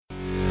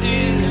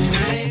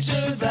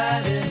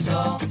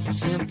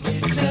simply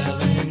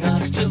telling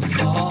us to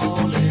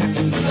fall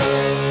in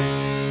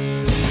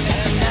love.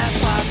 And that's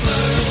why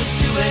birds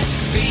do it,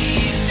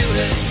 bees do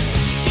it,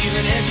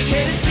 even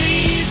educated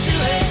fleas do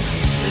it.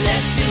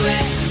 Let's do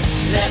it,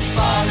 let's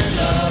fall in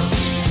love.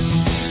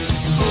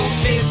 Cool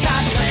Cape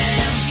Cod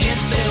clams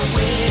against their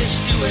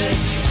wish do it,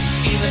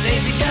 even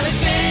lazy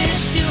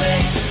jellyfish do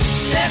it.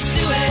 Let's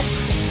do it,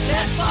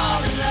 let's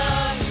fall in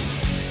love.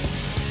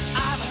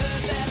 I've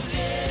heard that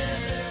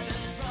lizards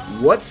and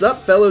frogs. What's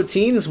up, fellow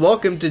teens?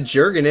 Welcome to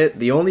Jergin' It,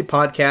 the only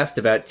podcast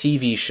about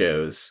TV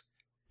shows.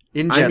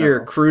 In I'm general.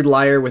 your crude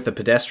liar with a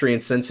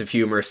pedestrian sense of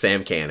humor,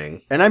 Sam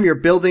Canning. And I'm your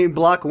building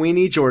block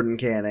weenie, Jordan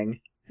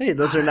Canning. Hey,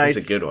 those are nice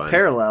That's a good one.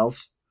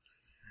 parallels.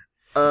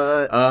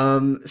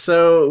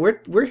 So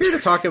we're here to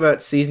talk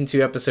about season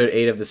 2, episode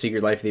 8 of The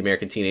Secret Life of the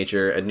American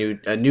Teenager, a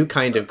new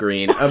kind of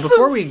green.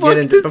 Before we get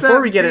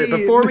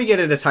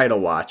into title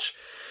watch,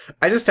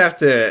 I just have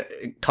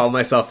to call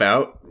myself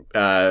out.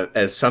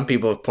 As some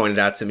people have pointed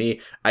out to me,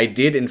 I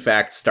did in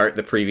fact start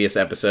the previous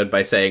episode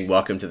by saying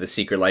 "Welcome to the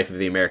Secret Life of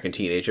the American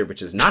Teenager,"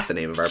 which is not the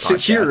name of our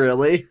podcast. Did you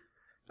really?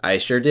 I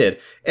sure did.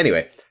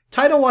 Anyway,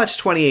 Title Watch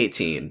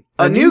 2018.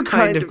 A new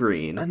kind of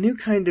green. A new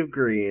kind of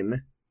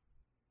green.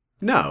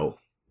 No.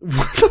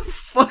 What the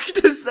fuck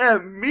does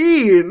that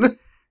mean?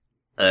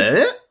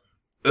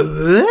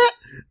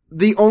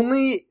 The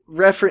only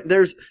reference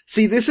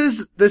this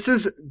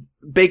is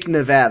Bake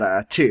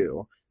Nevada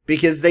too,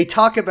 because they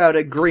talk about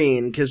a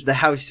green because the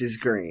house is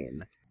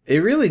green. It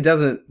really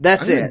doesn't.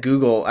 That's I'm gonna it.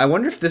 Google. I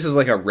wonder if this is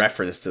like a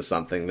reference to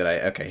something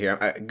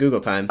that Google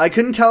time. I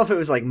couldn't tell if it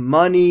was like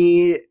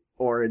money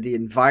or the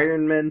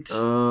environment.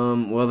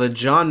 Well, the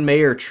John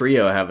Mayer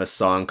Trio have a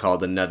song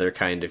called "Another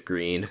Kind of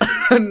Green."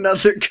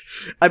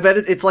 I bet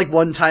it's like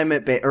one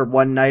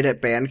night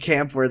at band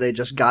camp where they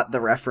just got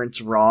the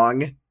reference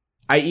wrong.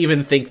 I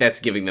even think that's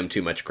giving them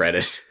too much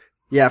credit.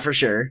 Yeah, for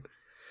sure.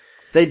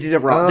 They did it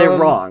wrong. They're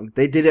wrong.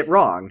 They did it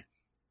wrong.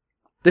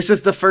 This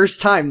is the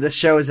first time this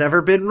show has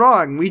ever been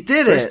wrong. We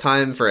did it. First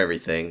time for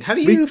everything. How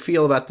do you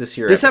feel about this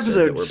here? This episode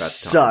that episode we're about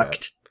to talk sucked.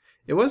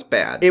 about? It was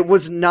bad. It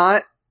was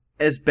not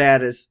as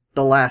bad as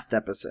the last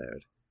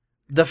episode.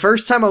 The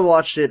first time I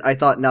watched it, I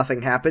thought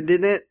nothing happened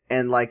in it,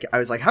 and I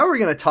was like, how are we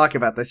going to talk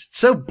about this? It's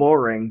so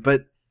boring,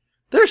 but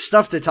there's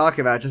stuff to talk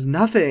about, just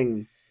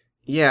nothing.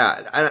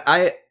 Yeah,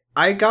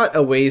 I got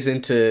a ways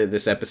into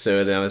this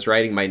episode, and I was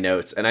writing my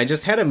notes, and I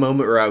just had a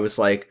moment where I was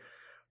like,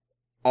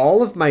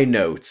 all of my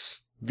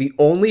notes, the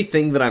only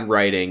thing that I'm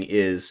writing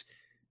is,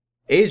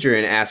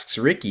 Adrian asks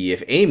Ricky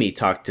if Amy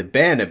talked to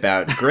Ben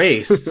about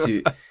Grace.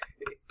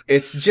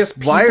 It's just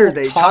people Why are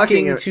they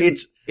talking to...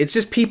 It's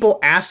just people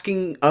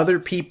asking other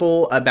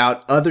people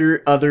about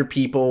other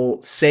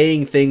people,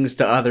 saying things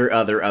to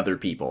other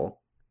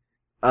people.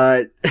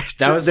 That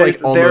was there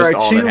almost are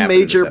all two that happened in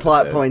major this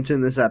plot episode. points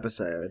in this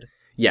episode.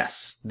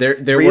 Yes, there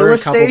Real were a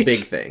couple estate?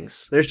 big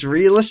things. There's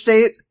real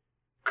estate,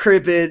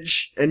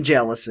 cribbage, and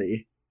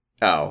jealousy.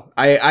 Oh,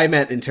 I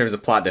meant in terms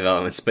of plot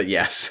developments, but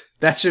yes.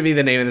 That should be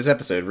the name of this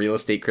episode, Real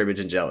Estate, Cribbage,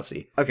 and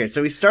Jealousy. Okay,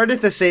 so we start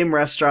at the same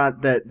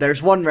restaurant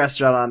there's one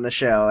restaurant on the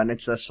show, and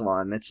it's this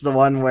one. It's the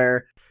one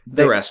where...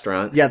 The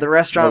restaurant. Yeah, the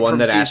restaurant The one from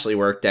that Ashley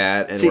worked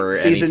at, and where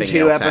season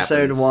anything 2, else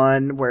episode happens.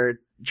 1, where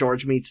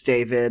George meets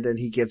David, and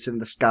he gives him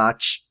the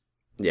scotch.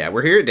 Yeah,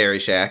 we're here at Dairy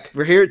Shack.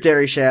 We're here at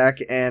Dairy Shack,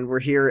 and we're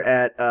here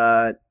at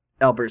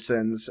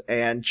Albertsons,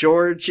 and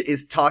George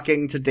is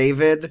talking to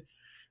David.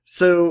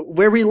 So,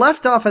 where we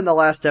left off in the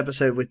last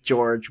episode with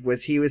George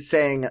was he was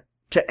saying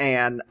to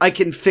Anne, I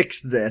can fix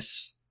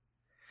this.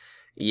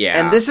 Yeah.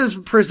 And this is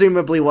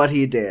presumably what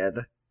he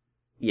did.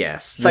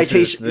 Yes.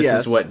 This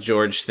Yes. is what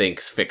George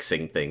thinks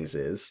fixing things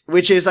is.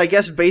 Which is, I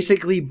guess,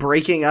 basically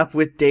breaking up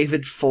with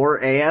David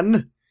for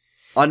Anne.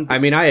 I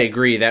mean, I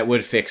agree, that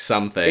would fix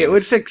some things. It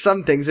would fix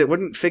some things. It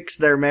wouldn't fix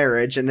their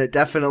marriage, and it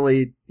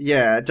definitely,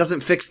 it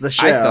doesn't fix the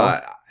show. I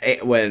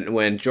thought,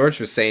 when George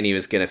was saying he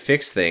was going to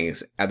fix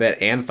things, I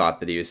bet Anne thought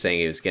that he was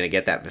saying he was going to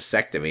get that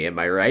vasectomy. Am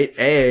I right?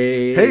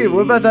 Hey,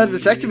 what about that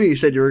vasectomy you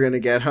said you were going to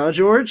get, huh,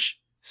 George?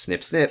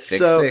 Snip, snip, fix,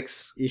 So-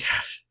 fix. Yeah,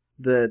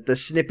 the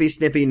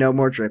snippy, no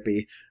more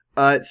drippy.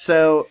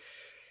 So...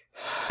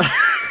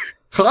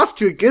 off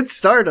to a good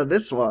start on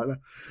this one.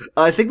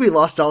 I think we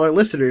lost all our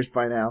listeners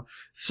by now.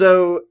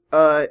 So,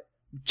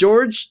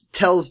 George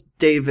tells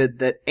David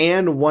that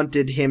Anne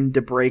wanted him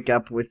to break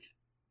up with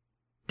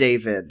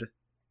David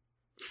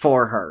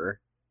for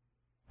her.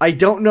 I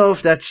don't know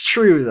if that's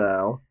true,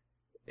 though.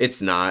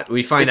 It's not.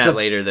 We find out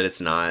later that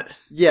it's not.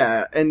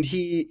 Yeah, and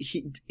he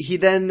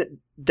then,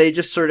 they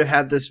just sort of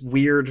have this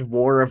weird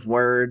war of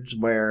words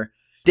where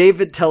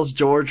David tells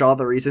George all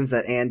the reasons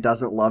that Anne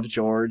doesn't love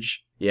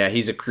George. Yeah,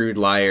 he's a crude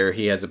liar.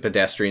 He has a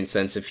pedestrian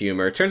sense of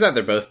humor. Turns out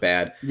they're both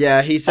bad.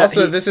 Yeah, he said.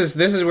 Also, this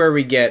is where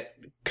we get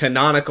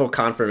canonical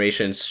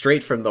confirmation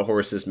straight from the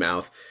horse's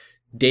mouth.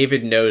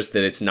 David knows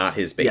that it's not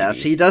his baby.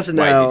 Yes, he does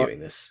know. Why is he doing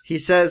this? He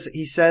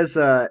says,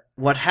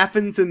 what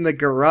happens in the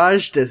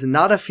garage does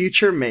not a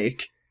future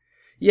make.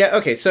 Yeah,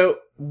 okay, so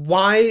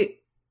why...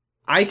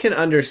 I can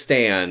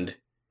understand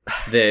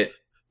that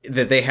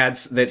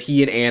that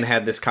he and Anne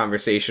had this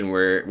conversation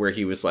where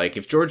he was like,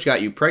 if George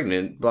got you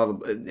pregnant, blah, blah,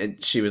 blah,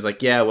 and she was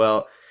like, yeah,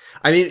 well,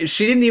 I mean,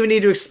 she didn't even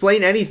need to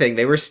explain anything.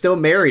 They were still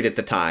married at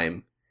the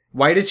time.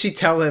 Why did she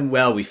tell him,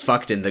 well, we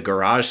fucked in the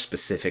garage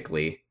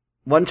specifically?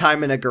 One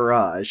time in a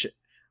garage.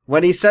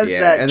 When he says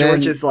that,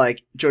 George is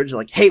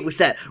like, hey, was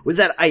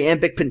that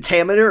iambic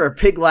pentameter or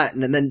pig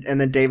Latin? And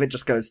then David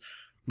just goes,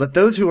 let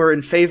those who are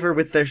in favor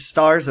with their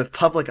stars of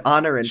public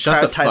honor and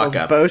proud titles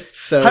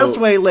boast. So,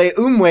 Hauswe le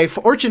umwe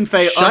fortune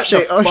fe shut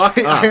your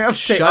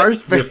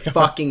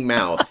fucking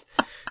mouth.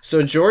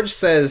 So George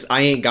says,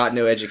 I ain't got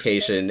no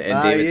education,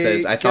 and David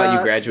says, I thought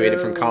you graduated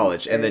from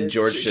college, and then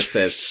George just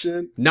says,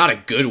 not a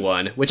good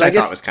one, which I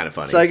thought was kind of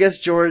funny. So I guess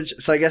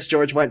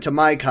George went to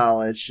my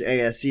college,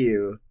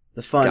 ASU,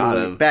 the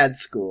funny bad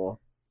school.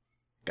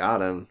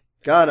 Got him.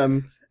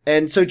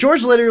 And so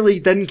George literally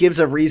then gives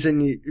a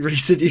reason you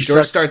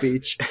George suck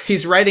speech.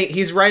 He's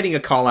writing a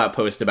call out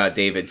post about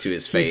David to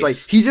his face. He's like,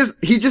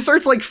 he just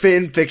starts like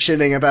fan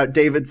fictioning about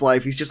David's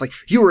life. He's just like,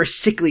 you were a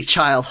sickly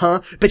child,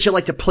 huh? Bet you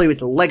like to play with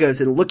Legos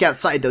and look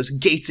outside those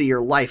gates of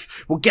your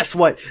life. Well, guess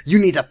what? You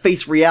need to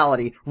face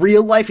reality.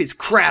 Real life is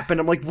crap. And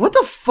I'm like, what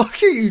the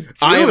fuck are you doing?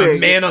 I am a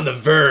man on the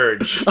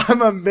verge.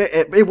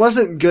 It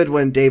wasn't good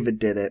when David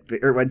did it,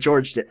 or when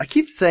George did. I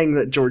keep saying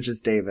that George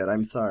is David.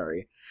 I'm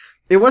sorry.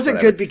 It wasn't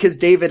good because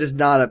David is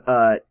not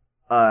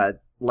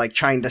like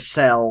trying to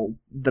sell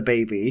the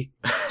baby.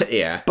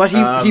 Yeah. But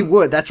he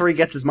would. That's where he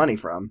gets his money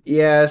from.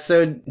 Yeah,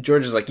 so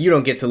George is like, you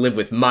don't get to live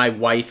with my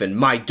wife and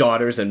my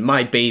daughters and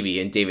my baby.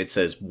 And David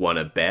says,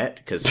 wanna bet?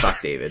 Because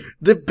fuck David.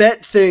 The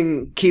bet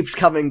thing keeps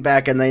coming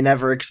back and they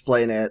never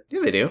explain it. Yeah,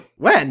 they do.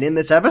 When? In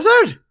this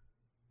episode?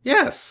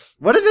 Yes.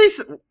 What did they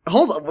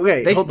hold on.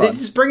 Wait, hold on. They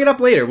just bring it up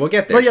later. We'll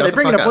get there. Well, yeah, they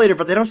bring it up later,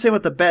 but they don't say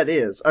what the bet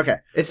is. Okay.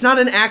 It's not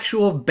an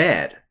actual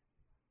bet.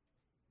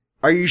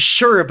 Are you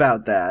sure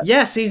about that?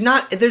 Yes, there's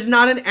not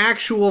an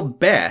actual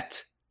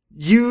bet.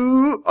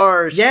 You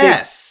are...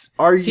 Yes.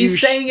 Are you... He's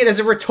saying it as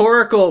a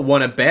rhetorical,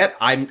 wanna bet?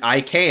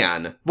 I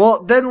can.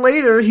 Well, then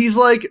later, he's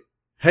like,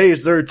 hey,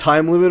 is there a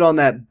time limit on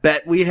that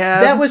bet we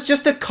have? That was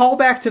just a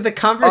callback to the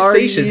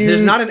conversation.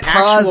 There's not an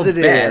actual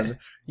bet.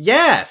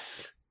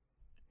 Yes.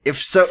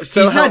 If so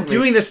he's not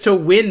doing this to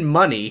win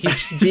money.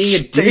 He's just being a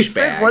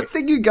douchebag. One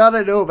thing you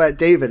gotta know about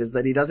David is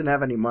that he doesn't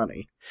have any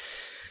money.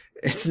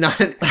 It's not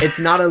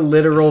a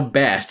literal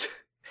bet.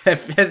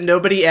 Has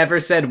nobody ever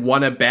said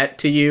wanna bet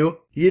to you?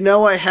 You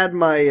know, I had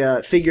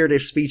my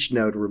figurative speech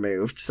node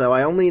removed, so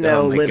I only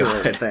know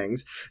literal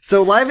things.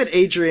 So live at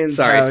Adrian's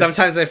house...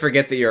 sometimes I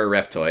forget that you're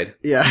a reptoid.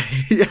 Yeah,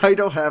 I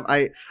don't have...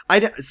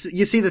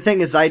 You see, the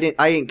thing is, I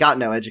ain't got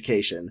no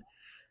education.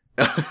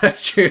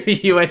 That's true.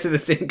 You went to the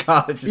same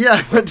college as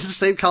I went to the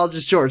same college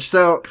as George.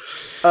 So,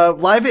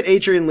 live at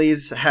Adrian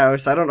Lee's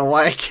house, I don't know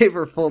why I gave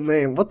her full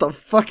name. What the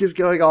fuck is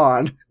going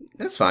on?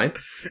 That's fine.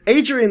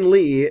 Adrian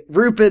Lee,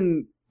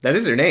 Rupin... That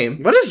is her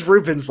name. What is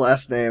Rupin's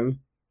last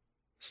name?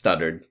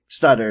 Stuttered.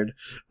 Adrian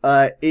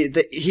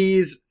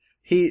is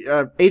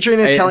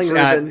telling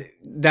Rupin...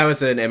 that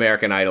was an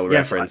American Idol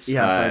reference.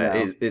 Yes, I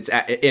know. It's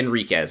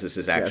Enriquez is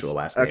his actual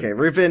last name. Okay,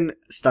 Rupin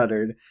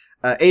stuttered.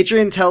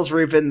 Adrian tells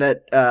Rupin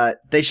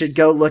that they should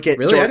go look at...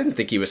 Really? I didn't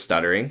think he was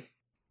stuttering.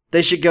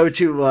 They should go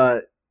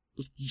to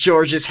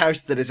George's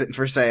house that isn't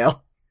for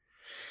sale.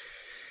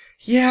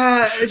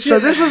 Yeah. So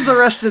this is the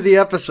rest of the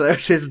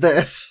episode, is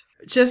this.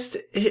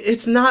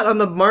 It's not on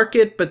the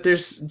market, but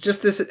there's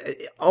just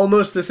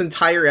almost this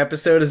entire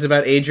episode is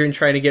about Adrian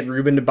trying to get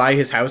Ruben to buy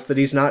his house that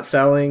he's not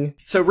selling.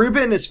 So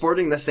Ruben is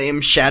sporting the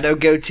same shadow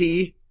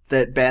goatee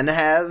that Ben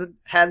had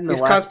in the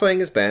last... He's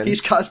cosplaying as Ben.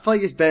 He's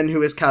cosplaying as Ben,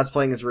 who is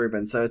cosplaying as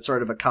Ruben, so it's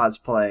sort of a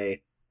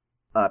cosplay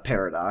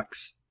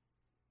paradox.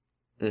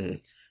 Mm-hmm.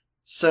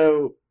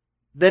 So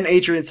then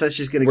Adrian says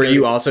she's going to Were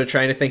you also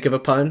trying to think of a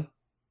pun?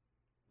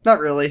 Not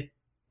really.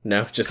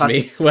 No, just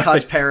me. Well, I'll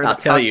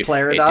tell you,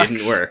 it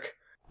didn't work.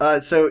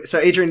 So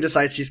Adrian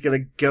decides she's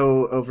gonna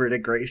go over to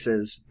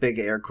Grace's, big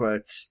air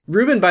quotes.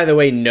 Ruben, by the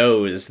way,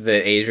 knows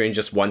that Adrian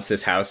just wants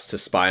this house to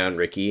spy on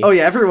Ricky. Oh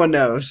yeah, everyone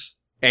knows.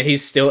 And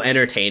he's still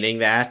entertaining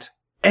that.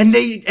 And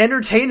they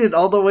entertain it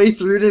all the way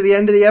through to the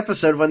end of the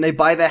episode when they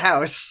buy the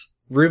house.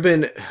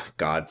 Ruben,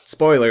 God,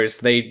 spoilers,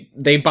 they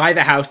buy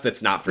the house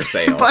that's not for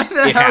sale. Buy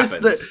the house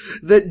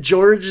that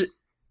George...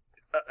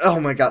 Oh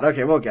my god,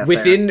 okay, we'll get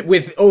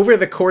there. Over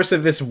the course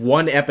of this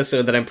one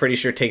episode that I'm pretty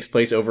sure takes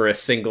place over a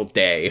single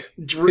day,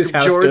 his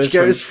house George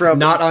goes from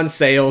not on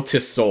sale to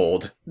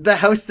sold. The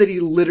house that he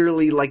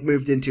literally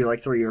moved into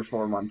 3 or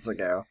 4 months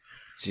ago.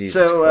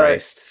 Jesus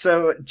Christ.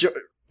 So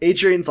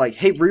Adrian's like,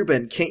 hey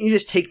Ruben, can't you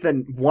just take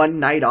the one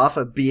night off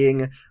of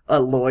being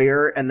a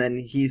lawyer? And then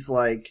he's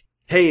like,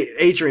 hey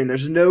Adrian,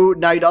 there's no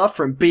night off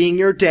from being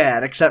your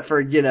dad, except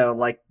for,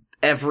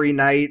 every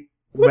night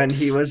when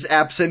he was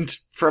absent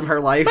from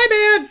her life.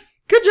 My bad.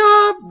 Good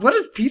job. What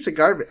a piece of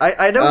garbage.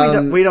 I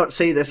know we don't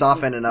say this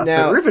often enough,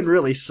 but Ruben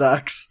really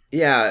sucks.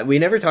 Yeah, we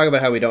never talk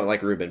about how we don't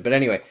like Ruben. But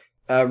anyway,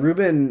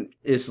 Ruben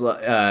is,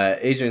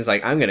 Adrian's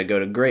like, I'm going to go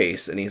to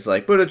Grace. And he's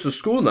like, but it's a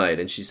school night.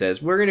 And she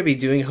says, we're going to be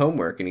doing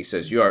homework. And he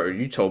says,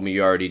 you told me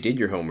you already did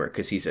your homework.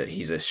 Cause he's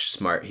a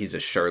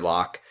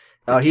Sherlock.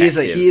 Oh, he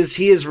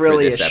is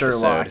really a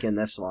Sherlock episode. in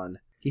this one.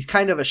 He's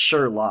kind of a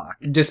Sherlock.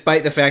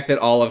 Despite the fact that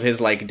all of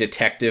his, like,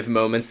 detective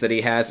moments that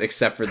he has,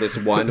 except for this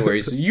one where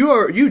he's,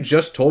 you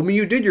just told me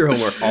you did your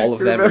homework. All of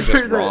them are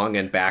just wrong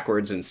and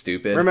backwards and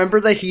stupid.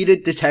 Remember the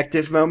heated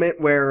detective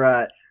moment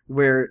where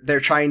they're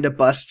trying to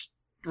bust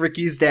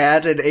Ricky's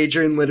dad and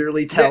Adrian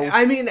literally tells...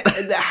 I mean,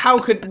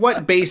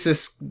 what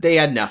basis? They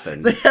had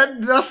nothing. They had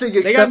nothing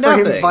except for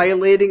him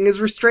violating his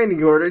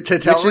restraining order to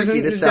tell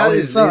Ricky to sell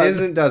his son.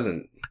 It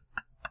doesn't.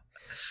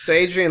 So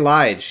Adrian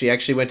lied. She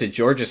actually went to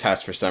George's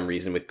house for some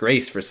reason, with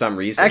Grace for some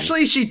reason.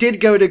 Actually, she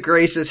did go to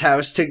Grace's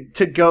house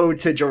to go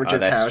to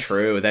George's house.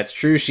 That's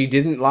true. She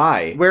didn't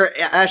lie. Where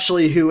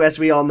Ashley, who, as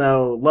we all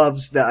know,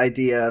 loves the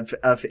idea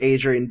of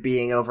Adrian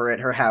being over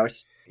at her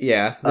house.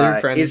 Yeah, they're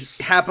friends. Is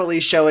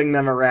happily showing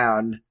them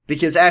around.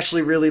 Because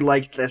Ashley really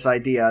liked this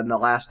idea in the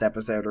last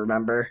episode,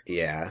 remember?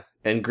 Yeah.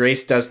 And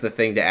Grace does the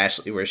thing to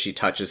Ashley where she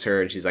touches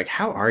her and she's like,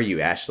 how are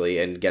you, Ashley?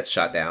 And gets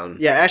shot down.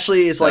 Yeah,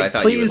 Ashley is like,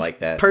 please,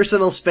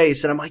 personal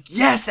space. And I'm like,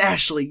 yes,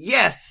 Ashley,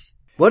 yes!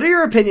 What are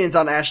your opinions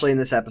on Ashley in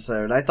this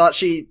episode? I thought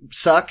she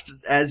sucked,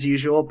 as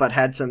usual, but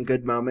had some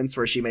good moments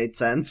where she made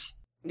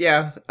sense.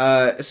 Yeah,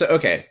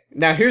 okay.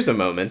 Now here's a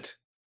moment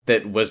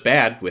that was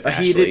bad with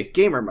Ashley. A heated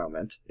gamer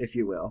moment, if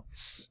you will.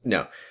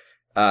 No.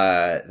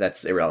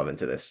 That's irrelevant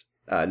to this.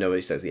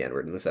 Nobody says the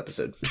N-word in this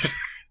episode.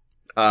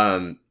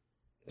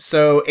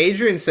 So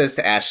Adrian says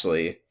to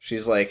Ashley,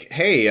 she's like,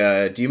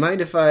 hey, do you mind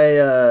if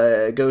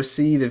I go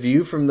see the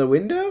view from the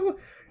window?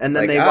 And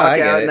then they walk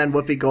out, and then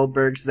Whoopi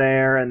Goldberg's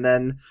there, and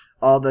then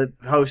all the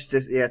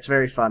hostess... Yeah, it's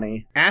very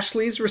funny.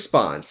 Ashley's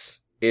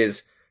response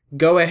is,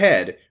 go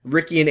ahead.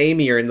 Ricky and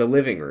Amy are in the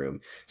living room.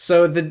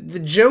 So the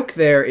joke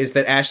there is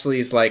that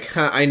Ashley's like,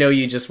 I know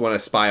you just want to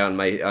spy on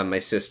my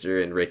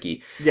sister and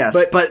Ricky. Yes,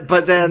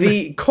 but then...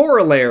 The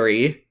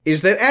corollary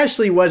is that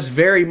Ashley was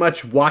very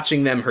much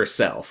watching them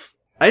herself.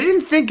 I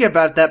didn't think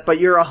about that, but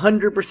you're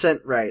 100%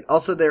 right.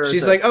 Also,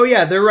 she's like, oh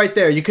yeah, they're right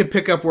there. You could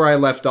pick up where I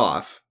left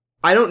off.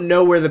 I don't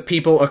know where the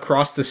people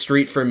across the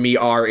street from me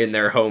are in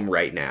their home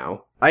right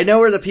now. I know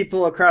where the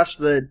people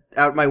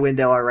out my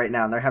window are right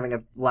now, and they're having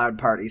a loud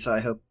party, so I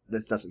hope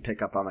this doesn't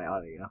pick up on my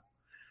audio.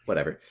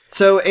 Whatever.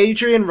 So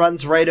Adrian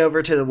runs right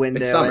over to the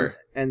window. It's summer.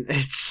 And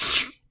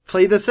it's...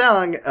 Play the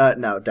song.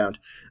 No, don't.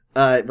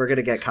 We're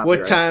gonna get copyright.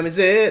 What time is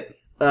it?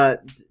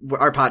 Our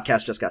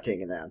podcast just got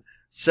taken down.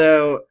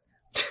 So...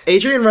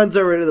 Adrian runs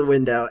over to the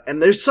window,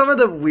 and there's some of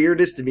the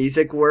weirdest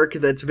music work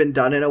that's been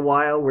done in a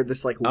while, where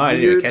this like I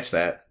didn't even catch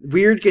that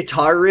weird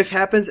guitar riff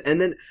happens,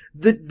 and then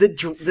this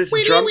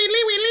drum,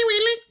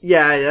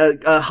 yeah,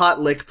 a hot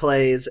lick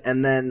plays,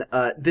 and then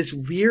this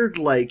weird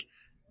like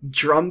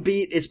drum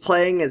beat is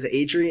playing as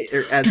Adrian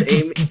or as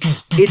Amy.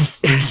 It's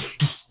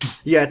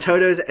yeah,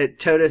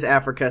 Toto's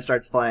Africa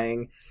starts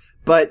playing,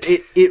 but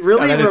it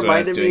really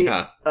reminded me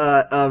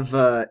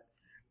of.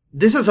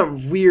 This is a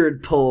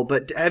weird pull,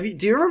 but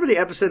do you remember the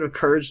episode of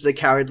Courage the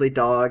Cowardly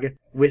Dog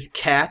with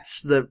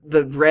cats, the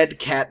red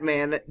cat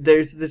man?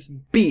 There's this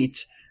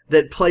beat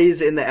that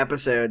plays in the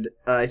episode.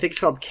 I think it's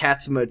called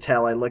Cat's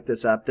Motel. I looked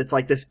this up. That's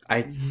like this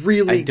I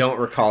don't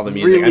recall the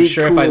music. Really I'm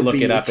sure cool if I look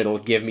beat. it up, it'll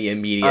give me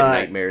immediate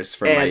nightmares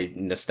from my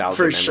nostalgia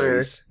for memories.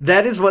 Sure.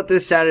 That is what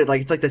this sounded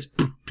like. It's like this...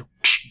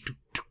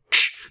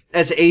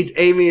 As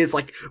Amy is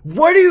like,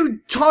 what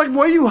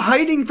are you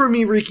hiding from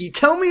me, Ricky?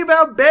 Tell me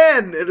about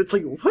Ben! And it's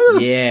like,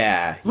 what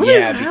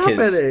is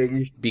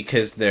happening?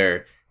 Because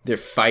they're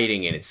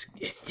fighting and it's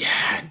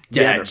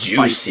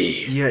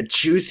juicy.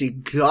 Juicy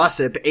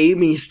gossip.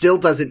 Amy still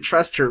doesn't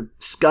trust her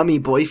scummy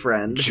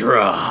boyfriend.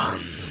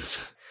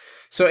 Drums.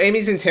 So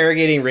Amy's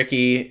interrogating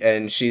Ricky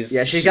and she's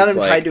got him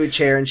tied to a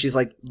chair and she's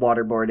like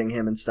waterboarding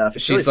him and stuff.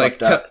 She's really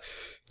like,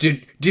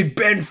 Did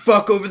Ben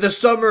fuck over the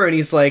summer? And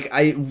he's like,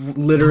 why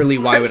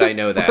would I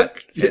know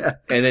that? Yeah.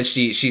 And then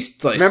she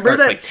starts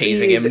like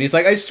tasing him and he's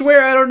like, I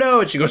swear I don't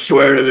know. And she goes,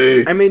 swear to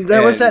me. I mean,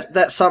 there was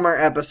that summer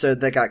episode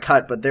that got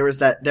cut, but there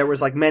was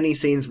like many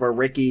scenes where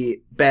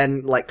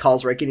Ben like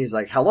calls Ricky and he's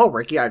like, hello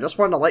Ricky, I just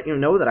wanted to let you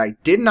know that I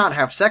did not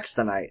have sex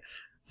tonight.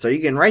 So you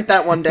can write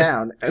that one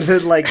down. And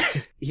then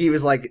like, he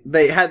was like,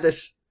 they had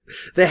this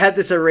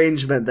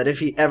arrangement that if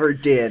he ever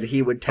did,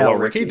 he would tell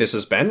Ricky, this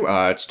is Ben.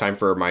 It's time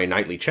for my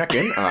nightly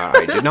check-in.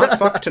 I did not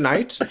fuck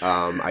tonight.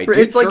 I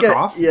did jerk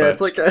off. Yeah,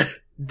 it's like a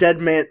dead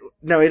man.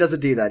 No, he doesn't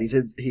do that. He's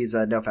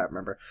a NoFap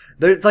member.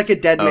 There's like a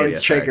dead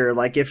man's trigger.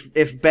 Right. Like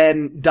if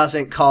Ben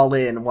doesn't call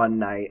in one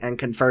night and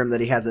confirm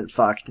that he hasn't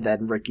fucked,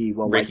 then Ricky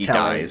will tell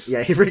dies.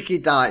 him. Yeah, Ricky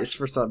dies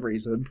for some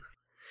reason.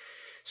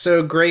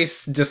 So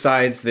Grace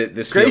decides that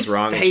this feels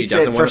wrong and she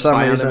doesn't want to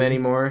spy on them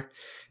anymore.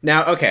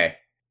 Now, okay.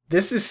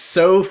 This is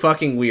so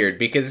fucking weird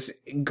because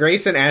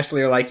Grace and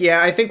Ashley are like,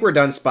 yeah, I think we're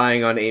done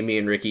spying on Amy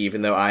and Ricky,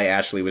 even though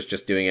Ashley was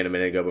just doing it a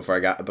minute ago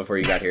before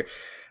you got here.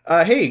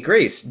 Hey,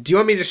 Grace, do you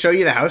want me to show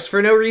you the house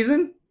for no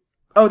reason?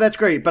 Oh, that's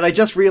great, but I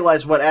just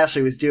realized what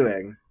Ashley was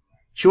doing.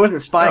 She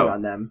wasn't spying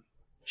on them.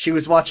 She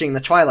was watching The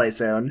Twilight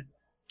Zone,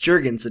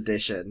 Jurgens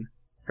edition,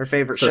 her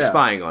favorite show. So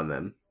spying on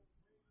them.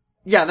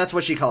 Yeah, that's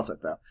what she calls it,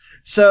 though.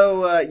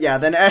 So,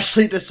 then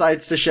Ashley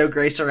decides to show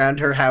Grace around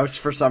her house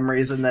for some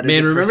reason that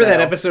Man, remember that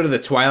episode of The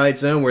Twilight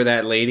Zone where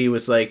that lady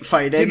was like,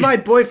 fighting? Did my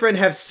boyfriend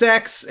have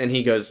sex? And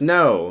he goes,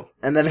 no.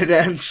 And then it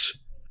ends.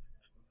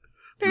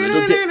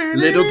 Little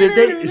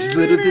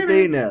did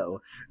they know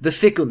the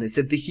fickleness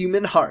of the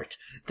human heart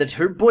that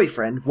her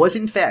boyfriend was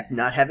in fact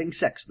not having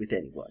sex with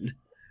anyone.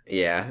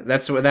 Yeah,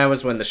 that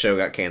was when the show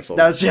got canceled.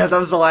 That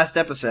was the last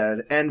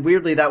episode, and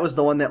weirdly, that was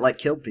the one that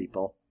killed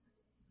people.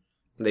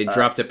 They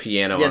dropped a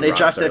piano. Yeah, they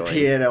dropped a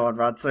piano on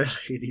Rod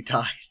Serling, and he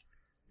died.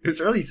 It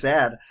was really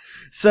sad.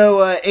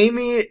 So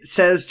Amy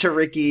says to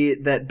Ricky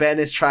that Ben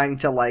is trying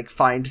to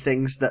find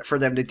things for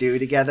them to do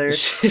together, and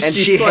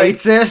she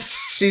hates it.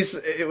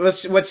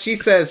 What she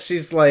says.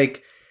 She's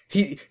like,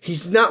 he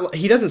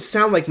doesn't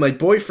sound like my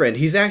boyfriend.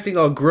 He's acting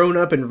all grown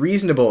up and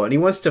reasonable, and he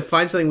wants to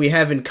find something we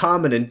have in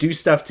common and do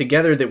stuff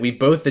together that we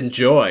both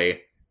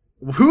enjoy.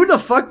 Who the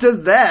fuck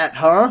does that,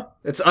 huh?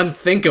 It's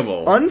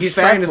unthinkable. He's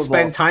trying to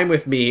spend time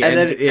with me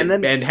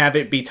and have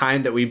it be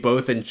time that we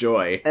both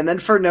enjoy. And then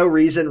for no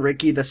reason,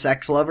 Ricky, the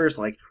sex lover, is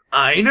like,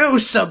 I know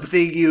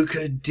something you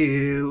could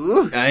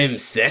do. I'm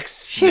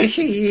sex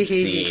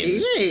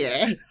obscene.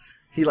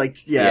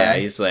 Yeah,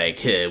 he's like,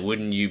 hey,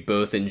 wouldn't you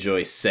both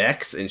enjoy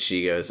sex? And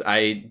she goes,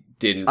 I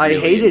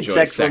hated enjoy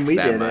sex when we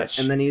did much.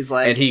 it. And then he's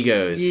like... And he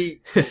goes...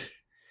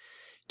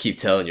 Keep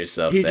telling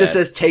yourself He just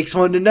says, takes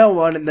one to know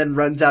one, and then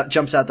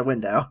jumps out the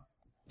window.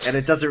 And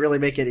it doesn't really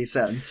make any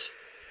sense.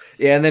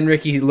 Yeah, and then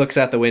Ricky looks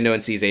out the window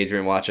and sees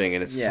Adrian watching,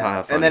 and it's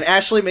fun. And then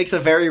Ashley makes a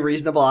very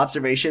reasonable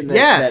observation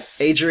that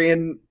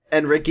Adrian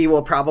and Ricky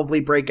will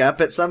probably break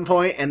up at some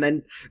point,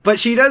 but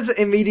she does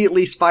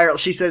immediately spiral.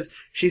 She says,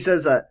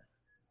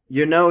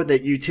 you know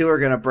that you two are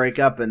going to break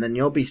up, and then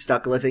you'll be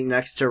stuck living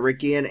next to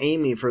Ricky and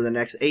Amy for the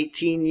next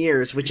 18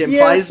 years, which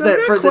implies that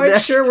for the next... I'm not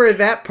quite sure where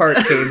that part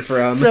came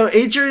from. So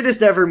Adrian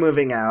is never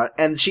moving out,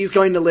 and she's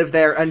going to live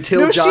there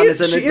until John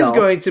is an adult. She is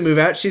going to move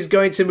out. She's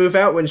going to move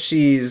out when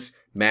she's...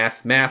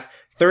 Math,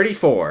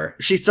 34.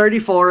 She's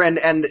 34,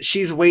 and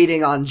she's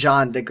waiting on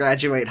John to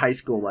graduate high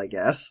school, I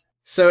guess.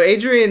 So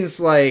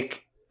Adrian's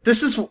like...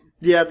 This is...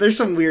 Yeah, there's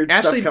some weird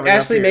stuff coming up here.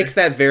 Ashley makes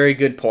that very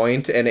good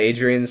point, and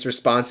Adrian's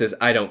response is,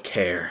 I don't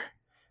care.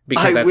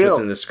 Because that's what's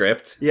in the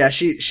script. Yeah,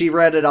 she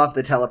read it off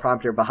the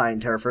teleprompter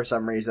behind her for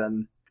some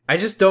reason. I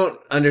just don't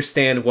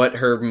understand what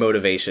her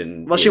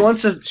motivation she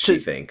wants to... She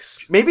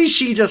thinks. Maybe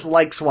she just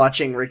likes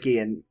watching Ricky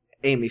and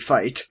Amy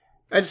fight.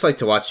 I just like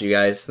to watch you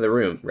guys, The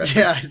Room. Reference.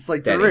 Yeah, it's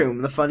like Daddy. The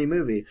Room, the funny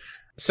movie.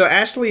 So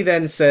Ashley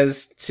then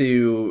says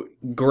to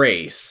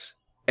Grace,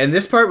 and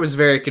this part was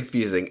very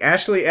confusing.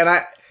 Ashley, and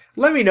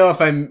let me know if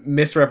I'm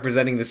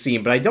misrepresenting the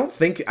scene, but I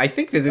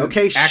think that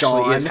this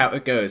actually is how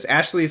it goes.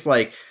 Ashley's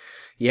like,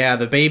 yeah,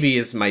 the baby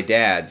is my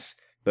dad's,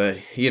 but,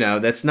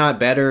 that's not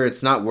better,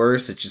 it's not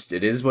worse,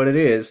 it is what it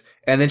is.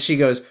 And then she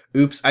goes,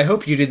 oops, I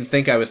hope you didn't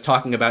think I was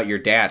talking about your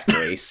dad,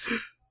 Grace.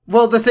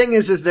 Well, the thing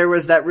is there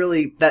was that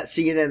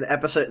scene in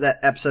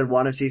episode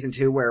 1 of season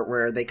 2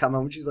 where they come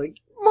home and she's like,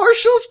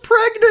 Marshall's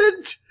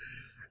pregnant!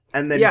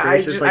 And then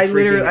Grace is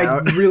freaking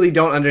out. I really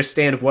don't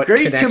understand what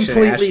Grace connection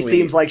completely Ashley...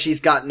 seems like she's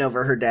gotten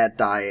over her dad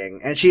dying,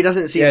 and she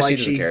doesn't seem like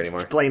she care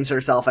anymore. Blames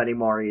herself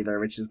anymore either,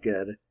 which is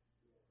good.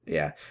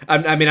 Yeah.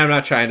 I'm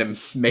not trying to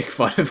make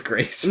fun of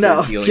Grace for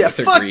dealing with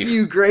her fuck grief.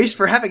 you, Grace,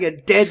 for having a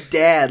dead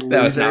dad, loser.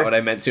 That was not what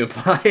I meant to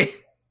imply.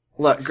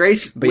 Look,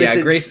 Grace... But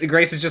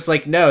Grace is just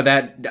like, no,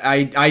 that...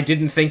 I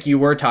didn't think you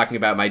were talking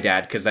about my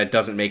dad, because that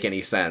doesn't make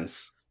any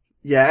sense.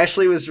 Yeah,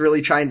 Ashley was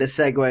really trying to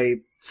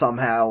segue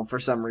somehow for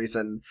some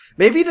reason.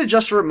 Maybe to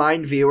just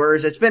remind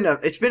viewers. It's been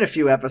a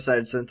few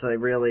episodes since I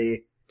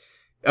really...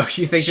 Oh,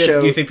 you think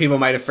people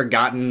might have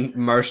forgotten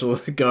Marshall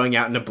going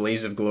out in a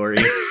blaze of glory?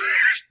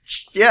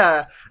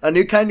 Yeah, a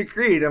new kind of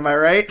green, am I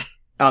right?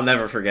 I'll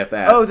never forget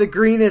that. Oh,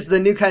 the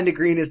new kind of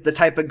green is the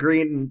type of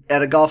green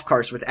at a golf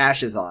course with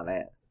ashes on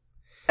it.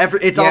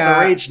 It's all the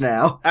rage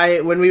now.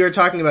 When we were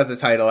talking about the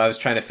title, I was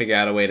trying to figure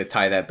out a way to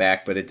tie that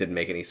back, but it didn't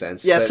make any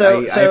sense. Yeah,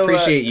 but I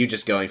appreciate you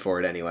just going for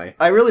it anyway.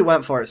 I really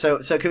went for it. So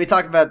can we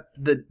talk about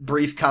the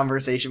brief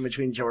conversation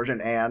between George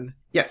and Anne?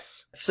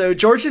 Yes. So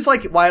George is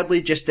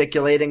wildly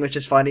gesticulating, which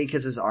is funny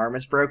because his arm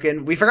is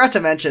broken. We forgot to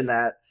mention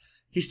that.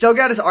 He's still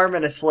got his arm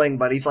in a sling,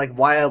 but he's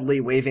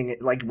wildly waving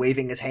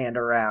his hand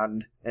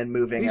around and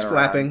moving it around. He's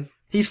flapping.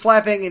 He's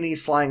flapping and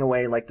he's flying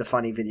away like the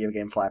funny video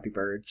game Flappy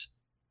Birds.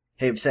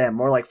 Hey, Sam,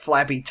 more like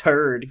Flappy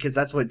Turd, because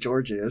that's what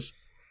George is.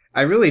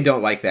 I really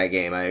don't like that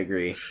game, I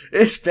agree.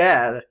 It's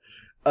bad.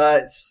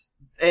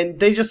 And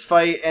they just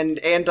fight, and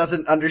Anne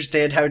doesn't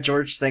understand how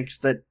George thinks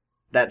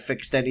that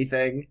fixed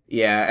anything.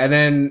 Yeah, and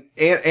then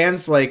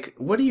Anne's like,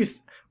 what do you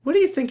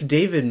think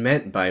David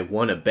meant by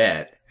won a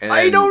bet? And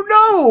I don't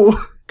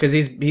know! Because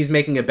he's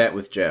making a bet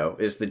with Joe,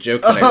 is the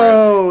joke that I wrote.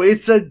 Oh,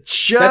 it's a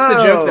joke! That's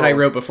the joke that I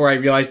wrote before I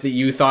realized that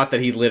you thought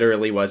that he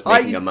literally was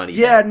making a money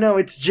bet. Yeah, no,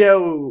 it's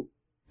Joe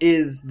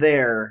is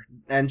there,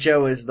 and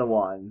Joe is the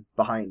one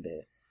behind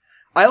it.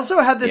 I also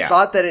had this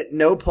thought that at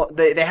no point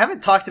they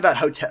haven't talked about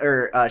hotel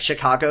or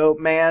Chicago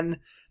Man,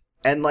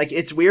 and like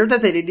it's weird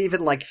that they didn't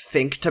even like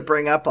think to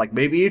bring up like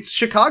maybe it's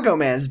Chicago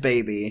Man's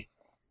baby,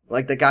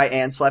 like the guy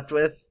Anne slept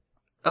with.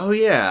 Oh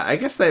yeah, I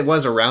guess that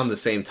was around the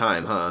same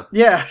time, huh?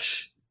 Yeah.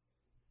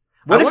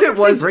 What if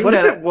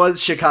it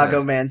was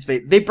Chicago Man's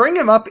baby? They bring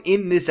him up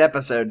in this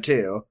episode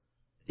too.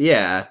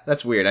 Yeah,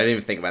 that's weird. I didn't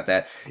even think about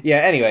that. Yeah.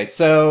 Anyway,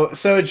 so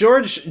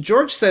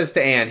George says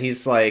to Anne,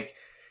 he's like,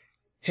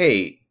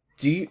 "Hey,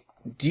 do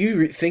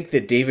you think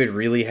that David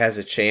really has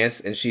a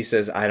chance?" And she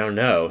says, "I don't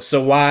know.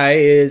 So why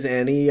is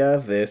any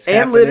of this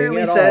happening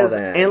at all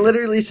then?" Anne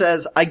literally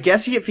says, "I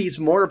guess if he's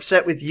more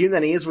upset with you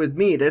than he is with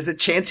me, there's a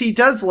chance he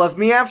does love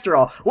me after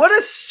all." What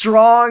a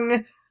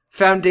strong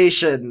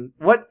foundation.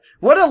 What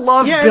a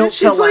love built to last.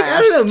 She's like,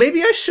 I don't know,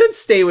 maybe I should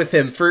stay with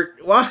him for...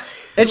 Why?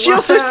 And she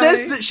also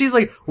says that she's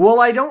like,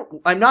 well,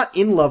 I'm not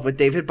in love with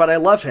David, but I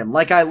love him.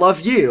 Like I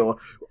love you.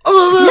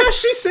 Yeah,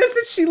 she says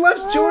that she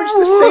loves George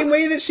the same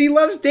way that she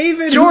loves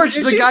David. George,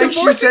 the guy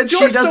she said she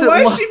doesn't love. So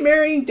why is she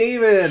marrying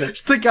David?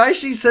 The guy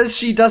she says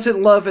she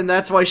doesn't love, and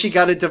that's why she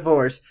got a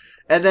divorce.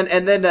 And then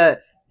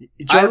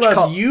George I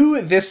love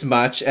you this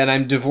much, and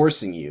I'm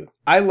divorcing you.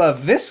 I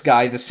love this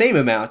guy the same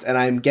amount, and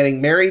I'm getting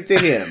married to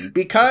him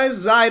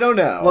because I don't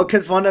know. Well,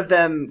 because one of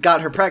them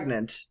got her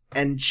pregnant,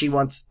 and she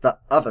wants the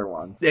other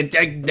one.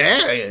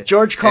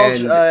 George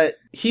calls.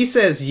 He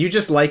says, "You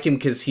just like him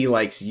because he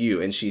likes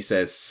you," and she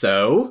says,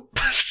 "So."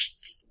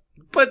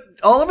 But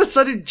all of a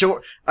sudden,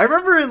 George. I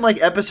remember in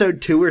like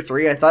episode 2 or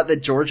 3, I thought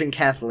that George and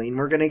Kathleen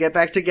were gonna get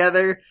back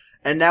together,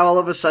 and now all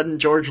of a sudden,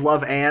 George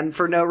love Anne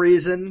for no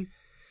reason.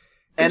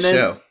 And then,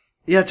 show.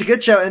 Yeah, it's a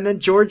good show. And then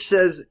George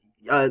says,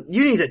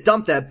 "You need to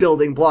dump that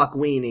building block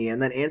weenie."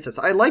 And then Anne says,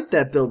 "I like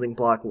that building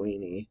block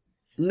weenie."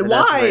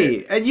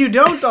 Why? And you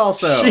don't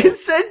also. She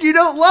said you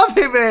don't love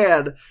him,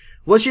 Anne.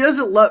 Well,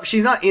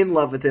 she's not in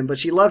love with him, but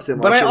she loves him.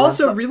 But I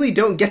also really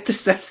don't get the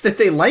sense that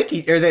they like,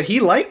 or that he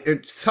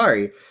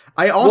sorry.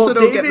 I also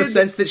don't get the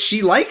sense that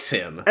she likes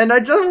him. And I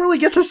don't really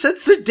get the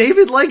sense that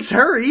David likes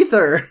her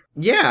either.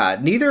 Yeah,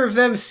 neither of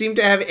them seem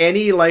to have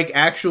any, like,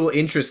 actual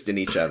interest in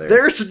each other.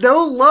 There's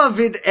no love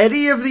in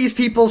any of these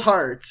people's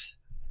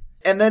hearts.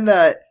 And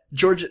then,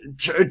 George,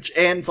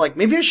 Anne's like,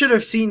 maybe I should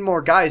have seen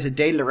more guys and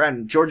dated around.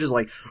 And George is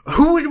like,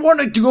 who would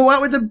want to go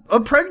out with a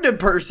pregnant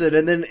person?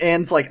 And then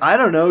Anne's like, I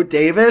don't know,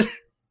 David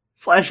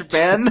 /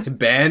 Ben.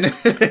 Ben?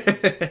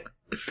 I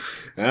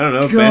don't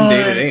know, God. Ben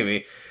dated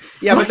Amy.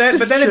 Yeah, but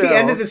then at the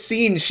end of the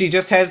scene, she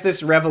just has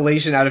this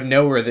revelation out of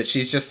nowhere that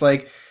she's just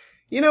like,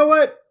 you know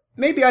what?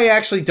 Maybe I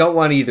actually don't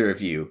want either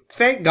of you.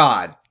 Thank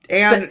God.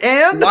 And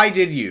why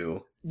did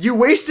you? You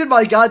wasted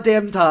my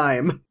goddamn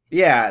time.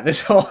 Yeah,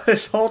 this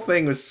whole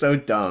thing was so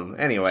dumb.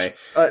 Anyway.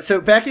 So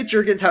back at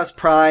Jurgen's house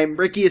prime,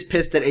 Ricky is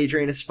pissed that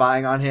Adrian is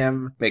spying on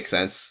him. Makes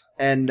sense.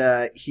 And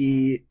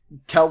he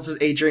tells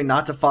Adrian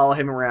not to follow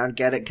him around,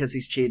 get it, because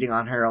he's cheating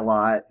on her a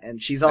lot.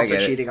 And she's also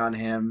cheating on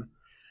him.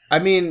 I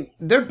mean,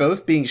 they're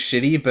both being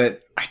shitty, but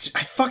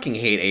I fucking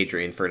hate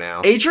Adrian for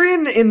now.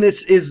 Adrian in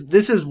this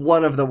is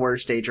one of the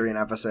worst Adrian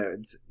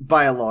episodes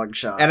by a long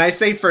shot. And I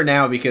say for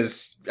now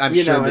because I'm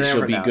sure that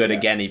she'll be good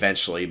again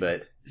eventually,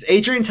 but...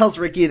 Adrian tells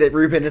Ricky that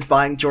Ruben is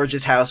buying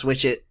George's house,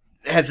 which it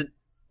has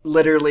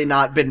literally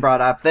not been brought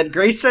up. Then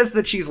Grace says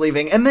that she's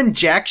leaving, and then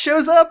Jack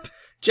shows up.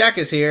 Jack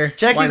is here.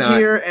 Jack is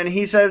here, and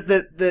he says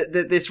that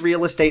this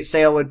real estate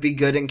sale would be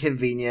good and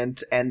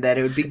convenient, and that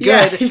it would be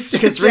good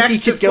because Ricky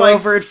could go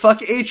over and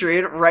fuck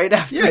Adrian right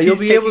after. Yeah, you'll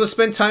be able to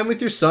spend time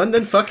with your son,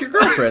 then fuck your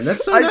girlfriend.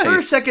 That's so nice. I for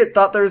a second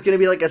thought there was going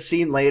to be like a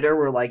scene later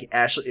where like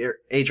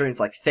Adrian's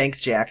like,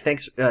 "Thanks, Jack.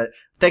 Thanks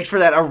for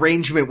that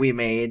arrangement we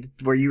made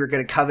where you were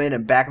going to come in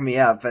and back me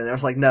up." And I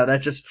was like, no,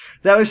 that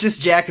was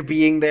just Jack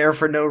being there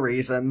for no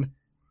reason.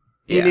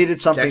 He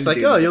needed something. Jack's like,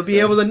 "Oh, you'll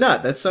be able to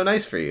nut. That's so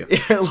nice for you."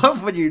 I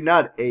love when you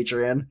nut,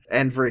 Adrian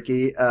and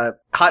Ricky. Hot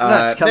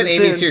nuts coming soon.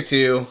 Then Amy's here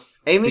too.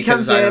 Amy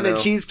comes in and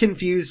she's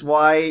confused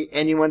why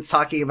anyone's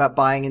talking about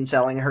buying and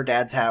selling her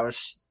dad's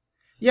house.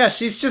 Yeah,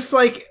 she's just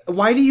like,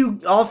 why do you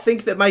all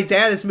think that my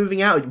dad is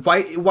moving out?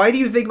 Why do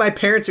you think my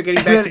parents are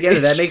getting back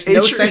together? That makes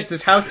no sense.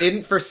 This house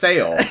isn't for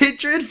sale.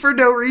 Adrian, for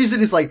no reason,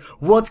 is like,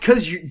 well, it's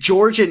because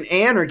George and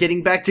Anne are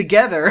getting back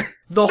together.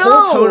 The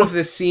whole tone of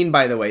this scene,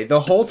 by the way,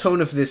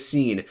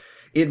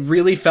 it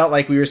really felt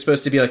like we were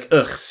supposed to be like,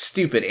 ugh,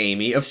 stupid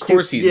Amy. Of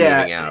course he's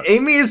moving out.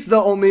 Amy is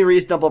the only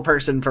reasonable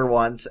person for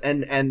once.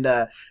 And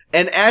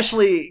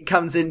Ashley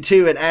comes in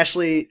too, and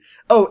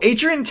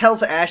Adrian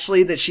tells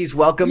Ashley that she's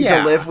welcome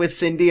to live with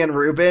Cindy and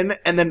Ruben,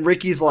 and then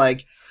Ricky's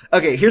like,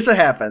 okay, here's what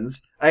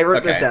happens. I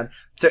wrote this down.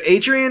 So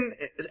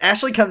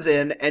Ashley comes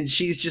in, and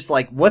she's just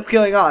like, what's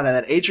going on? And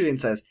then Adrian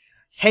says,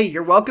 hey,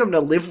 you're welcome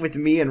to live with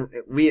me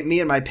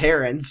and my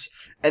parents.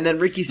 And then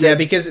Ricky says...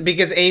 Yeah,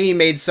 because Amy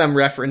made some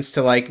reference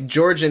to, like,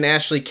 George and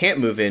Ashley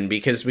can't move in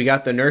because we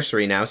got the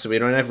nursery now, so we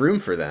don't have room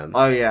for them.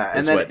 Oh, yeah.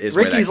 And then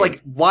Ricky's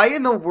like, why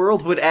in the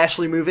world would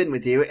Ashley move in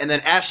with you? And then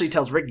Ashley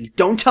tells Ricky,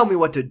 don't tell me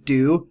what to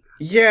do.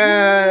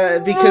 Yeah,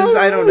 because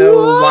I don't know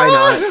why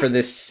not for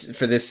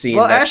this scene.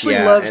 Well, Ashley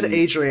loves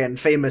Adrian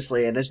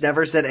famously and has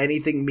never said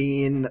anything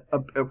mean,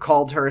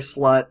 called her a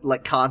slut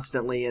like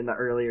constantly in the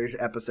earlier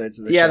episodes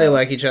of the show. Yeah, they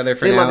like each other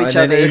for now.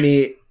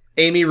 Then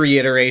Amy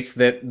reiterates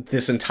that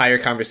this entire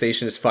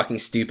conversation is fucking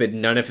stupid.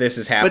 None of this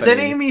is happening. But then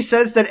Amy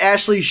says that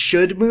Ashley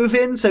should move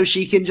in so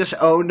she can just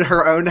own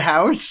her own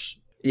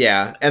house.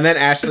 Yeah, and then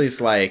Ashley's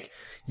like,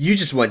 "You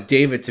just want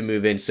David to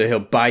move in so he'll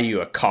buy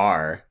you a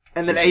car."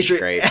 And then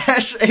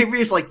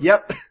Amy's like,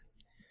 "Yep,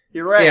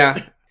 you're right."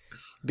 Yeah,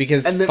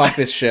 because fuck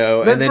this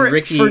show. And then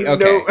Ricky,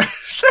 okay.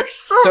 There's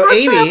so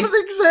much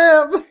happening,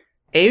 Sam.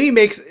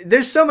 Amy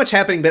there's so much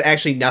happening, but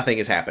actually nothing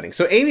is happening.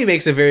 So Amy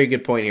makes a very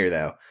good point here,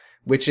 though,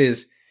 which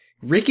is,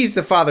 Ricky's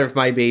the father of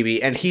my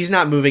baby, and he's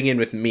not moving in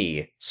with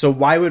me. So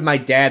why would my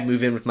dad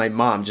move in with my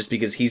mom just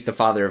because he's the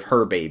father of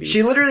her baby?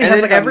 She literally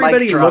has like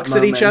everybody looks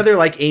at each other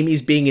like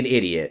Amy's being an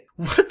idiot.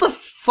 What the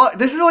fuck?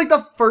 This is like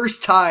the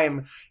first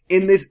time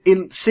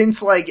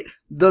since like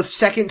the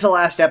second to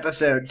last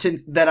episode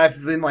since that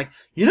I've been like,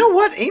 you know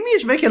what? Amy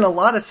is making a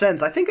lot of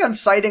sense. I think I'm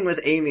siding with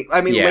Amy. I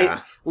mean,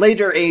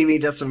 later Amy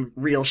does some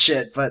real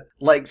shit, but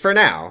like for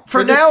now,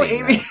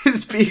 Amy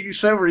is being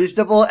so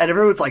reasonable, and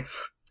everyone's like,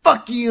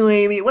 "Fuck you,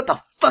 Amy. What the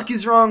fuck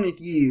is wrong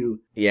with you?"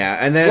 Yeah,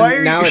 and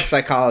then now it's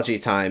psychology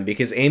time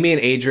because Amy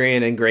and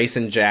Adrian and Grace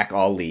and Jack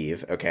all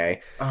leave,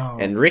 okay? Oh.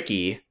 And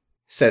Ricky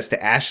says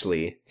to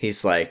Ashley,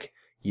 he's like,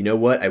 "You know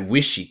what? I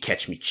wish she'd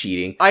catch me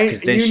cheating. I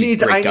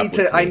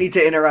need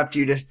to interrupt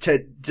you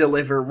to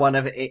deliver one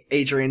of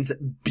Adrian's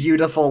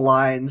beautiful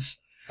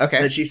lines.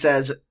 Okay. That she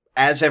says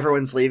as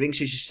everyone's leaving.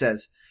 She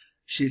says,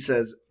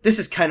 "This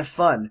is kind of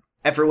fun.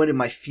 Everyone in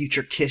my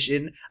future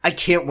kitchen. I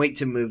can't wait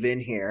to move in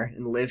here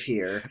and live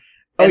here."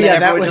 And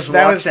that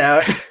was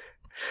out.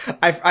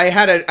 I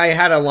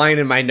had a line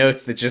in my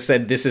notes that just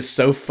said, "This is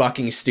so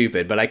fucking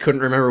stupid," but I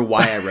couldn't remember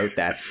why I wrote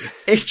that.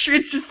 It's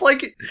just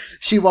like,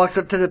 she walks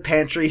up to the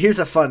pantry. Here's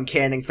a fun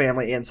Canning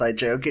family inside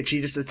joke. And she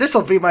just says,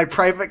 "This'll be my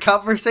private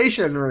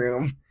conversation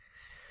room."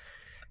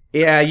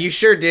 Yeah, you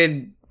sure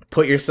did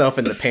put yourself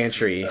in the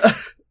pantry.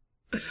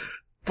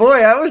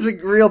 Boy, I was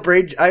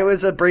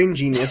a brain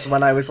genius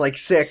when I was like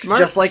 6,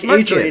 just like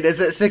Adrian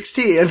is at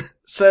 16.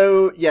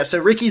 So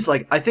Ricky's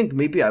like, "I think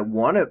maybe I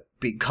want to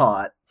be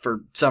caught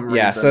for some reason."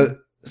 Yeah,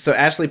 so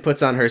Ashley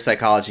puts on her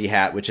psychology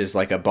hat, which is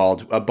like a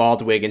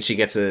bald wig, and she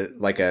gets a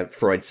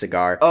Freud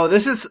cigar. Oh,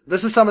 this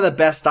is some of the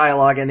best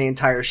dialogue in the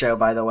entire show,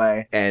 by the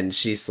way. And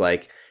she's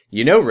like,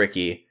 "You know,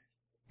 Ricky,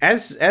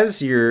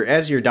 as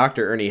your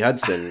Dr. Ernie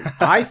Hudson,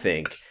 I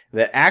think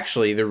that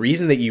actually the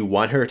reason that you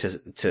want her to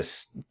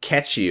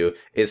catch you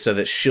is so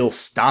that she'll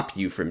stop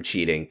you from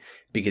cheating,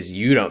 because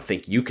you don't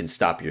think you can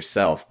stop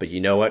yourself. But you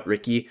know what,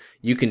 Ricky?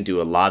 You can do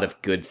a lot of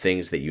good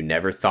things that you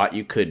never thought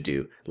you could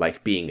do,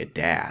 like being a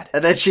dad."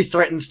 And then she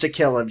threatens to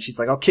kill him. She's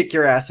like, "I'll kick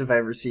your ass if I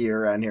ever see you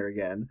around here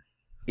again."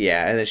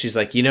 Yeah, and then she's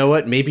like, "You know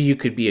what? Maybe you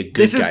could be a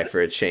good guy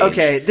for a change."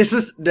 Okay, this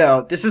is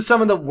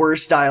some of the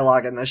worst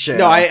dialogue in the show.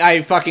 No,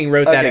 I fucking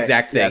wrote that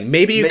exact thing. Yes.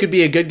 Maybe you could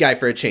be a good guy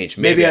for a change.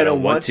 Maybe I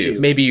don't want to.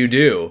 Maybe you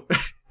do.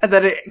 And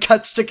then it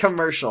cuts to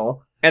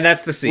commercial. And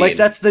that's the scene. Like,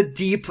 that's the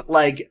deep,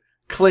 like,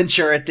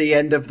 clincher at the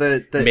end of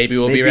the maybe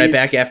we'll be right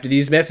back after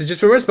these messages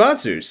from our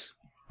sponsors.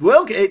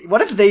 Well,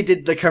 what if they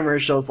did the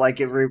commercials like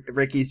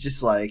Ricky's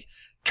just like,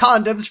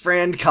 "Condoms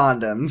brand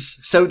condoms,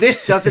 so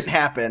this doesn't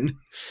happen."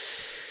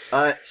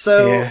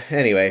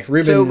 Anyway,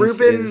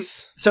 Ruben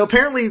so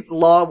apparently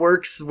law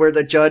works where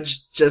the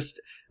judge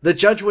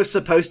was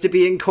supposed to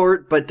be in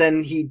court, but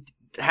then he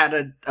had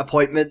an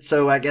appointment,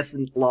 so I guess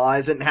law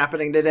isn't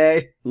happening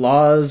today.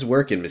 Laws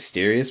work in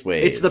mysterious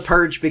ways. It's the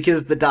purge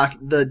because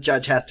the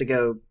judge has to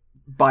go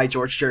by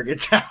George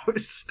Jurgens'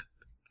 house.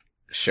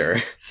 Sure.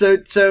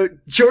 So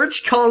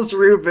George calls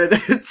Ruben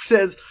and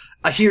says,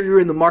 "I hear you're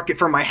in the market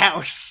for my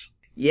house."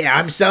 Yeah,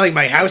 I'm selling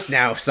my house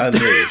now,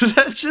 suddenly.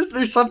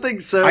 There's something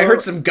so... I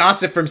heard some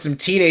gossip from some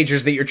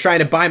teenagers that you're trying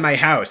to buy my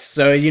house,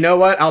 so you know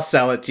what? I'll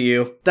sell it to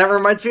you. That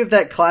reminds me of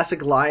that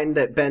classic line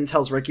that Ben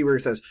tells Ricky where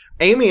he says,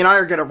 "Amy and I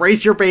are gonna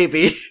raise your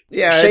baby."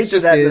 Yeah, it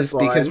just is,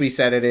 because we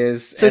said it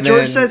is. So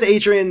George says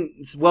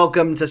Adrian's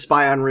welcome to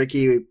spy on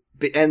Ricky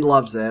and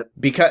loves it.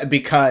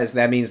 Because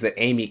that means that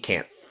Amy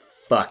can't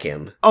fuck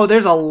him. Oh,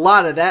 there's a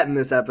lot of that in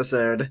this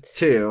episode,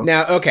 too.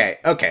 Now, okay.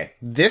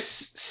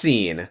 This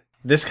scene...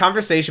 This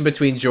conversation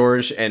between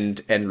George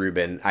and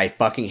Ruben, I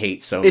fucking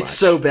hate so much. It's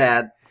so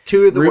bad.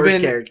 Two of the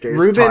worst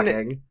characters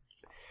talking.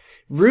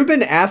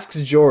 Ruben asks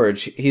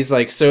George, he's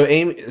like,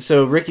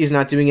 so Ricky's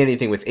not doing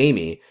anything with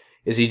Amy.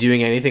 Is he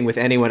doing anything with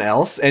anyone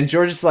else? And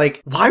George is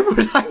like, why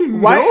would I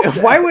know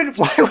that?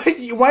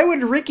 Why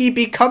would Ricky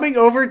be coming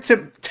over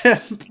to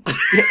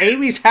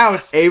Amy's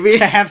house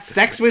to have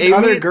sex with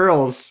other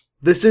girls?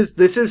 This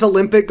is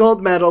Olympic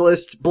gold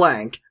medalist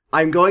blank.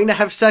 I'm going to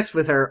have sex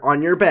with her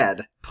on your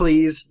bed.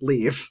 Please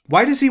leave.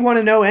 Why does he want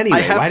to know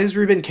anyway? Why does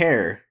Ruben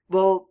care?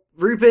 Well,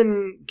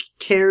 Ruben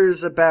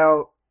cares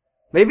about...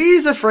 Maybe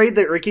he's afraid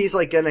that Ricky's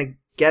like gonna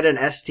get an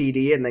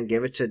STD and then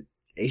give it to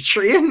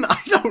Adrian?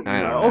 I don't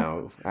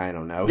know. I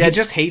don't know. Yeah, he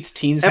just hates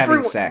teens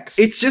having sex.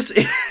 It's just,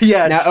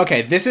 yeah. Now,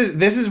 okay, this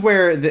is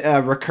where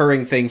the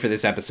recurring thing for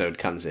this episode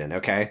comes in,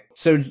 okay?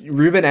 So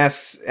Ruben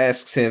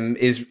asks him,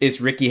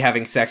 is Ricky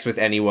having sex with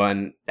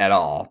anyone at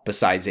all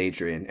besides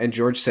Adrian? And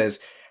George says,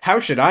 how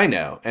should I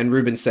know? And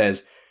Ruben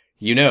says,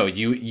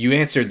 you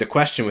answered the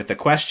question with the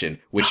question,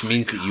 which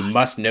means that you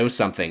must know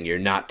something you're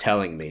not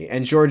telling me.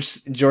 And George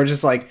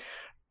is like,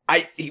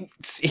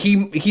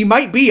 he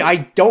might be. I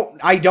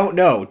don't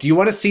know. Do you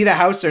want to see the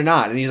house or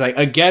not? And he's like,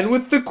 again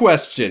with the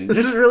question.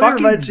 This really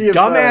fucking reminds me of,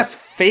 dumbass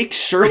fake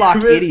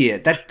Sherlock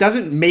idiot. That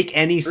doesn't make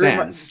any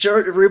sense.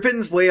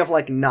 Ruben's way of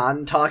like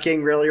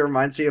non-talking really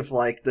reminds me of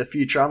like the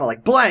Futurama,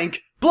 like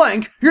blank,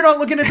 you're not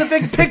looking at the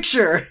big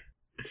picture.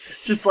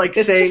 Just like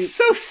it's saying, just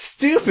so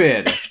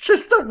stupid.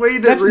 Just the way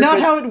that's not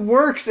how it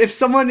works.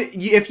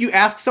 If you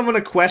ask someone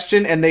a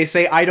question and they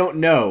say I don't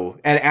know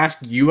and ask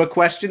you a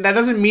question, that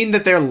doesn't mean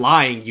that they're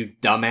lying. You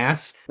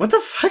dumbass. What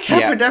the fuck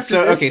happened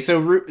after this? So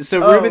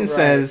Ruben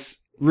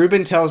says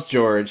Ruben tells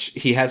George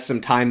he has some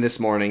time this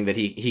morning that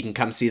he can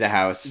come see the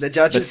house. The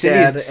judge is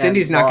dead.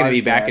 Cindy's not going to be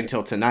back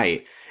until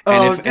tonight.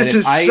 This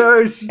is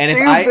so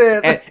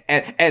stupid.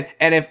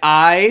 And if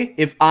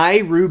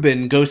I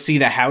Ruben go see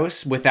the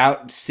house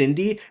without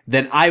Cindy,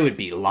 then I would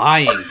be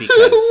lying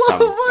because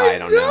I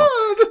don't know.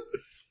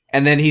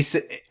 And then he's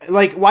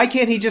like, why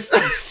can't he just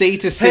say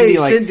to Cindy,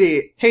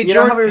 Cindy,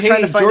 George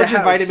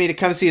invited me to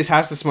come see his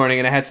house this morning,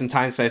 and I had some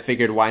time, so I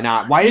figured, why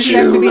not? Why does it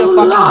have to be a fucking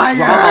drama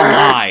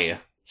lie?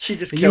 She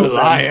just kills you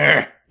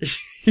liar.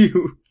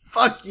 You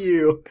fuck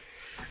you.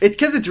 It's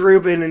because it's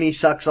Ruben and he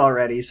sucks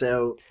already.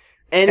 So.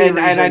 And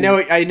I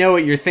know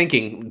what you're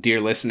thinking,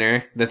 dear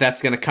listener, that's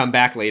going to come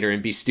back later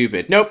and be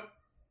stupid. Nope.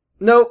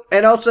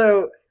 And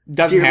also,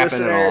 doesn't dear happen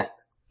listener, at all.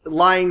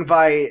 Lying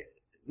by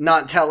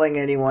not telling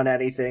anyone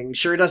anything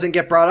sure doesn't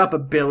get brought up a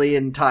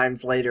billion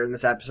times later in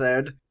this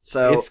episode.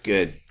 So it's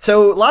good.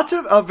 So lots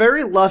of a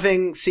very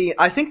loving scene.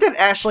 I think that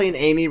Ashley and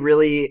Amy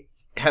really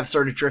have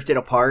sort of drifted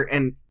apart,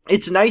 and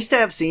it's nice to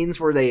have scenes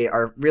where they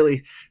are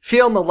really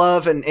feeling the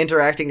love and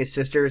interacting as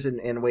sisters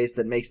in ways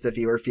that makes the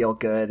viewer feel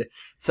good.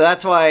 So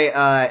that's why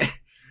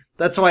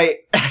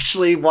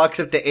Ashley walks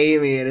up to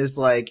Amy and is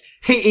like,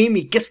 hey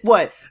Amy, guess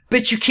what?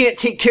 Bet you can't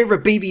take care of a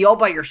baby all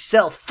by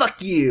yourself.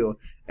 Fuck you.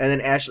 And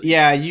then Ashley...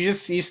 Yeah, you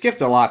skipped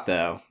a lot,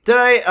 though. Did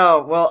I?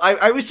 Oh, well,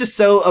 I was just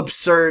so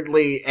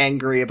absurdly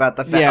angry about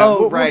the fact... Yeah,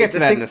 we'll get to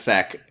that in a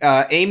sec.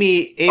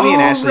 Amy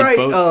and Ashley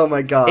both... Oh,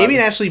 my God. Amy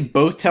and Ashley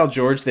both tell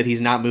George that he's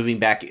not moving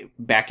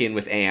back in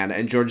with Anne,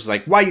 and George is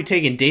like, why are you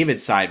taking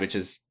David's side? Which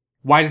is,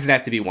 why does it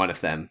have to be one of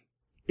them?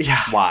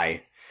 Yeah.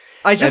 Why?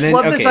 I just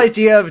love this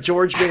idea of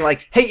George being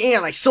like, hey,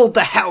 Anne, I sold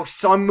the house,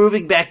 so I'm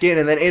moving back in.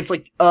 And then Anne's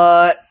like,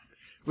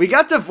 we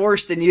got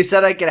divorced and you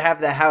said I could have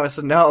the house.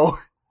 No.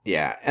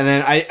 Yeah, and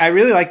then I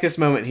really like this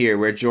moment here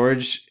where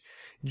George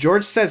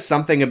says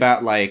something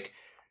about like,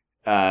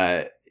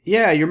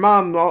 yeah, your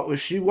mom,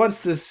 she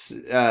wants this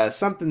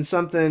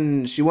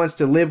something. She wants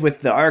to live with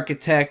the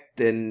architect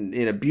and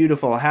in a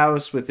beautiful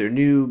house with her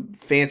new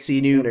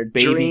fancy new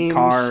baby dreams.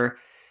 Car,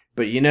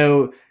 but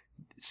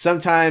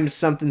sometimes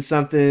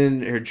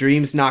something, her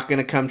dream's not going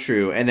to come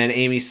true. And then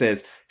Amy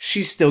says,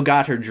 she's still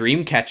got her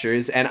dream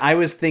catchers. And I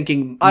was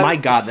thinking, my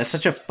God, that's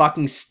such a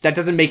that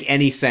doesn't make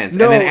any sense.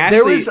 No, and then Ashley,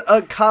 there was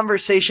a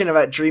conversation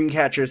about dream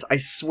catchers. I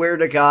swear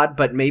to God,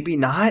 but maybe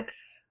not.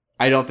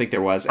 I don't think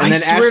there was. And I then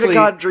swear Ashley, to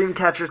God, dream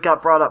catchers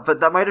got brought up,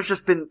 but that might have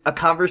just been a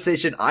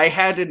conversation I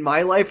had in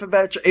my life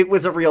about it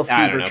was a real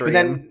fever dream. But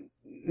then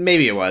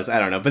maybe it was. I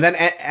don't know. But then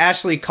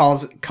Ashley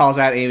calls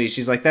out Amy.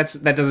 She's like,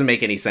 that doesn't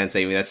make any sense,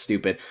 Amy. That's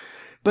stupid.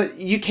 But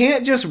you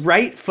can't just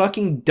write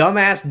fucking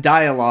dumbass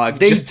dialogue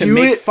just to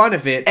make fun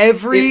of it.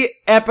 Every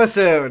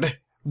episode.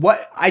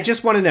 What? I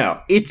just want to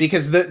know.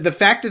 Because the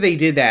fact that they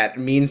did that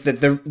means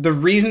that the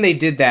reason they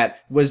did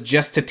that was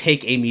just to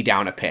take Amy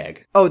down a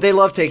peg. Oh, they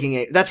love taking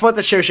Amy. That's what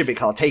the show should be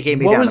called. Take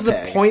Amy down a peg. What was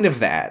the point of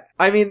that?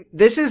 I mean,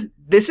 this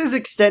is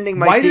extending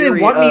my Why theory. do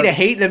they want me to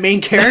hate the main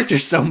character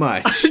so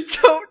much? I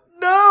don't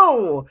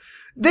know.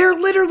 They're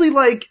literally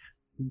like,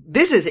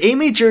 this is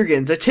Amy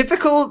Juergens, a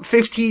typical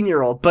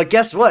 15-year-old, but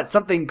guess what?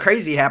 Something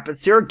crazy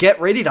happens to her. Get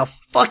ready to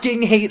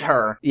fucking hate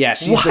her. Yeah,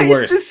 she's the worst.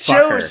 Why is this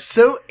show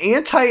so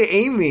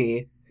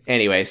anti-Amy?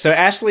 Anyway, so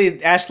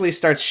Ashley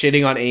starts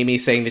shitting on Amy,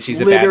 saying that she's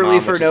a bad mom,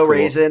 literally for no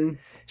reason.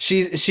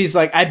 She's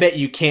like, I bet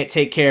you can't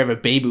take care of a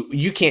baby.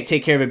 You can't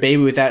take care of a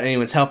baby without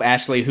anyone's help,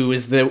 Ashley, who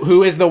is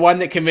the one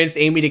that convinced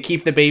Amy to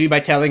keep the baby by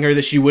telling her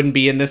that she wouldn't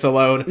be in this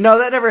alone. No,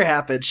 that never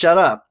happened. Shut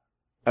up.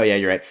 Oh yeah,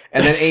 you're right.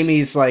 And then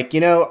Amy's like,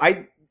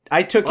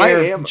 I took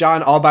care of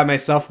John all by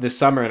myself this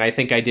summer, and I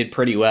think I did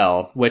pretty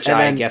well, which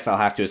I guess I'll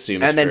have to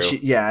assume is true.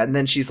 And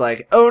then she's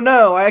like, oh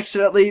no, I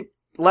accidentally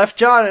left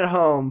John at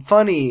home.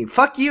 Funny.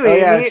 Fuck you, Amy. Oh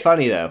yeah, it's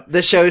funny though.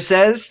 The show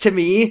says to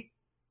me,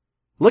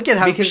 look at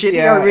how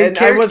shitty our main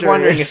character I was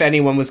wondering is. if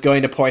anyone was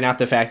going to point out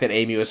the fact that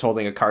Amy was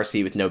holding a car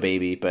seat with no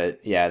baby, but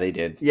yeah, they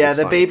did. Yeah,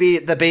 the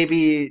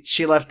baby,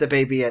 she left the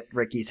baby at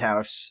Ricky's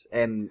house,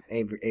 and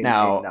Amy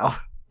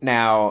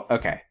Now,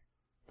 okay.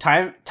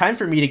 time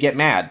for me to get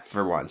mad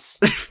for once.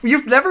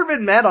 You've never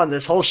been mad on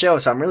this whole show,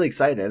 so I'm really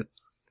excited.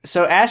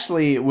 So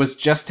Ashley was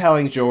just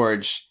telling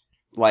George,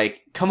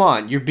 like, come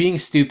on, you're being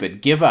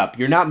stupid. Give up.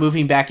 You're not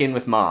moving back in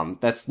with Mom.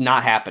 That's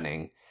not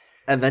happening.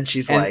 And then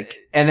she's and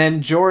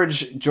then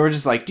George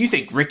is like, do you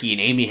think Ricky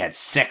and Amy had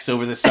sex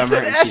over the summer?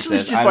 And she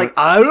says, she's like,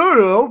 I don't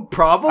know,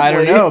 probably. I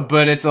don't know,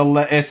 but it's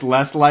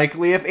less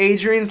likely if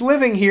Adrian's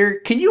living here.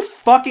 Can you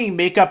fucking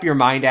make up your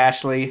mind,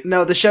 Ashley?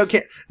 No, the show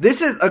can't.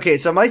 This is, okay,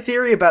 so my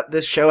theory about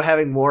this show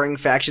having warring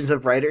factions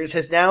of writers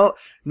has now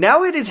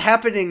it is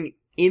happening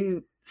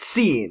in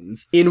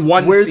scenes. In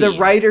one where scene. the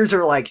writers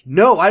are like,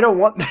 no, I don't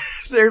want,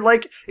 they're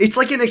like, it's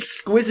like an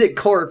exquisite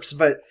corpse,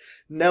 but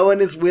no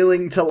one is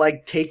willing to,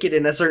 like, take it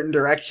in a certain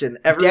direction.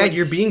 Dad,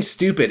 you're being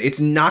stupid. It's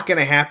not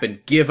gonna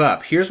happen. Give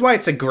up. Here's why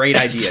it's a great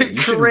idea. You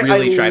should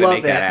really try to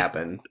make that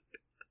happen.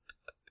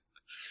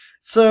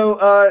 So,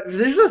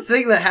 there's this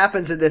thing that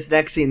happens in this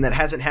next scene that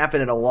hasn't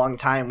happened in a long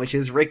time, which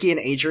is Ricky and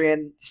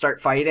Adrian start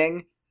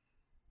fighting.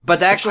 But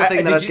the actual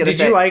thing that I was gonna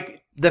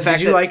say...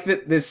 Did you like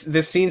that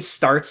this scene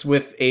starts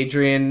with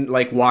Adrian,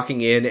 like,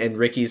 walking in, and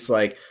Ricky's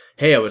like,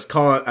 hey, I was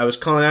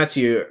calling out to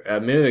you a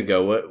minute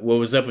ago. What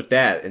was up with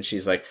that? And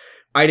she's like,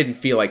 I didn't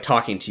feel like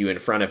talking to you in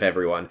front of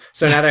everyone.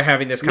 So now they're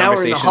having this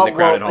conversation in the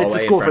crowded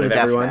hallway in front of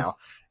everyone. Now,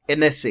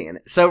 in this scene.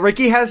 So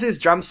Ricky has his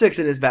drumsticks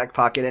in his back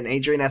pocket and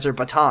Adrian has her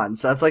baton.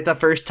 So that's like the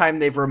first time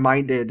they've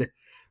reminded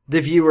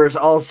the viewers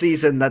all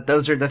season that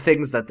those are the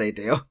things that they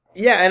do.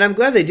 Yeah, and I'm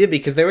glad they did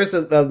because there was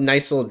a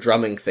nice little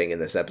drumming thing in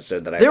this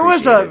episode that I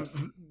appreciated.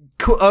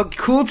 There was a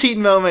cool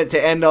teen moment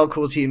to end all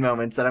cool teen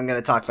moments that I'm going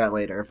to talk about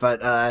later.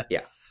 But,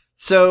 yeah.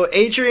 So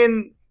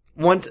Adrian...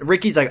 Once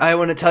Ricky's like, I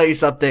want to tell you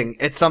something.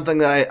 It's something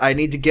that I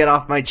need to get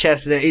off my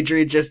chest. And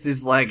Adrian just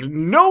is like,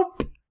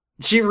 nope.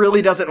 She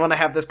really doesn't want to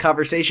have this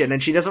conversation.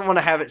 And she doesn't want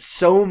to have it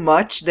so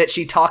much that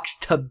she talks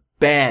to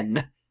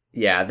Ben.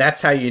 Yeah,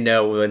 that's how you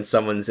know when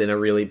someone's in a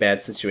really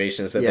bad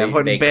situation is that they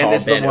call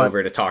Ben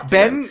over to talk to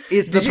Ben them.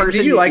 is the person.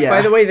 Did you like,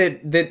 by the way,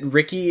 that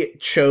Ricky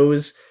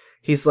chose,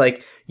 he's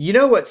like, you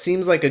know what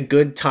seems like a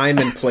good time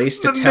and place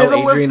to tell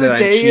Adrian that I'm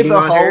cheating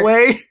on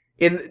her?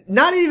 In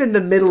not even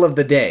the middle of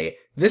the day.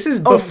 This is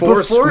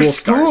before school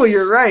starts.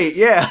 You're right,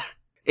 yeah.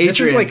 Adrian, this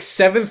is like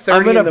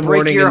 7:30 in the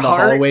morning in the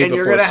hallway and before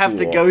you're gonna school. have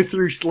to go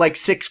through like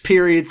 6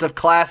 periods of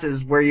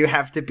classes where you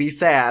have to be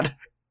sad.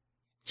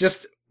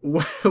 Just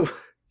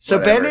so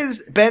Ben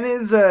is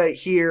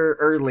here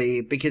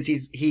early because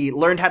he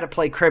learned how to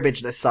play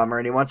cribbage this summer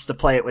and he wants to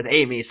play it with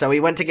Amy. So he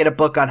went to get a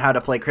book on how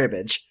to play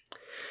cribbage.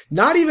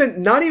 Not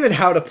even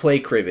how to play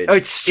cribbage. Oh,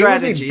 it's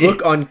strategy. It was a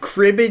book on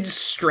cribbage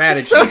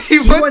strategy. So he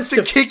wants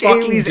to kick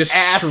Amy's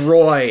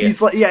destroy. Ass.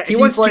 He's like, yeah, he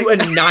wants to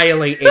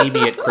annihilate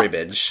Amy at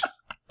cribbage.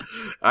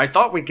 I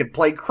thought we could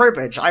play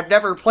cribbage. I've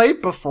never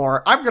played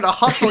before. I'm gonna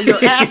hustle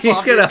your ass He's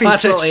off. He's gonna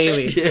hustle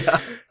Amy.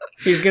 Yeah.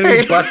 He's gonna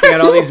be busting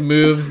out all these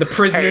moves. The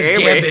prisoner's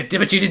gambit.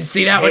 But you didn't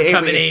see that one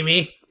coming,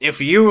 Amy. If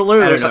you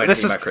lose,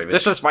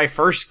 this is my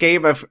first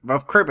game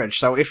of cribbage,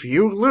 so if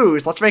you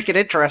lose, let's make it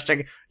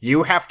interesting,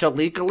 you have to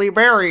legally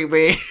marry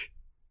me.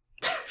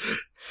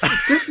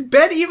 Does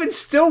Ben even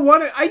still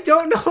want it? I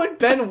don't know what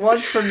Ben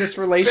wants from this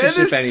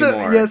relationship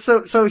anymore.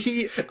 So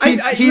he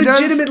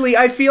legitimately,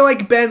 I feel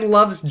like Ben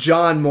loves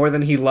John more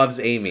than he loves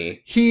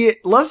Amy. He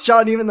loves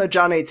John even though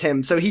John hates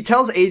him. So he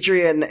tells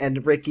Adrian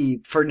and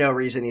Ricky for no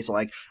reason. He's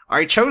like,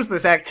 I chose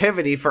this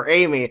activity for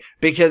Amy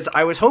because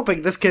I was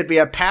hoping this could be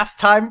a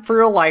pastime for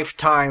a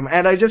lifetime.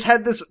 And I just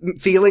had this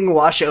feeling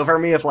wash over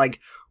me of like,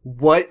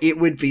 what it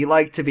would be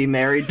like to be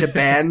married to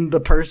Ben,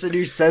 the person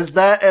who says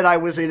that, and I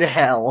was in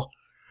hell.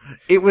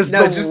 It was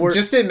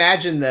just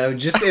imagine though.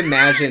 Just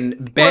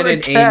imagine Ben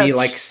and Amy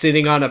like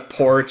sitting on a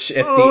porch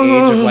at the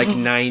age of like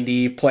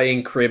 90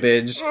 playing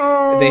cribbage. They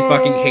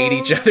fucking hate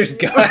each other's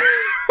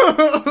guts.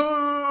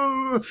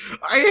 I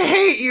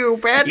hate you,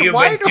 Ben. You've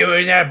been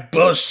doing that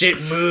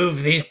bullshit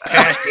move these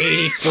past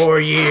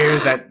 84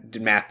 years. That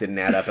math didn't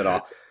add up at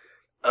all.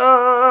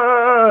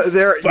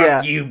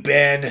 Fuck you,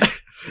 Ben.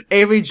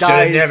 Amy dies. Should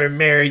have never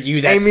married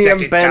you that Amy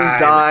second and Ben time.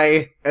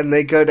 die, and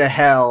they go to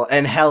hell,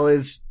 and hell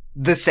is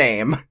the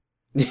same.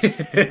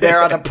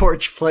 They're on a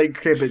porch playing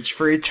cribbage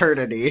for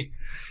eternity.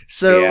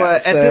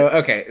 So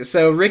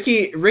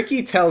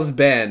Ricky tells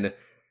Ben,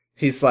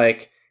 he's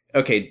like,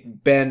 okay,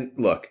 Ben,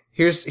 look,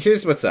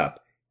 here's what's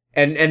up.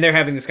 And they're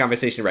having this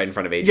conversation right in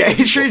front of Amy. Yeah,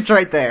 it's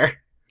right there.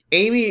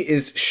 Amy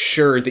is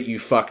sure that you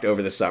fucked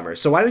over the summer,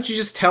 so why don't you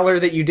just tell her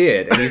that you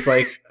did? And he's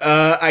like,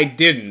 I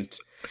didn't.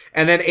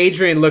 And then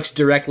Adrian looks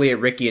directly at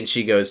Ricky and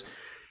she goes,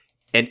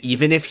 and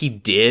even if he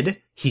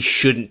did, he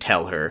shouldn't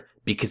tell her.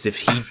 Because if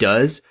he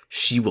does,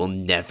 she will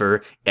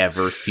never,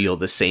 ever feel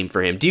the same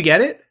for him. Do you get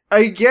it?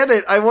 I get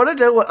it. I want to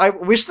know. I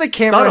wish the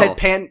camera had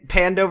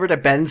panned over to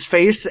Ben's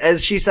face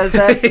as she says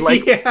that.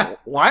 Like, yeah.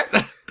 What?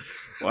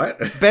 What?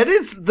 Ben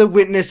is the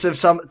witness of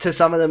some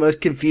of the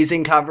most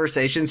confusing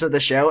conversations of the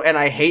show, and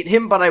I hate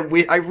him, but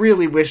I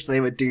really wish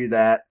they would do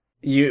that.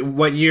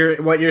 What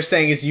you're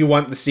saying is you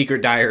want the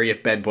secret diary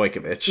of Ben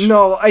Boykovich.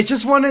 No, I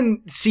just want to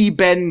see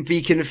Ben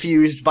be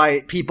confused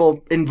by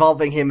people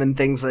involving him in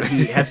things that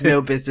he has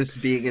no business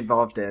being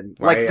involved in.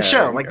 Like the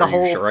show, like the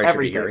whole sure I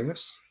everything. Should be hearing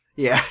this?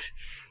 Yeah.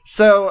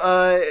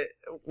 So,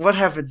 what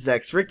happens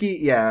next? Ricky,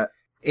 yeah.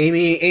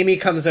 Amy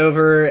comes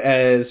over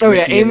as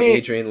Ricky and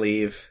Adrian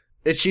leave.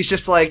 And she's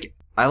just like,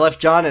 I left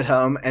John at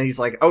home, and he's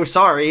like, oh,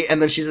 sorry.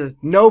 And then she says,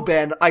 no,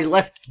 Ben, I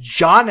left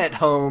John at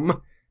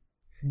home.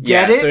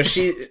 Get it?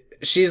 So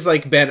she's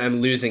like, Ben, I'm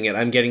losing it.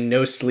 I'm getting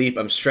no sleep.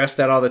 I'm stressed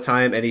out all the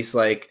time. And he's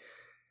like,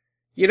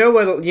 you know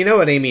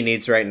what Amy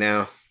needs right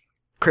now?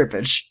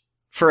 Cribbage.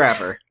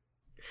 Forever.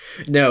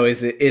 No,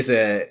 is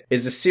a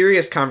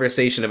serious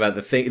conversation about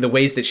the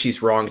ways that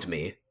she's wronged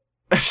me.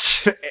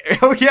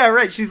 Oh yeah,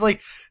 right. She's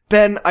like,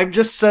 Ben, I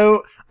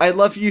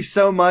love you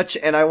so much,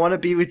 and I want to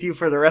be with you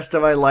for the rest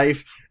of my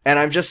life, and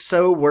I'm just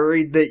so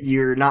worried that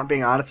you're not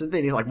being honest with me.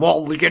 And he's like,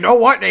 well, you know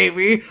what,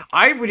 Amy?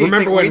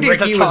 Remember when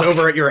Ricky was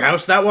over at your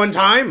house that one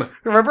time?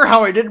 Remember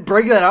how I didn't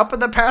bring that up in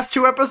the past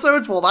 2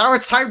 episodes? Well, now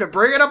it's time to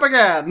bring it up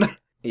again.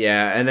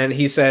 Yeah, and then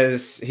he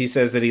says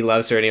that he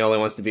loves her and he only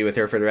wants to be with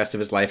her for the rest of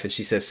his life, and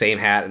she says same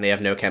hat, and they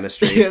have no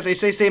chemistry. Yeah, they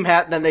say same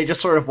hat, and then they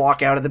just sort of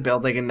walk out of the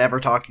building and never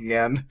talk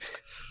again.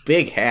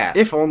 Big hat.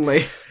 If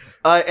only.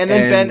 And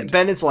then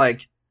Ben is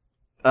like,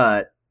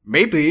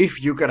 maybe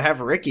you could have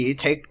Ricky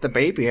take the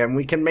baby and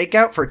we can make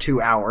out for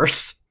 2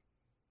 hours.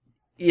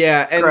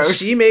 Yeah, and Gross.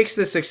 she makes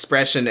this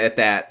expression at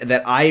that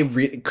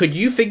could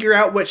you figure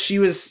out what she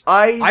was?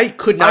 I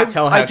could not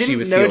tell how she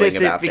was feeling about that. I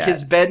didn't notice it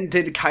because Ben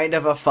did kind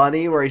of a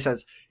funny where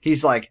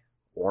he's like,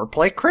 or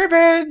play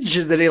cribbage,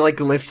 and then he like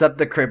lifts up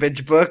the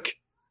cribbage book,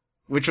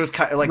 which was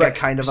kind of like a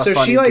kind of a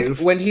funny she like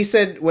goof. when he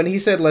said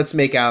let's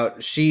make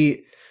out,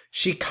 she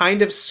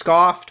kind of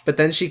scoffed, but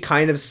then she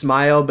kind of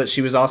smiled, but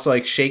she was also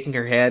like shaking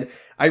her head.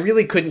 I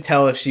really couldn't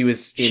tell if she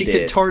was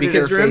into it.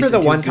 Because remember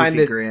that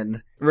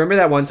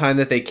one time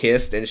that they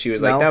kissed and she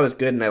was like, that was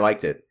good and I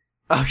liked it.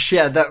 Oh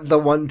yeah, the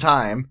one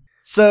time.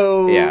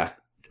 So yeah.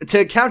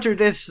 To counter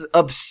this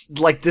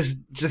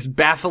just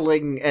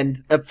baffling and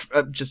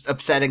just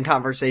upsetting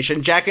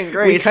conversation, Jack and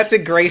Grace. We cut to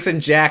Grace and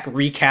Jack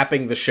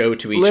recapping the show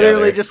to each other.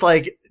 Literally just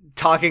like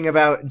talking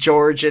about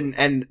George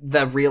and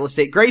the real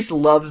estate. Grace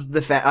loves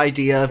the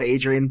idea of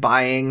Adrian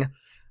buying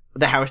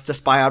the house to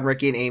spy on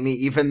Ricky and Amy,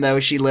 even though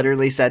she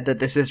literally said that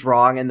this is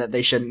wrong and that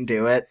they shouldn't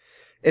do it.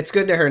 It's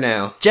good to her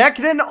now. Jack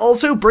then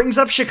also brings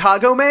up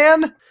Chicago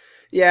Man.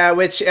 Yeah,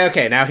 it's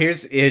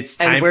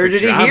time and where for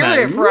did drama. he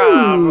hear it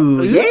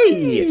from? Ooh,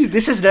 yay!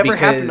 This has never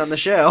happened on the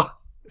show.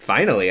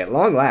 Finally, at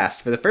long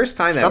last, for the first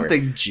time ever.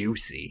 Something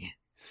juicy.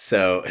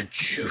 So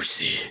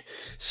juicy.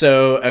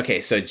 So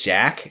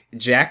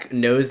Jack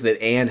knows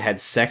that Anne had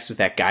sex with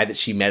that guy that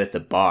she met at the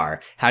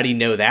bar. How do you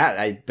know that?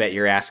 I bet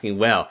you're asking.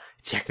 Well,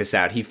 check this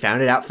out. He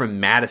found it out from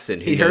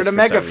Madison. He heard a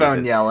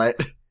megaphone yell it.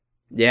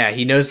 Yeah,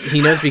 he knows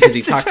because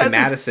he talked to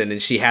Madison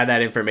and she had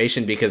that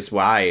information because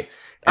why?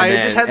 I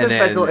just had this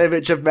mental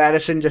image of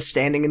Madison just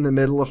standing in the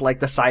middle of like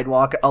the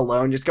sidewalk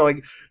alone, just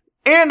going,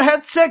 Anne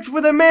had sex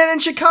with a man in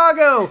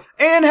Chicago!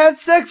 Anne had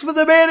sex with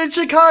a man in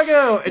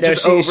Chicago! And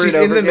she's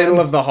in the middle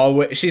of the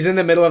hallway. She's in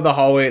the middle of the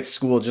hallway at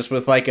school just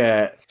with like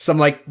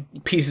some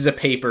pieces of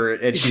paper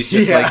and she's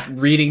just like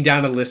reading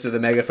down a list with a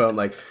megaphone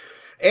like,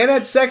 Anne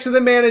had sex with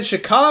a man in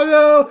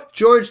Chicago.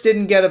 George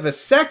didn't get a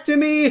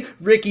vasectomy.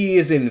 Ricky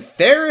is in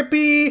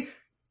therapy.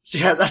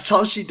 Yeah, that's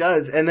all she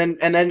does. And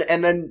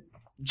then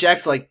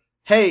Jack's like,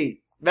 hey,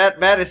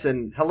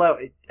 Madison,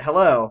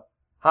 hello,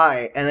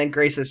 hi. And then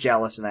Grace is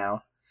jealous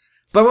now.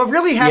 But what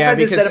really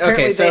happened is that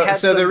apparently they had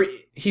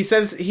he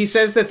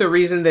says that the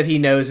reason that he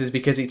knows is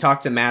because he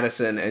talked to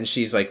Madison, and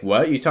she's like,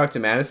 what? You talked to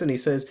Madison? He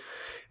says,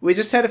 we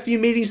just had a few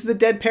meetings at the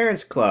Dead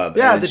Parents Club.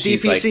 Yeah, and the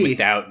she's DPC. Like,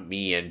 without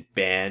me and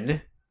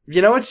Ben.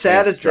 You know what's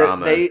sad is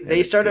drama, that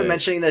they started good.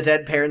 mentioning the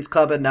Dead Parents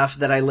Club enough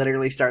that I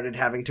literally started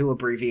having to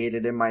abbreviate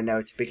it in my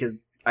notes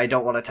because I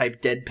don't want to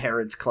type Dead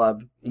Parents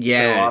Club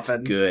so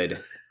often. It's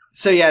good.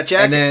 So yeah,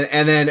 Jack,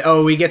 and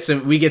then we get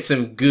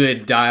some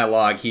good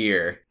dialogue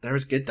here. There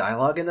was good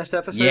dialogue in this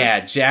episode.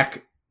 Yeah,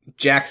 Jack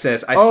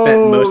says, I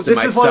spent most of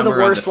my summer on the field. This is one of the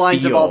worst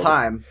lines of all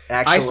time,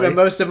 actually. I spent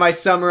most of my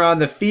summer on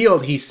the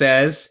field, he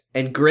says,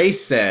 and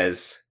Grace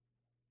says,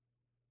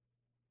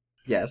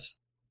 yes.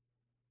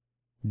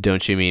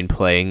 Don't you mean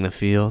playing the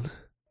field?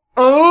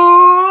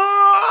 Oh!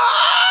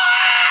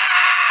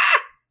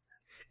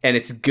 And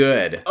it's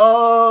good.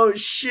 Oh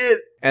shit.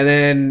 And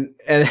then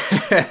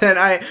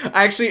I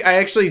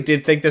actually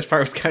did think this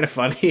part was kind of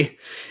funny.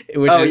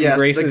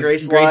 Grace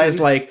is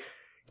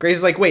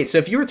like, wait, so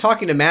if you were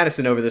talking to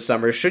Madison over the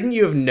summer, shouldn't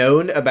you have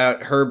known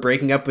about her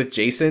breaking up with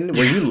Jason?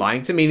 Were you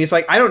lying to me? And he's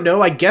like, I don't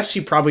know. I guess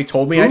she probably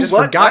told me. I just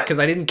forgot because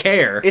I didn't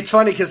care. It's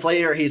funny because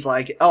later he's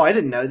like, oh, I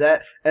didn't know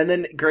that. And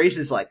then Grace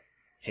is like,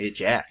 hey,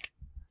 Jack,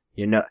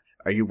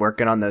 are you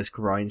working on those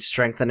groin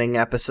strengthening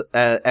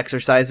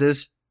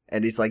exercises?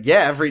 And he's like,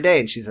 yeah, every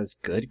day. And she says,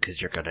 good,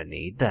 because you're going to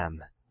need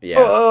them. Yeah.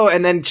 Oh,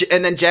 and then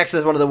Jack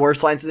says one of the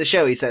worst lines of the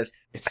show. He says,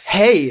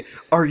 hey,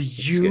 are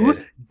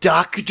you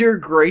Dr.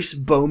 Grace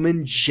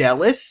Bowman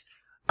jealous?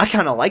 I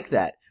kind of like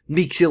that.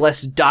 makes you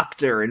less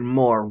doctor and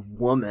more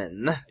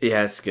woman.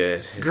 Yeah, it's good.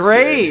 It's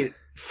Great. good.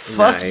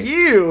 Fuck Nice.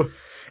 you.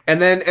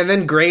 And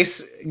then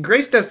Grace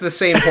does the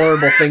same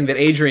horrible thing that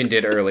Adrian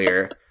did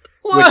earlier,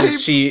 Why? which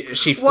is she Why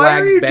are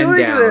flags you Ben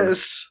doing down.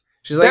 this?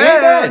 She's like,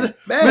 Ben! "Hey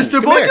Ben,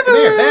 Mr. come here,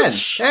 Ben.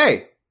 Boykovich!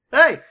 Hey,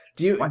 Hey.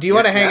 do you What?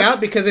 want to hang Yes?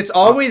 out? Because it's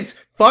always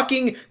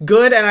fucking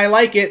good, and I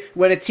like it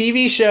when a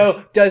TV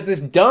show does this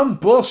dumb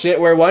bullshit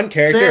where one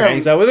character Sam,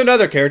 hangs out with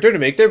another character to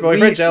make their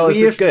boyfriend jealous.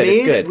 It's good.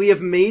 It's good. We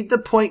have made the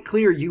point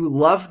clear. You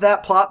love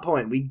that plot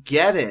point. We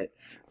get it.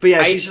 But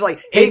yeah, she's just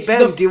like, hey, it's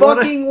Ben, the do you want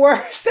to... fucking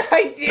worst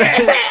idea.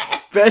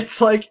 Ben's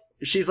like,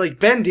 she's like,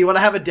 Ben, do you want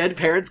to have a Dead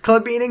Parents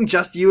Club meeting?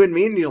 Just you and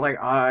me? And you're like,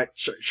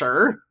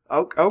 sure.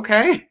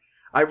 Okay.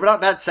 I'm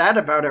not that sad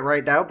about it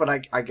right now, but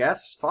I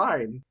guess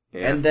fine.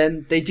 Yeah. And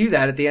then they do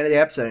that at the end of the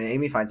episode, and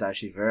Amy finds out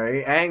she's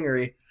very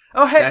angry.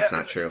 Oh, hey. That's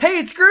not true. Hey,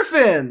 it's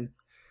Griffin!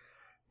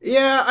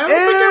 Yeah, I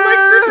don't think I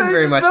like Griffin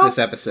very much this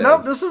episode.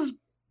 Nope, this is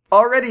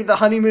already, the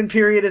honeymoon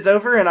period is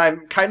over, and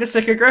I'm kind of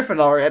sick of Griffin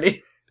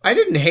already. I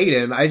didn't hate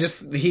him. I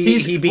just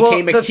he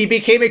became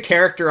a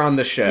character on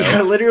the show.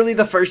 Yeah, literally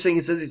the first thing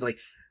he says, he's like,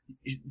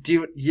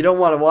 you don't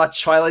want to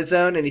watch Twilight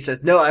Zone? And he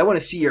says, no, I want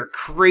to see your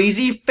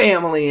crazy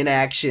family in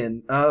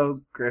action. Oh,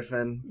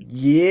 Griffin.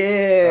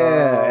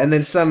 Yeah. Oh. And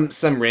then some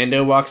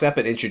rando walks up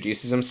and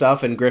introduces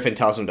himself, and Griffin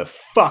tells him to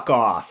fuck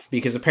off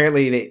because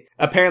apparently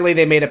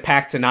they made a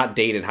pact to not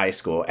date in high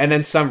school. And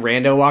then some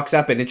rando walks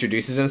up and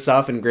introduces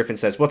himself, and Griffin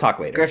says, "We'll talk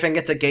later." Griffin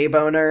gets a gay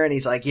boner, and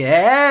he's like,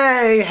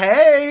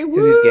 hey,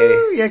 because he's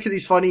gay. Yeah, because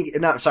he's funny.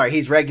 No, sorry,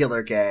 he's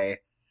regular gay.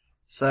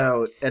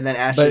 So, and then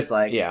Ashley's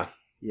like, yeah.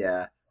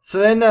 So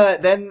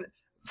then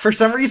for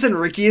some reason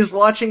Ricky is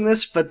watching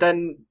this, but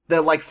then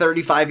the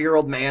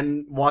 35-year-old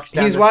man walks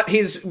down.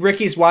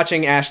 Ricky's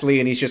watching Ashley,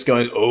 and he's just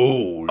going,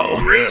 "Oh,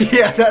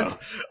 yeah,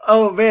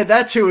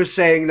 that's who was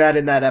saying that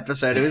in that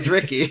episode. It was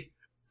Ricky.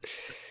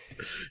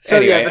 So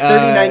anyway, yeah,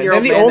 the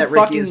 39-year-old then the man old that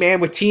Ricky fucking man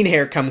with teen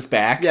hair comes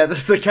back. Yeah,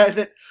 that's the guy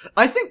that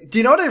I think. Do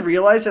you know what I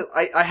realized?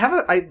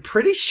 I'm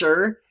pretty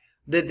sure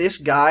that this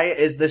guy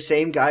is the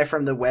same guy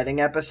from the wedding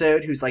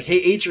episode who's like, hey,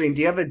 Adrian,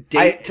 do you have a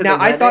date to the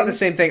wedding? I thought the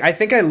same thing. I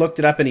think I looked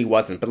it up and he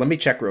wasn't, but let me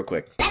check real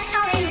quick.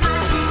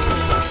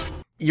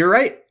 You're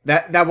right.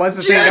 That was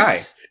the same guy.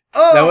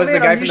 Oh, that was man,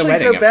 the guy I'm from the usually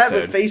wedding so bad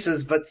episode. with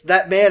faces, but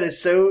that man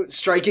is so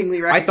strikingly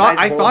I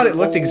recognizable. thought as it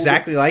looked old.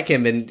 exactly like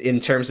him in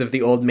terms of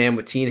the old man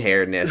with teen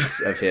hairness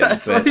of him.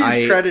 That's but what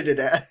he's credited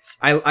as.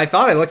 I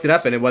thought I looked it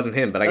up and it wasn't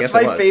him, but I guess it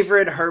was. That's my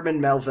favorite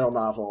Herman Melville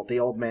novel, The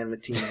Old Man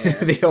with Teen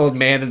Hair. The old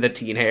man and the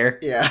teen hair.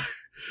 Yeah.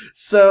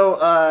 So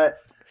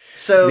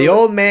the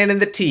old man and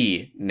the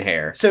teen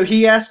hair. So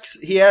he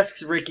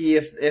asks Ricky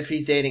if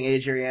he's dating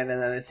Adrian,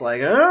 and then it's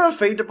like, oh,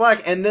 fade to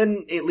black, and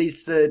then it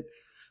leads to,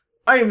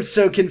 I am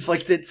so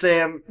conflicted,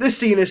 Sam. This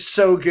scene is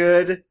so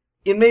good.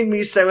 It made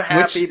me so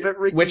happy, but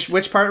Ricky's...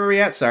 Which part were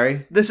we at?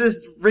 Sorry. This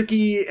is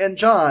Ricky and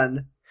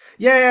John.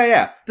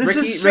 Yeah. This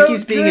is so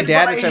Ricky's being good, a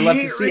dad, but which I I love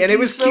to hate see, and it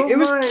was Ricky so it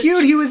was much.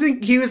 cute.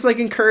 He was like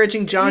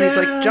encouraging John. He's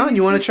like, John,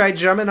 you want to try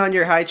drumming on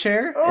your high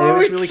chair? Oh, and it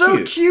was it's really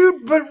so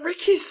cute, but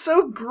Ricky's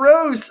so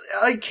gross.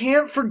 I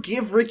can't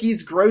forgive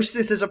Ricky's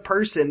grossness as a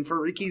person for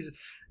Ricky's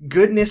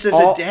goodness as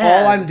a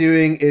dad. All I'm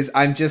doing is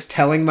I'm just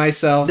telling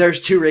myself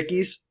There's two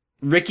Rickys.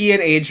 Ricky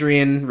and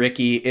Adrian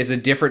Ricky is a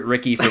different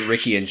Ricky from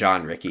Ricky and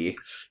John Ricky.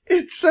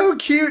 It's so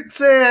cute,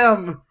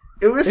 Sam.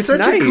 It was It's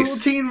such a cool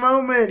nice. teen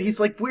moment. He's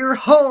like, we're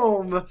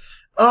home.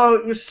 Oh,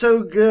 it was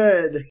so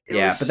good. It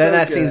Yeah, was but then so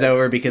that good. scene's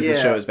over because the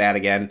Yeah. show is bad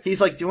again. He's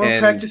like, do you want to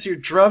And- practice your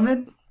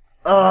drumming?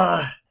 It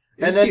And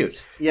was then,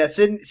 cute. yeah,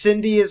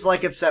 Cindy is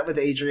like upset with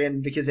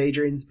Adrian because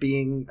Adrian's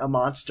being a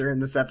monster in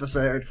this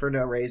episode for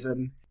no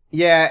reason.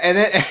 Yeah, and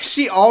then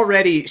she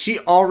already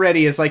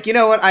is like, you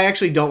know what? I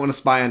actually don't want to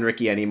spy on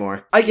Ricky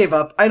anymore. I gave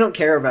up. I don't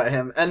care about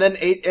him. And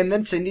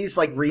then Cindy's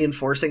like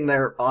reinforcing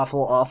their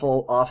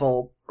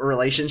awful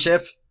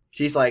relationship.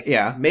 She's like,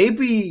 Yeah.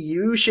 maybe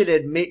you should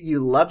admit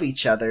you love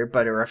each other,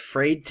 but are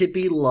afraid to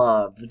be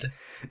loved.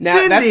 Now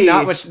Cindy!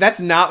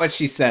 that's not what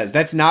she says.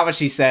 That's not what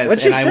she says.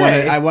 What'd she and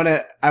say? I want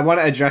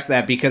to address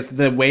that because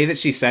the way that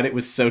she said it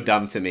was so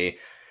dumb to me.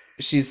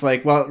 She's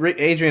like, "Well,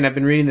 Adrian, I've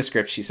been reading the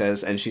script," she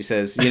says, and she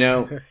says, "You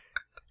know,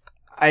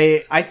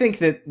 I think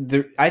that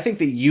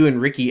you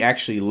and Ricky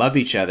actually love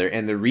each other,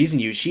 and the reason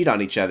you cheat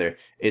on each other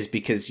is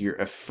because you're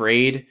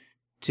afraid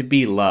to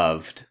be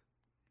loved."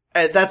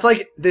 And that's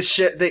like this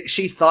shit that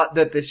she thought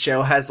that this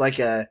show has like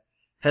a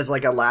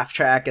laugh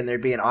track and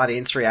there'd be an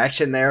audience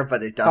reaction there,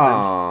 but it doesn't.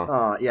 Aw.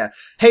 Oh, yeah.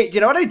 Hey, you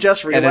know what I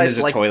just And then realized?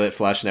 there's a toilet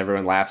flush, and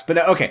everyone laughs.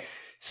 But okay.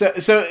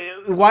 So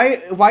why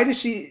does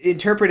she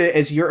interpret it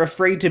as you're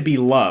afraid to be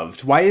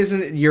loved? Why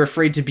isn't it you're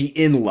afraid to be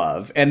in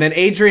love? And then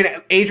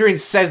Adrian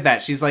says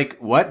that. She's like,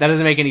 what? That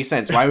doesn't make any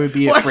sense. Why would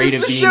we be afraid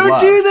of being Why does the show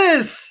loved? do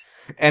this?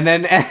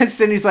 And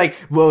Cindy's like,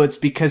 well, it's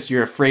because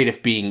you're afraid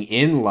of being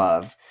in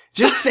love.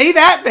 Just say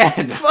that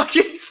then.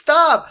 Fucking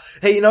stop.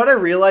 Hey, you know what I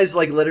realized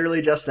like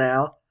literally just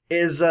now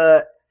is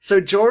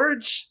so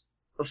George,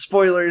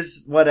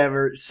 spoilers,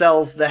 whatever,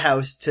 sells the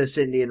house to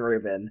Cindy and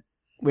Ruben.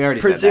 We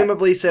already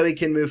presumably so he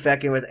can move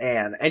back in with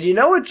Anne. And you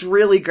know what's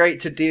really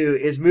great to do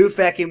is move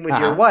back in with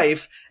your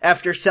wife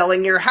after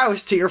selling your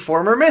house to your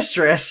former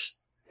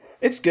mistress.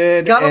 It's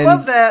good. Gotta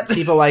love that.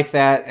 People like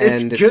that,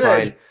 and it's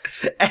fine.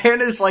 Anne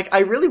is like,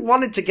 I really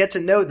wanted to get to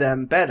know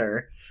them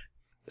better.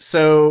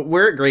 So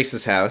we're at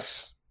Grace's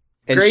house,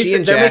 and she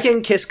and they're Jack,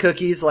 making kiss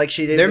cookies like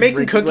she did. They're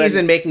making cookies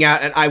and making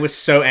out, and I was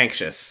so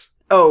anxious.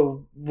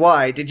 Oh,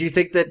 why? Did you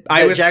think that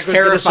I was Jack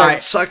terrified? was going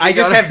to start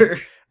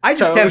sucking I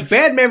just have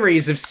bad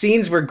memories of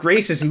scenes where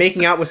Grace is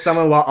making out with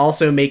someone while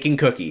also making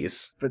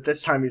cookies. But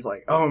this time he's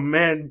like, oh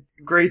man,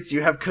 Grace,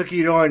 you have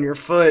cookie dough on your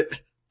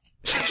foot.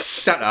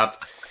 Shut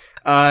up.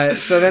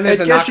 So then there's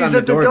a knock on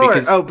the door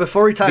because,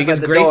 before we talk about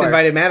the Grace door,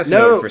 invited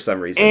Madison over for some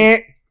reason.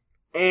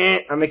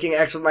 I'm making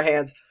X with my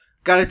hands.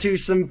 Gotta do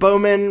some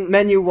Bowman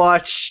Menu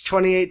Watch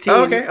 2018.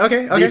 Oh,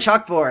 okay. The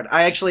chalkboard.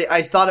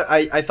 I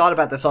thought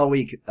about this all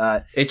week.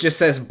 It just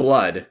says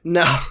blood.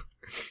 No.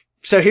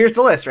 So here's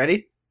the list.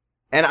 Ready?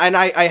 And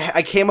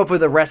I came up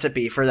with a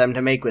recipe for them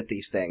to make with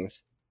these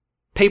things.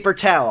 Paper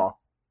towel,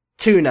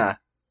 tuna,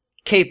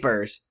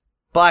 capers,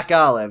 black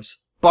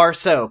olives, bar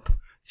soap.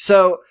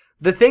 So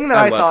the thing that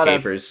I thought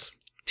capers.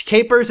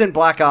 Capers and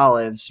black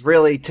olives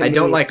really to me. I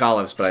don't like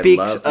olives, but speaks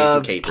I love me some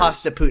of capers.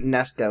 pasta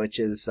puttanesca, which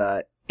is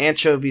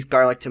anchovies,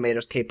 garlic,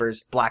 tomatoes,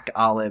 capers, black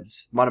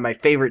olives. One of my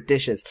favorite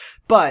dishes.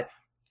 But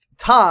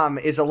Tom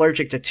is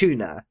allergic to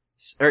tuna,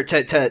 or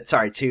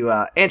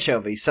to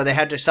anchovies, so they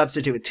had to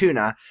substitute with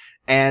tuna.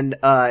 And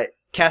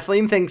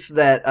Kathleen thinks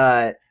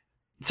that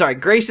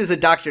Grace is a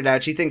doctor now.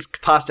 She thinks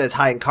pasta is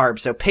high in carbs,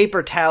 so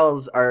paper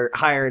towels are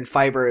higher in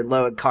fiber and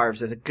low in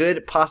carbs as a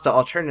good pasta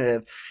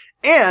alternative.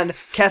 And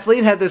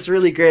Kathleen had this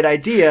really great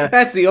idea.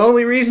 That's the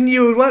only reason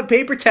you would want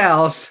paper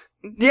towels.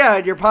 Yeah,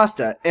 your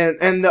pasta.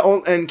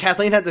 And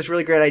Kathleen had this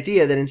really great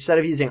idea that instead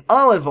of using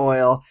olive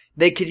oil,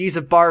 they could use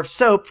a bar of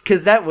soap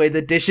because that way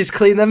the dishes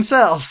clean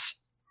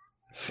themselves.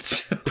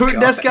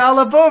 Puttanesca a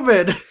la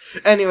Bowman.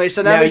 Anyway,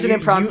 so now there's an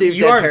impromptu.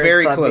 You are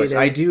very Club close.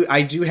 meeting.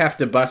 I do have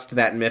to bust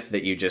that myth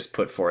that you just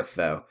put forth,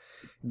 though,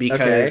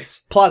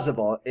 because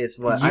plausible is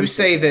what you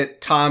say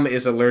that Tom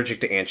is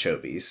allergic to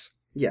anchovies.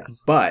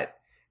 Yes, but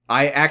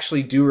I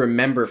actually do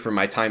remember from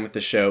my time with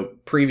the show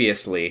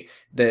previously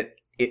that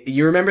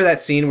you remember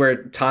that scene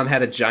where Tom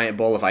had a giant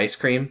bowl of ice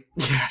cream.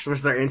 Yeah,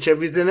 was there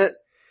anchovies in it?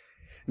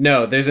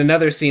 No, there's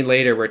another scene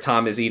later where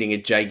Tom is eating a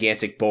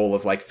gigantic bowl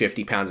of like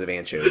 50 pounds of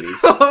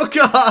anchovies. Oh,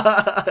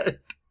 God!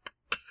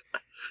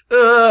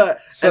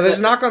 So there's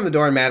a knock on the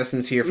door and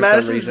Madison's here for some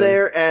reason. Madison's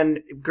there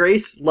and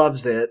Grace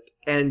loves it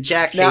and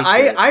Jack hates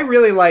it. I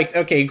really liked,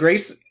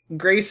 Grace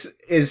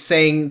is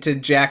saying to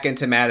Jack and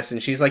to Madison,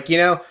 she's like,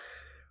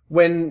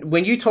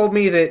 when you told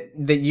me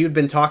that you'd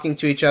been talking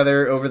to each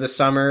other over the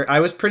summer, I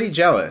was pretty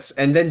jealous.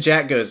 And then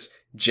Jack goes,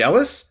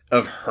 jealous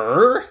of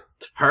her?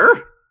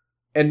 Her?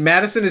 And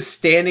Madison is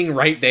standing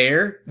right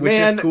there, which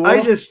is cool.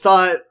 I just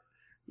thought,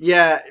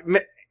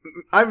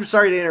 I'm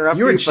sorry to interrupt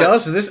you. You were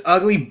jealous of this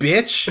ugly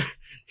bitch?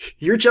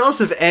 You're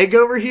jealous of Egg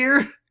over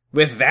here?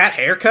 With that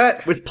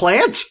haircut? With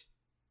Plant?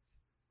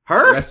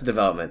 Her? Arrested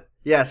Development.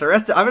 Yes,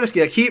 Arrested. I'm just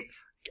gonna keep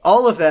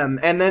all of them.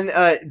 And then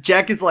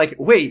Jack is like,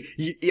 wait,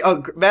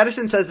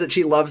 Madison says that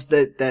she loves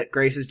that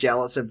Grace is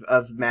jealous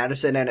of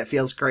Madison and it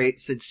feels great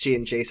since she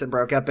and Jason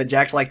broke up. And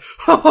Jack's like,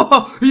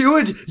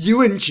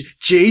 you and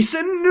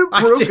Jason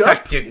broke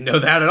up? I didn't know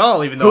that at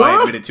all, even though I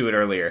admitted to it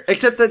earlier.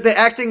 Except that the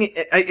acting,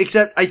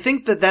 I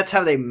think that's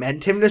how they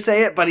meant him to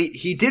say it, but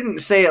he didn't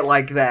say it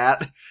like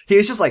that. He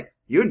was just like,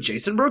 you and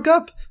Jason broke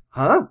up?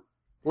 Huh?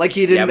 Like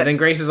he didn't. Yeah, but then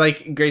Grace is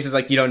like,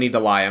 you don't need to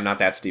lie. I'm not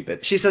that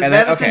stupid. She says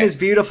Madison is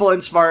beautiful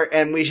and smart,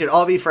 and we should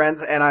all be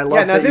friends. And I love.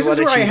 Yeah, now this is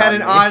where I had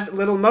an odd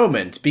little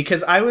moment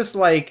because I was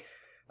like,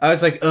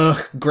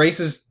 ugh, Grace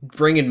is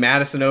bringing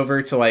Madison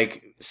over to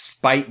like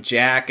spite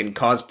Jack and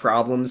cause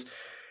problems,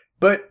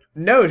 but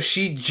no,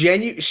 she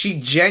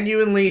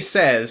genuinely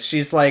says,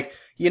 she's like,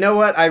 you know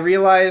what? I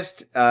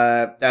realized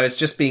I was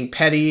just being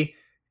petty.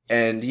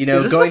 And,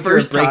 going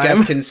through a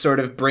breakup can sort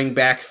of bring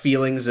back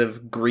feelings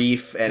of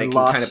grief and it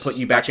can kind of put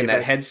you back in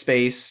that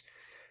headspace.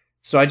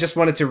 So I just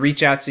wanted to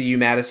reach out to you,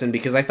 Madison,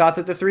 because I thought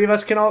that the three of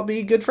us can all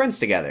be good friends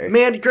together.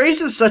 Man, Grace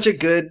is such a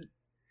good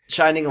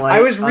shining light.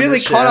 I was really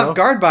caught off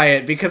guard by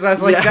it because I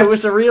was like, it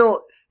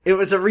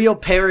was a real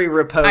Perry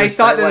riposte. I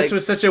thought that this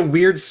was such a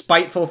weird,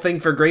 spiteful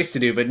thing for Grace to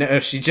do, but no,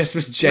 she just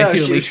was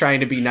genuinely trying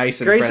to be nice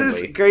and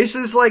friendly. Grace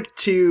is like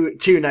too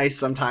nice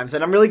sometimes,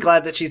 and I'm really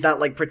glad that she's not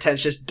like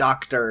pretentious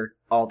doctor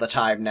all the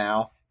time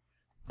now.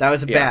 That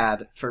was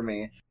bad for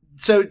me.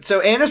 So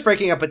Anna's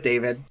breaking up with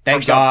David.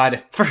 Thank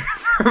God. For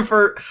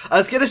I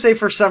was gonna say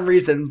for some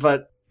reason,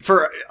 but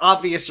for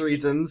obvious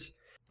reasons.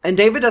 And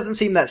David doesn't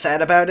seem that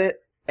sad about it.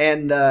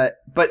 And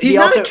but he's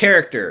not a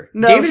character.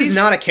 No, David is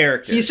not a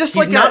character. He's just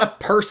not a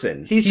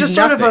person. He's just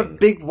sort of a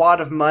big wad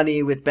of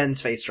money with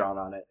Ben's face drawn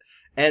on it.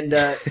 And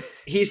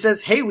he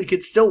says, hey, we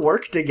could still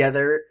work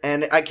together.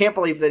 And I can't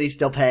believe that he's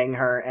still paying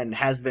her and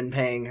has been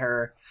paying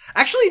her.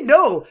 Actually,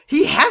 no,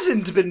 he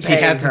hasn't been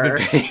paying her.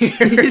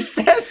 He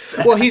says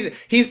that. Well,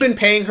 he's been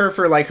paying her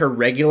for like her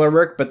regular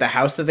work, but the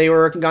house that they were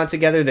working on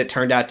together that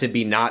turned out to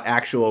be not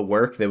actual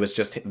work, that was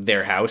just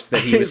their house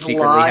that he was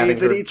secretly lie having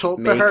that her he told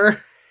make. to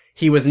her.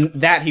 He was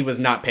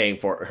not paying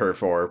for her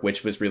for,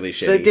 which was really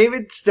shitty. So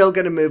David's still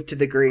going to move to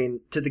the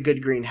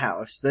good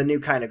greenhouse, the new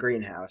kind of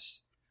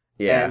greenhouse.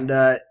 Yeah. And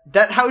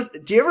that house,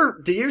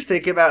 do you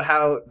think about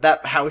how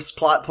that house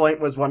plot point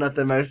was one of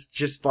the most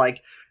just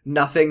like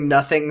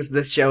nothings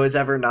this show has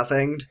ever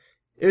nothinged?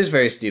 It was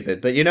very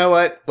stupid, but you know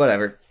what?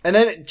 Whatever. And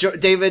then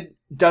David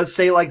does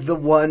say like the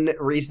one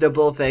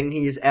reasonable thing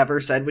he's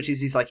ever said, which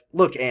is he's like,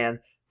 look, Anne,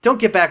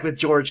 don't get back with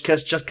George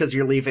just cause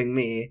you're leaving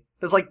me.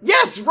 It's like,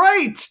 yes,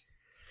 right!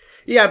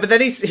 Yeah, but then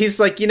he's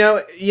like, you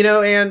know,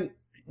 Anne,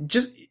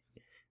 just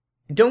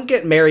don't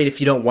get married if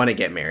you don't want to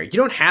get married. You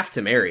don't have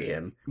to marry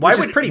him. Which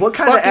is pretty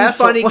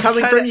funny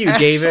coming from you,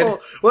 David.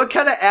 What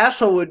kind of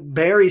asshole would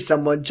marry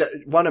someone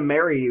want to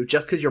marry you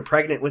just because you're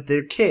pregnant with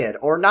their kid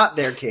or not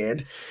their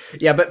kid?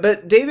 Yeah,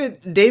 but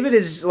David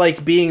is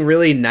like being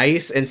really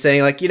nice and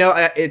saying like, you know,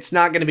 it's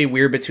not going to be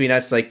weird between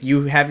us. Like,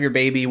 you have your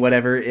baby,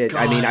 whatever.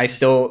 I mean, I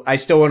still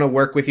want to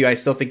work with you. I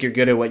still think you're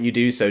good at what you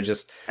do. So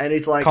just and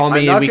he's like, call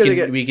me and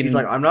we can he's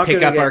like, I'm not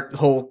pick up get our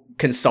whole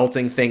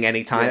consulting thing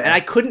anytime. Yeah. And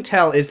I couldn't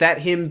tell, is that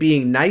him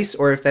being nice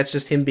or if that's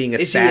just him being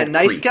is sad he a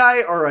nice creep?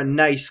 guy or a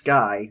nice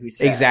guy who's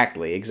sad?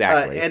 Exactly.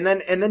 And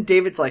then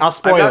David's like, I'll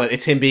spoil it.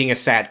 It's him being a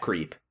sad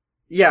creep.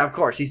 Yeah, of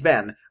course, he's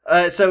Ben.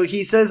 So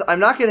he says, I'm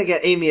not gonna get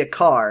Amy a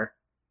car.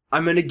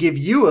 I'm gonna give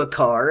you a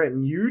car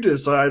and you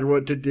decide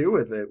what to do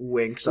with it.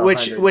 Winks.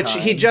 Which times.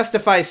 he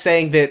justifies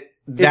saying that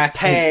that's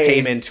his pay.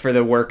 payment for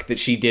the work that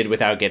she did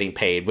without getting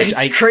paid. Which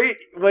it's great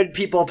when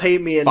people pay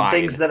me in Fine.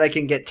 things that I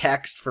can get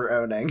taxed for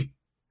owning.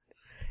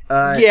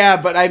 Yeah,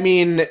 but I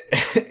mean,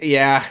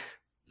 yeah.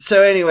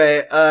 So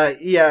anyway,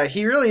 yeah,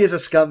 he really is a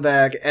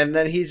scumbag, and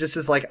then he just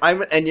is like,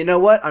 and you know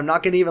what? I'm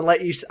not gonna even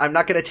I'm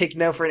not gonna take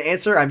no for an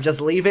answer, I'm just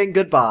leaving,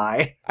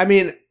 goodbye. I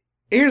mean,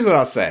 here's what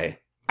I'll say.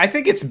 I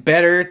think it's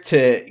better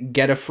to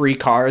get a free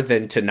car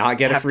than to not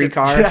get a free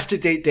car. You have to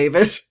date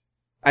David.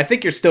 I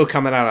think you're still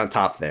coming out on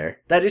top there.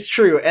 That is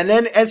true. And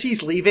then as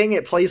he's leaving,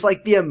 it plays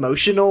like the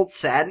emotional,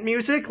 sad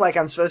music, like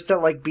I'm supposed to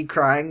like be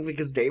crying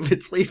because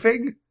David's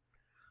leaving.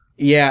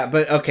 Yeah,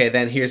 but okay,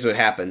 then here's what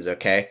happens,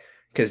 okay?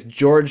 Because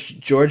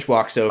George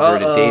walks over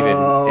to David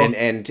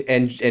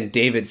and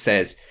David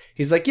says,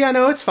 he's like, yeah,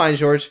 no, it's fine,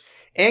 George.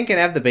 Anne can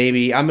have the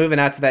baby. I'm moving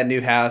out to that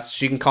new house.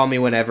 She can call me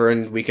whenever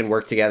and we can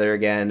work together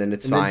again and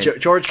it's fine.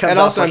 George comes and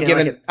also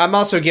I'm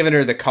also giving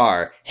her the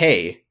car.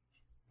 Hey,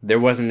 there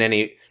wasn't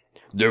any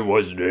time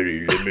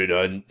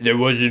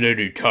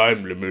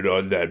limit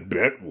on that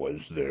bet,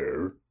 was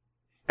there?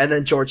 And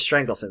then George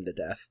strangles him to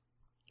death.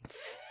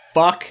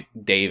 Fuck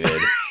David.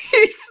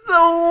 He's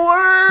the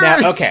worst.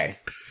 Now,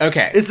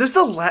 okay. Is this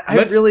the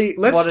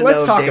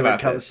let's talk David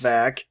about comes this.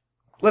 back.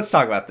 Let's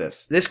talk about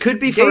this. This could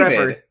be David,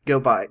 forever.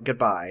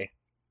 Goodbye.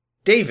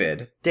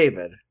 David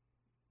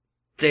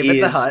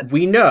the Hutt.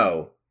 We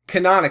know,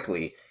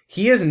 canonically,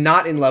 he is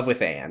not in love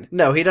with Anne.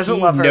 No, he doesn't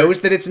love her. He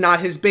knows that it's not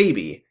his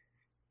baby.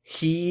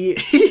 He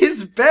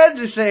is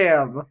Ben,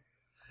 Sam.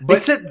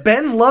 Except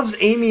Ben loves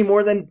Amy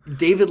more than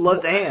David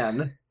loves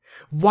Anne.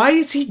 Why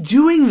is he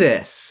doing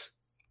this?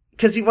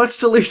 Because he wants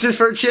to lose his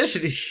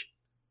virginity.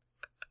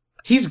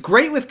 He's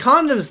great with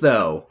condoms,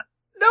 though.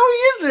 No,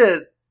 he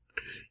isn't.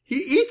 He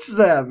eats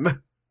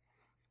them.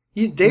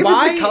 He's David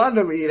the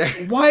condom eater.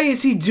 Why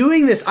is he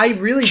doing this? I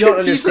really don't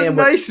understand.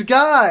 He's a nice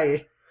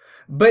guy.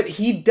 But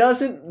he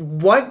doesn't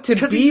want to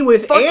be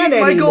with Anne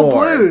anymore. Michael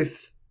Bluth.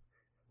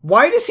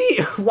 Why is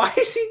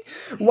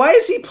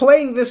he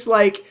playing this,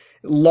 like,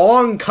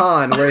 long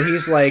con where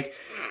he's like,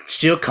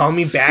 she'll call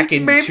me back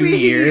in 2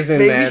 years and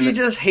maybe he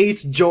just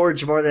hates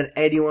George more than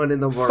anyone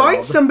in the world.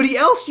 Find somebody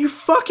else, you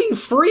fucking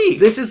freak!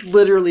 This is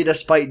literally to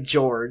spite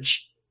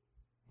George.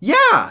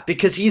 Yeah!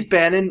 Because he's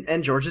Ben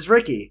and George is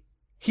Ricky.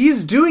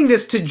 He's doing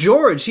this to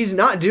George. He's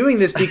not doing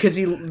this because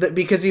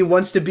he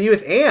wants to be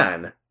with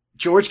Anne.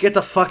 George, get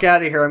the fuck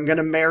out of here. I'm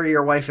gonna marry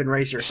your wife and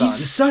raise your son.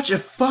 He's such a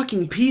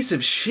fucking piece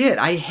of shit.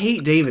 I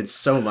hate David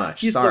so much.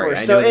 He's Sorry, the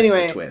worst. I know so this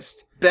anyway, is a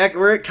twist. Back,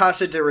 we're at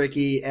Casa de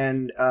Ricky,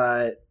 and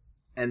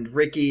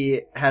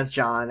Ricky has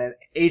John, and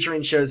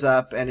Adrian shows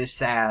up and is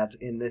sad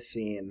in this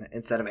scene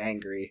instead of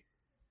angry.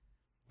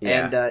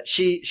 Yeah. And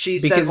she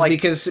says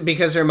like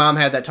because her mom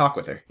had that talk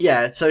with her.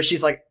 Yeah, so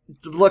she's like,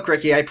 look,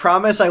 Ricky, I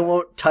promise I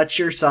won't touch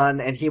your son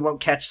and he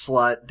won't catch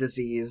slut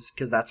disease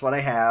because that's what I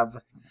have.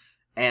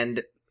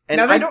 And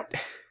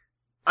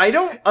I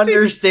don't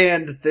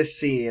understand this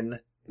scene.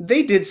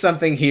 They did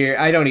something here,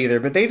 I don't either,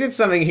 but they did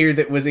something here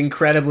that was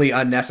incredibly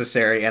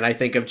unnecessary and I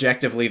think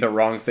objectively the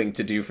wrong thing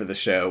to do for the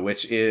show,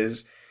 which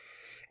is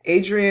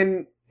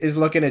Adrian is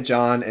looking at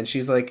John and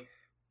she's like,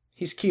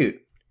 he's cute.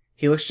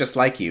 He looks just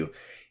like you.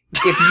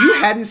 If you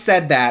hadn't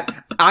said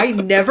that, I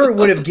never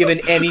would have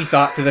given any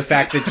thought to the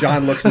fact that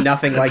John looks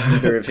nothing like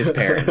either of his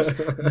parents.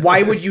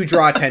 Why would you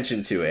draw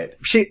attention to it?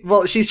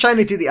 She's trying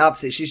to do the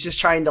opposite. She's just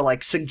trying to,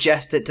 like,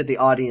 suggest it to the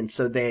audience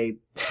so they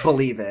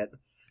believe it.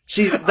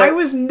 I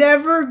was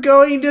never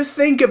going to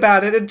think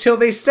about it until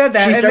they said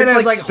that, and then I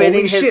was like,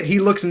 holy shit, he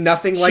looks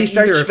nothing like either of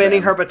them. She starts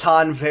spinning her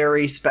baton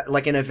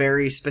in a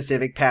very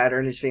specific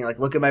pattern, and she's being like,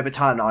 look at my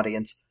baton,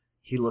 audience.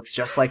 He looks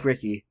just like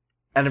Ricky.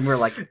 And then we're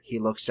like, he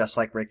looks just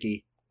like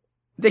Ricky.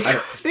 They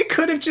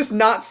could have just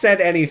not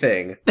said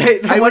anything.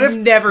 What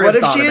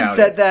if she had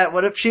said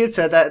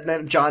that, and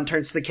then John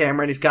turns to the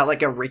camera and he's got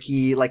like a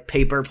Ricky like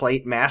paper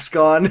plate mask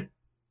on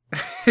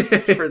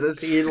for the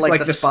scene,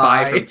 like the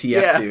spy from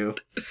TF2.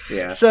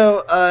 Yeah.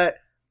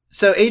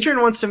 So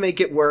Adrian wants to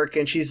make it work,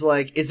 and she's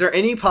like, "Is there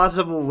any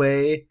possible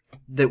way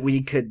that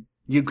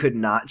you could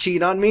not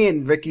cheat on me?"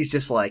 And Ricky's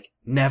just like,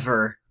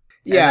 "Never."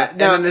 Yeah. And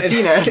then the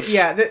scene ends.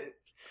 Yeah.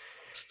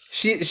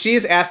 She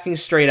is asking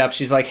straight up.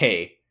 She's like,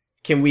 "Hey,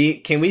 can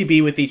we be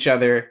with each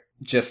other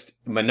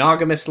just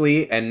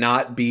monogamously and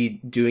not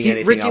be doing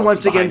anything Ricky else?"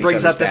 once again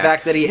brings up the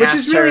fact that which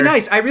is really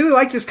nice. I really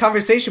like this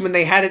conversation when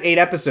they had it 8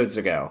 episodes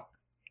ago.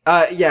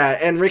 Yeah,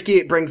 and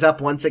Ricky brings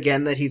up once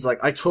again that he's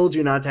like, I told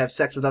you not to have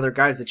sex with other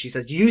guys, and she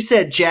says, you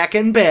said Jack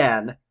and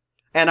Ben,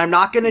 and I'm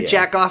not gonna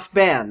jack off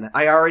Ben.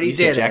 I already did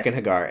said Jack and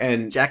Hagar,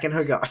 and Jack and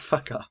Hagar,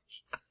 fuck off.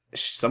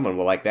 Someone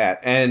will like that.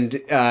 And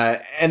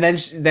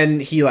then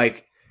he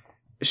like,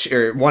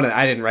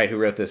 I didn't write who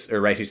wrote this, or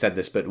write who said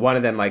this, but one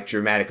of them like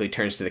dramatically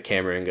turns to the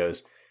camera and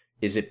goes,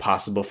 is it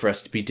possible for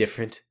us to be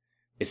different?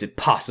 Is it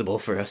possible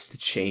for us to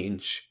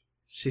change?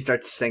 She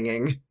starts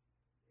singing.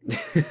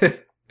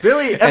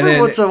 Really,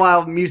 once in a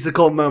while,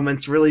 musical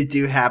moments really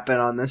do happen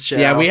on this show.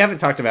 Yeah, we haven't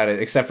talked about it,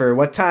 except for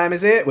What Time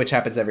Is It?, which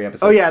happens every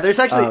episode. Oh yeah, there's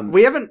actually,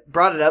 we haven't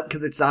brought it up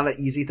because it's not an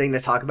easy thing to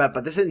talk about,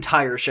 but this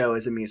entire show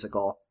is a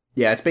musical.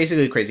 Yeah, it's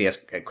basically Crazy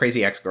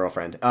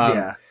Ex-Girlfriend.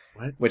 Yeah.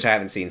 What? Which I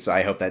haven't seen, so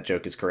I hope that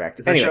joke is correct.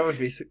 Is anyway. Show would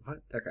be,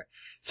 what? Okay.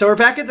 So we're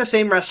back at the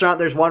same restaurant.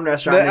 There's one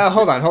restaurant.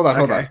 Hold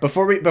on.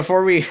 Before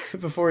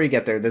we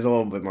get there, there's a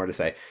little bit more to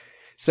say.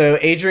 So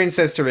Adrian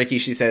says to Ricky,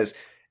 she says,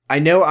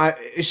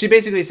 she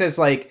basically says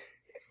like,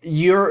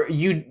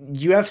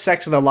 you have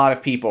sex with a lot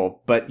of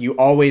people, but you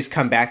always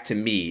come back to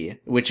me,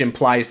 which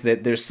implies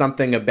that there's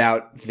something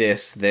about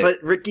this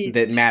that Ricky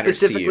that matters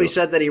specifically to you.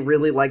 said that he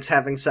really likes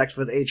having sex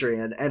with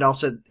Adrian, and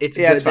also it's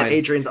good that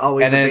Adrian's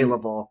always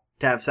available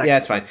to have sex. Yeah,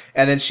 it's fine.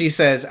 And then she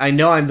says, "I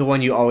know I'm the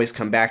one you always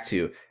come back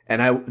to,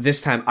 and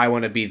this time I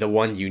want to be the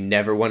one you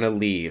never want to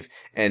leave."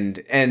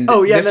 And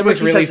this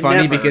was really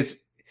funny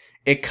because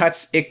it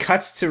cuts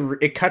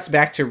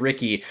back to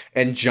Ricky,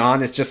 and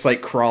John is just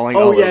like crawling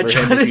all over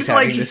John him as he's is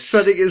like this...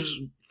 putting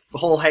his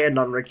whole hand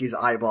on Ricky's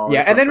eyeball.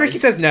 Yeah, and then Ricky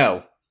says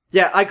no.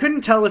 Yeah, I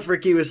couldn't tell if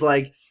Ricky was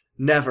like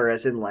never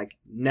as in like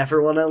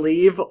never want to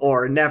leave,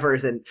 or never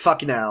as in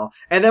fuck no.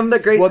 And then the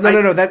great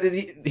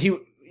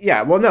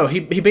he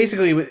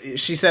basically,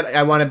 she said,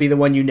 I want to be the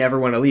one you never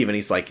want to leave, and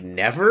he's like,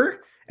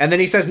 never? And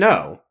then he says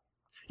no.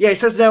 Yeah, he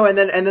says no, and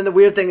then the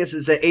weird thing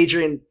is that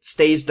Adrian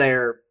stays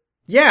there.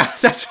 Yeah,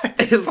 that's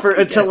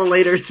until a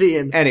later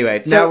scene.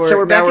 Anyway, so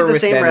we're back at the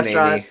same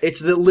restaurant.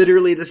 It's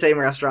literally the same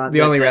restaurant.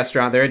 The only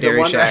restaurant. They're a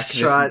Dairy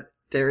Shack.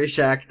 Dairy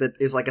Shack that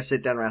is like a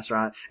sit-down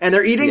restaurant. And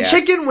they're eating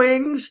chicken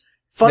wings.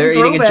 They're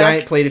throwback. Eating a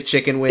giant plate of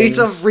chicken wings.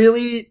 It's a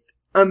really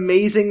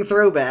amazing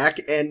throwback.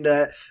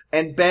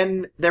 And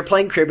Ben, they're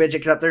playing cribbage,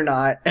 except they're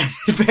not.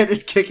 Ben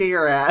is kicking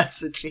her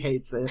ass, and she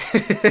hates it.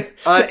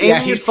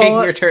 He's taking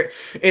her turn.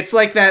 It's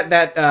like that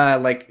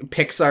like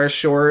Pixar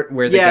short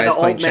where the guy's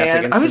playing chess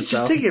against himself. I was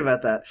just thinking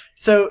about that.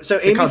 So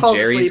Amy falls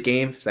Jerry's asleep.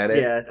 Game? Is that it?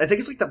 Yeah, I think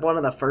it's like one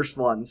of the first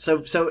ones.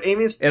 So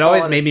Amy's. It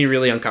always made me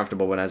really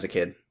uncomfortable when I was a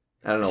kid.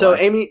 I don't know. So why.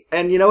 Amy,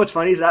 and you know what's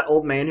funny is that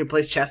old man who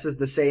plays chess is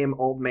the same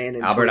old man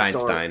in Albert Toy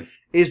Einstein. Story.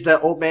 Is the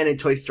old man in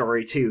Toy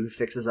Story 2 who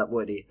fixes up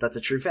Woody. That's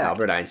a true fact.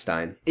 Albert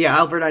Einstein. Yeah,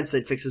 Albert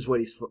Einstein fixes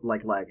Woody's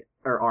leg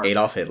or arm.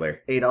 Adolf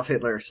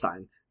Hitler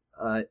Stein.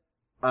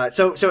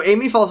 So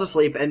Amy falls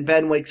asleep, and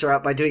Ben wakes her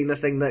up by doing the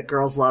thing that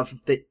girls love,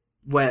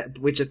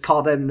 which is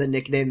call them the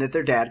nickname that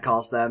their dad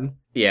calls them.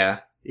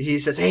 Yeah. He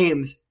says,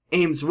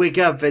 Ames, wake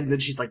up, and then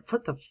she's like,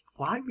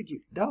 why would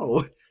you?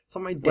 No. It's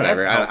on my dad.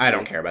 Whatever, I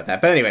don't care about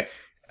that. But anyway.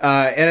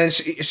 And then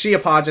she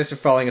apologizes for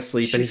falling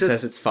asleep, and he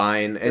says it's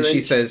fine. And she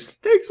says,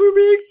 thanks for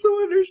being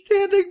so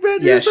understanding,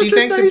 Ben. Yeah, she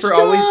thanks him for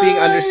always being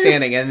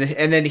understanding.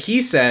 And then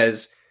he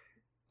says,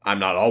 I'm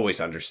not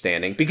always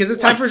understanding, because it's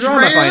time for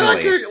drama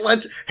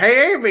finally.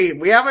 Hey, Amy,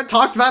 we haven't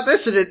talked about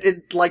this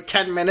in like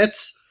 10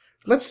 minutes.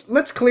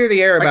 Let's clear the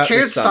air about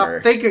this summer. I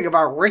can't stop thinking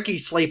about Ricky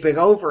sleeping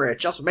over. It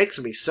just makes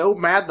me so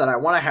mad that I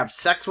want to have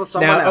sex with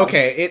someone else.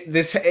 Okay,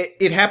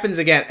 it happens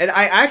again. And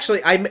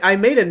I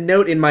made a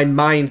note in my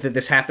mind that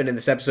this happened in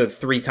this episode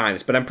 3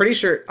 times, but I'm pretty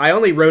sure I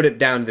only wrote it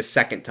down the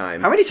second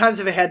time. How many times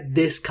have we had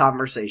this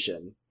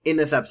conversation in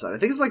this episode? I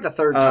think it's like the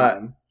 3rd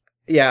time.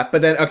 Yeah,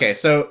 but then, okay,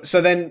 so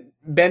then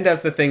Ben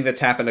does the thing that's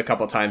happened a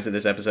couple times in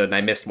this episode, and I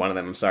missed one of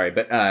them, I'm sorry,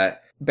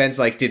 but Ben's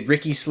like, did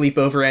Ricky sleep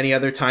over any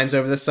other times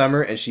over the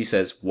summer? And she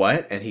says,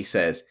 what? And he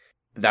says,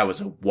 that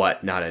was a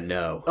what, not a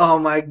no. Oh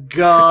my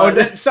god.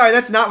 Oh, sorry,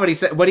 that's not what he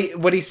said.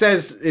 What he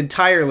says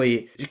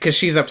entirely, because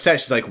she's upset.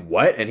 She's like,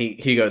 what? And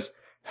he goes,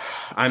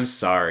 I'm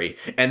sorry.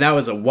 And that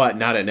was a what,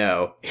 not a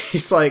no.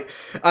 He's like,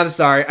 I'm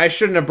sorry, I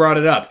shouldn't have brought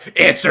it up.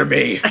 Answer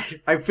me.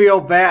 I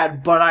feel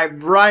bad, but I'm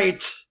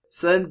right.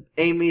 So then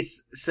Amy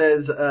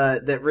says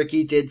that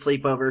Ricky did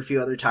sleep over a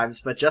few other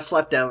times, but just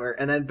slept over.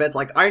 And then Ben's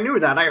like, I knew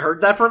that. I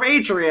heard that from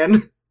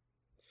Adrian.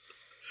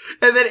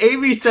 And then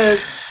Amy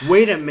says,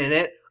 wait a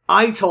minute.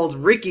 I told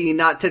Ricky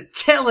not to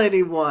tell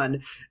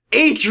anyone.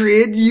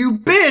 Adrian, you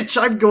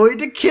bitch! I'm going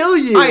to kill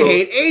you! I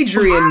hate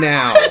Adrian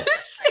now!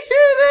 She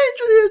hate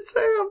Adrian,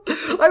 Sam!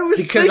 I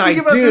was thinking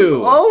about this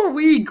all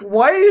week.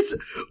 Why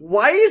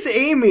does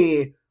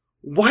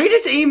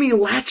Amy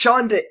latch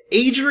on to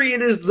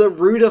Adrian as the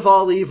root of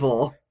all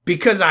evil?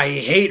 Because I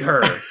hate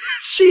her.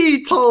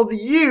 She told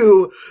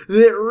you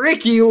that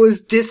Ricky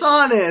was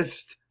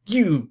dishonest.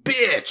 You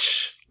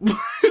bitch! What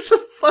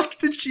the fuck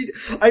did she...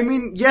 I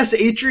mean, yes,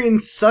 Adrian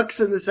sucks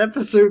in this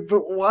episode,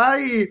 but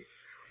why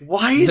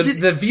is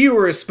it... The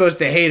viewer is supposed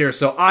to hate her,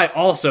 so I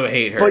also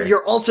hate her. But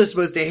you're also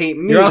supposed to hate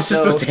me. You're also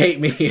supposed to hate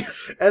me.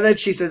 And then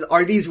she says,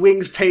 are these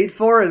wings paid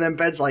for? And then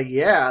Ben's like,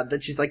 yeah. Then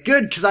she's like,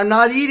 good, because I'm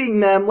not eating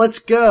them. Let's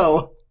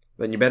go.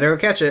 Then you better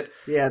go catch it.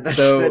 Yeah,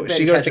 so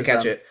she goes to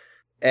catch it.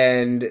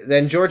 And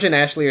then George and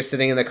Ashley are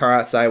sitting in the car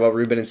outside while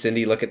Ruben and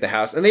Cindy look at the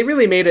house. And they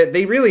really made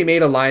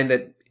a line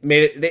that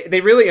made it,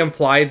 they really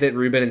implied that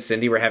Ruben and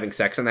Cindy were having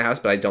sex in the house,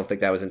 but I don't think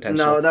that was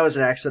intentional. No, that was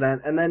an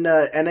accident. And then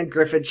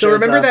Griffin shows So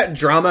remember up. That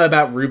drama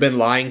about Ruben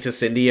lying to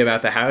Cindy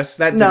about the house?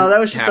 That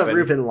was just happen. a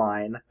Ruben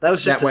line. That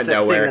was just a thing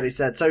that he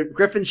said. So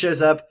Griffin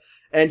shows up,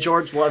 and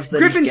George loves that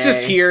Griffin's he's gay.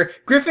 just here.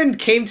 Griffin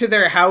came to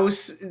their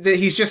house.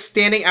 He's just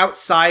standing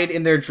outside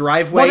in their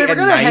driveway. Well, they were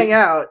going to hang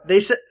out. They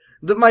said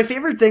my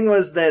favorite thing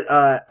was that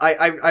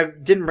I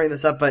didn't bring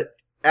this up, but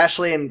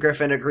Ashley and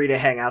Griffin agree to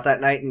hang out that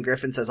night, and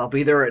Griffin says, I'll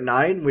be there at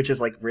 9, which is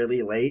like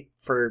really late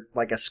for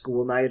like a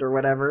school night or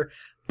whatever.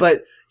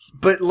 But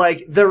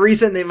like the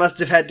reason they must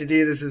have had to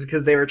do this is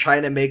because they were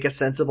trying to make a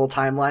sensible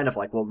timeline of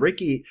like, well,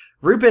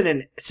 Ruben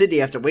and Cindy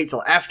have to wait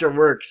till after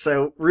work.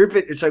 So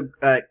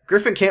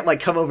Griffin can't like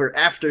come over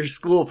after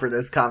school for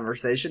this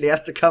conversation. He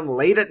has to come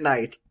late at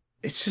night.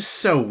 It's just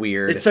so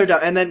weird. It's so dumb.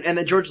 And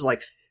then George is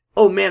like,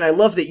 oh man, I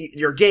love that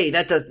you're gay.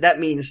 That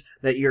means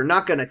that you're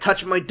not gonna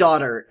touch my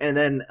daughter. And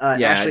then,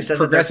 Ashley says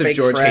that they're fake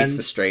George friends. Hates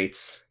the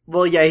straights.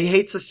 Well, yeah, he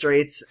hates the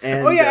straights.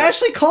 And,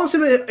 Ashley calls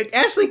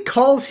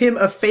him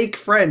a fake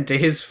friend to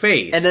his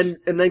face.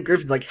 And then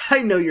Griffin's like, I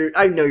know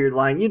you're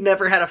lying. You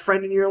never had a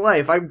friend in your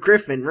life. I'm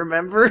Griffin,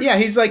 remember? Yeah,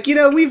 he's like,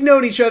 we've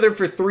known each other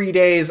for 3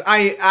 days.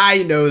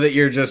 I know that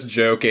you're just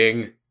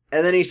joking.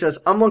 And then he says,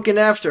 I'm looking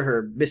after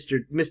her,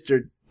 Mr.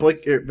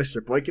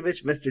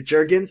 Boykovich, Mr.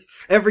 Juergens.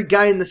 Every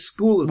guy in the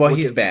school is Well,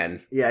 he's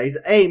Ben. Yeah,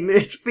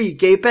 it's me,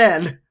 Gay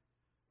Ben.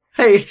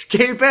 Hey, it's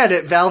Gay Ben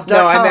at Valve.com.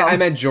 No, I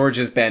meant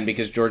George's Ben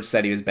because George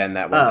said he was Ben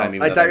that one time.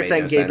 I thought you were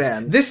saying Gay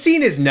Ben. This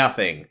scene is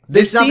nothing.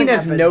 This scene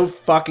has no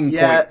fucking point.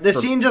 Yeah, the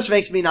scene just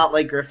makes me not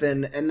like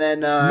Griffin, and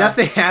then...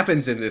 nothing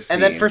happens in this scene.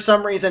 And then for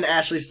some reason,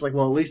 Ashley's like,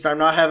 well, at least I'm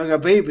not having a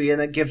baby,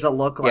 and then gives a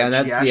look like and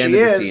that's she the end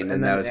actually of the is, scene,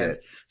 and that was it.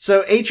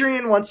 So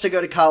Adrian wants to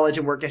go to college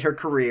and work at her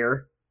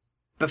career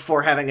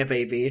before having a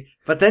baby,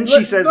 but then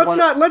she says...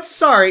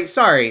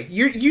 Sorry.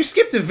 You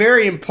skipped a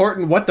very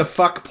important what the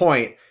fuck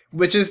point,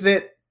 which is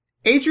that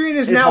Adrian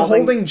is now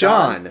holding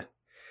John.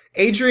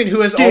 Adrian,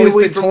 who has always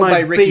been told by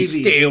Ricky,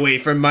 stay away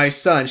from my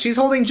son. She's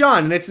holding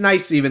John, and it's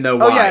nice even though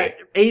why. Oh yeah,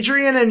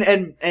 Adrian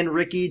and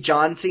Ricky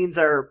John scenes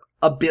are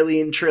a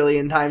billion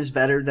trillion times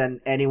better than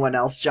anyone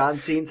else John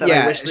scenes.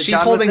 Yeah, I wish that she's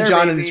holding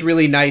John, and it's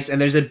really nice, and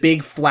there's a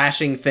big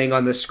flashing thing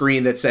on the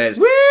screen that says,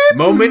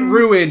 moment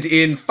ruined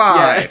in 5,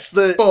 Yeah, it's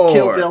the 4.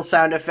 Kill Bill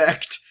sound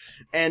effect.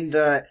 And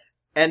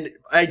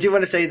I do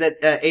want to say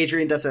that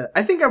Adrian does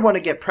I think I want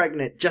to get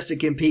pregnant just to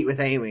compete with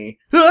Amy.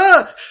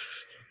 Ah!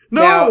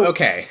 No! Now,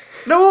 okay.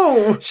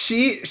 No!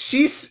 She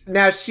says,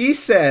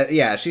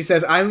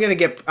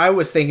 I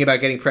was thinking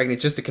about getting pregnant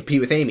just to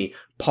compete with Amy.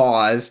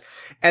 Pause.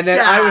 And then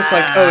I was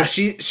like, oh,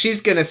 she's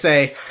gonna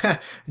say,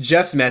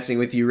 just messing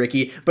with you,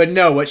 Ricky. But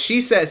no, what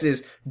she says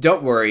is,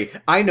 don't worry,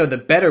 I know the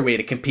better way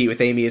to compete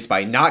with Amy is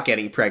by not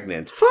getting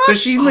pregnant. So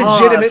she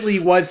legitimately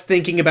was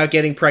thinking about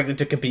getting pregnant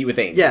to compete with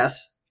Amy.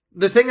 Yes.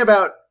 The thing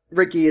about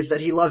Ricky is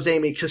that he loves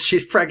Amy because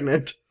she's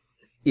pregnant.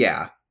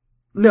 Yeah.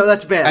 No,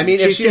 that's bad. I mean,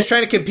 if she's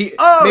trying to compete...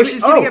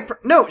 she's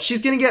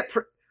gonna get...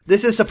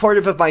 This is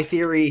supportive of my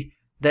theory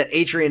that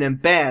Adrian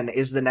and Ben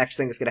is the next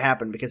thing that's gonna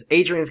happen, because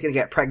Adrian's gonna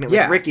get pregnant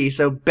with Ricky,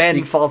 so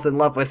Ben falls in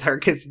love with her,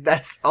 because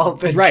that's all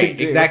Ben can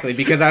do. Exactly,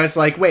 because I was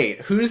like,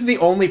 wait, who's the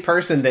only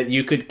person that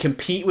you could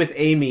compete with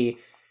Amy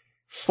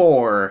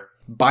for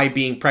by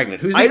being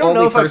pregnant? Who's the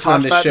only person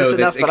on the show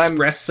that's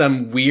expressed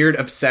some weird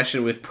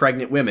obsession with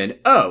pregnant women?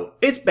 Oh,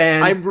 it's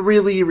Ben. I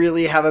really,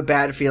 really have a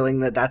bad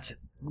feeling that that's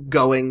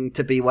going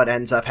to be what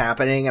ends up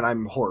happening, and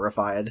I'm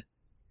horrified.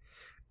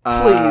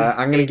 Please.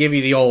 I'm going to give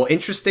you the old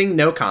interesting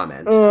no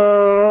comment.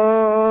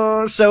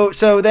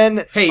 So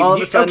then Hey, all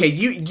of a sudden, okay,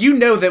 you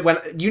know that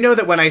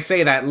when I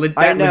say that,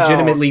 that know,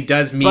 legitimately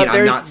does mean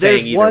I'm not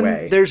saying either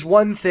way. There's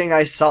one thing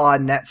I saw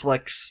on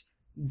Netflix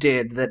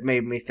did that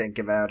made me think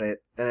about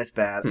it, and it's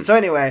bad. So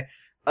anyway,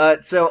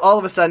 so all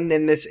of a sudden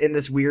in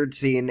this weird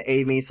scene,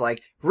 Amy's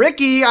like,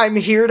 Ricky, I'm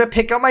here to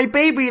pick up my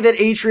baby that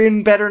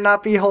Adrian better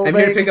not be holding. I'm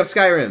here to pick up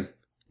Skyrim.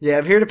 Yeah,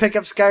 I'm here to pick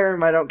up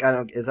Skyrim. I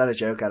don't, is that a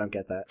joke? I don't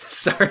get that.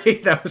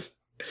 Sorry,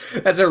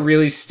 that's a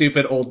really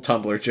stupid old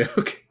Tumblr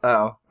joke.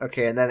 Oh,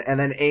 okay. And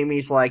then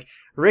Amy's like,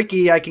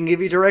 Ricky, I can give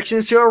you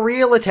directions to a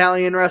real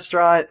Italian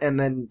restaurant. And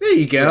then there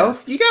you go. Yeah.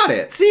 You got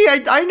it. See,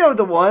 I know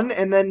the one.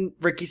 And then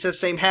Ricky says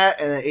same hat.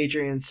 And then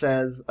Adrian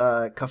says,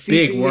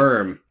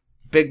 Kafifi.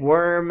 Big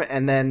worm.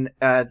 And then,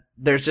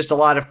 there's just a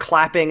lot of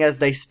clapping as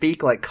they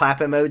speak, like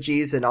clap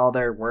emojis and all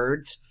their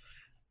words.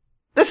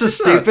 This is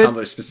stupid. Not a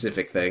Tumblr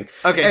specific thing.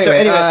 Okay,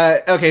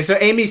 anyway, so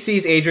Amy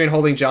sees Adrian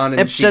holding John,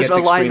 and she gets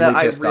extremely pissed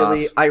off. It says a line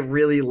that I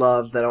really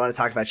love that I want to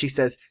talk about. She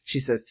says,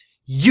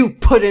 "You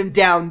put him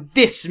down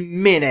this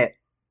minute.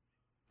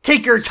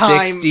 Take your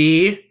time.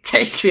 60,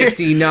 take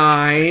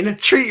 59,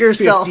 treat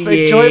yourself.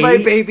 Enjoy my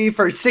baby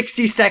for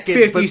 60 seconds.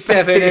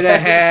 57 and a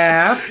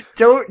half.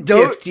 Don't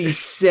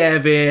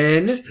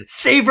 57.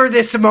 Savor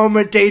this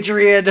moment,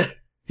 Adrian.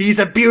 He's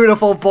a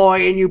beautiful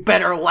boy, and you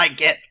better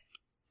like it."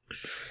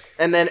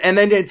 And then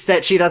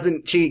instead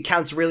she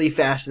counts really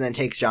fast and then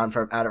takes John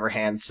out of her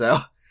hands. So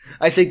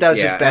I think that was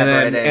just bad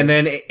writing. And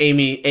then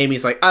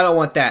Amy's like, I don't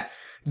want that.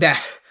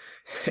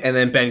 And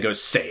then Ben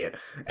goes, say it.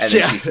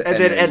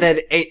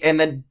 And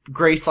then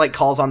Grace like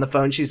calls on the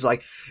phone. She's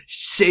like,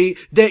 say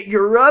that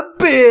you're a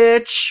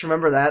bitch.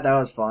 Remember that? That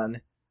was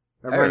fun.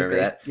 I remember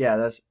that. Yeah,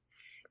 that's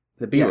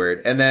the B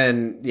word. And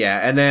then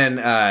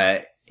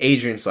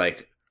Adrian's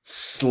like,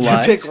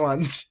 slut. Pick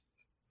ones.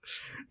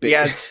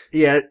 Yeah.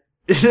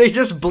 They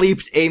just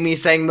bleeped Amy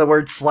saying the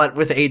word slut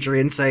with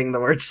Adrian saying the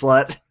word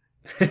slut.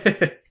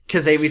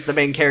 Because Amy's the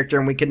main character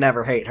and we could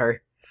never hate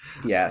her.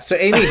 Yeah, so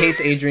Amy hates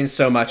Adrian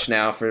so much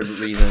now for a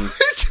reason.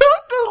 I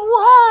don't know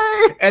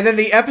why. And then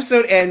the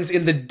episode ends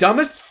in the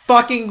dumbest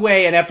fucking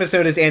way an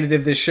episode has ended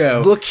of this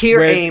show. Look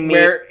here, Amy.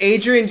 Where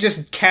Adrian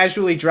just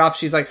casually drops,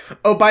 she's like,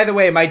 oh, by the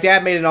way, my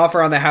dad made an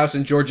offer on the house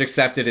and George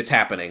accepted, it's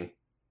happening.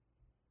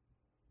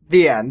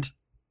 The end.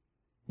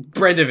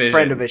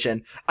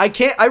 Brendavision.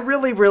 I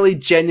really, really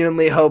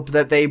genuinely hope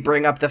that they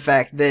bring up the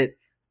fact that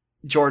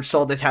George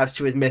sold his house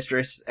to his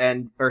mistress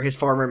or his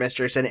former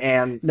mistress and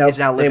Anne is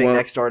now living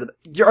next door to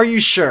Are you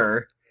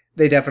sure?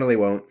 They definitely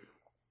won't.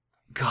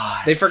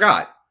 God. They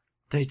forgot.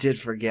 They did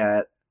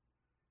forget.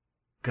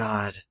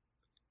 God.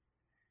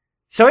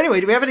 So anyway,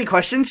 do we have any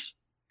questions?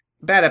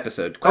 Bad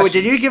episode. Questions. Oh,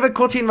 did you give a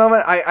cool teen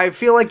moment? I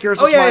feel like yours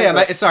was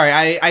sorry,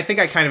 I think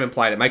I kind of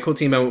implied it. My cool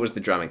teen moment was the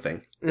drumming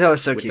thing. That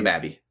was so cute. With the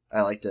babby.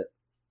 I liked it.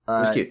 It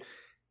was cute.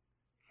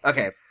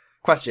 Okay.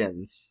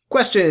 Questions.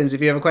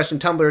 If you have a question,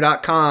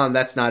 tumblr.com.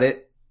 That's not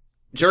it.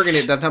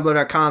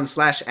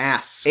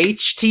 Jurgenit.tumblr.com/ask.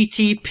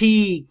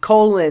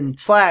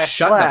 http://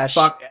 Shut the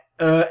fuck.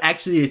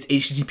 Actually, it's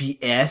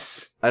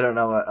HTTPS. I don't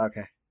know what.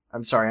 Okay.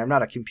 I'm sorry. I'm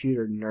not a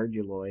computer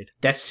nerduloid.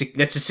 That's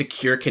a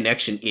secure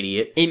connection,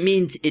 idiot. It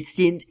means it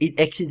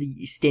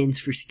actually stands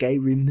for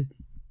Skyrim.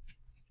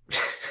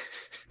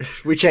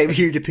 Which I'm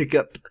here to pick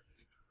up.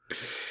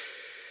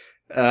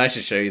 I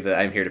should show you the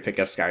I'm here to pick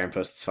up Skyrim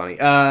post. It's funny.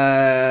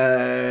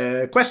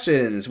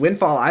 Questions.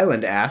 Windfall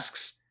Island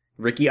asks,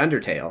 Ricky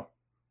Undertale.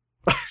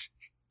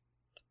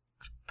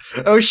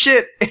 Oh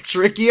shit, it's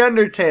Ricky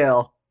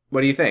Undertale.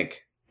 What do you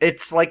think?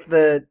 It's like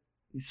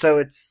it's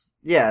like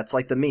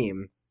the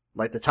meme.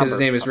 Like the Tumblr. His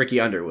name is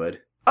Ricky Underwood.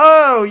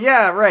 Oh,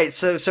 yeah, right.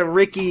 So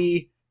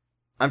Ricky,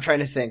 I'm trying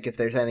to think if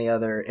there's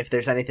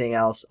anything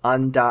else.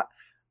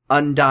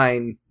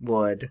 Undyne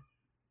Wood.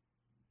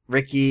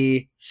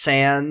 Ricky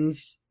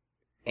Sands.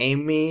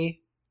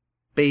 Amy,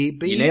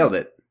 baby. You nailed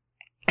it.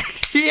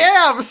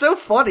 Yeah, it was so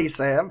funny,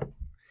 Sam.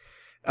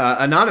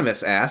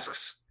 Anonymous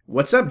asks,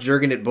 what's up,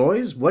 Jurgenit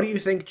boys? What do you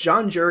think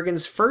John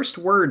Jurgen's first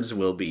words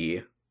will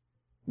be?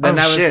 Then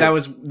that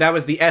was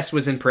the S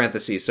was in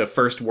parentheses, so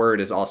first word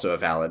is also a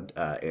valid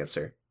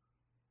answer.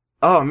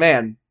 Oh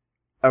man.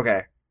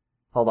 Okay.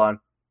 Hold on.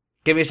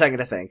 Give me a second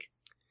to think.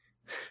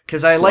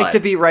 Cause I like to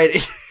be right.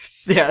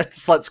 Yeah,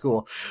 it's slut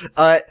school.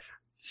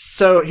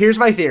 So here's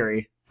my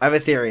theory. I have a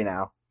theory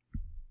now.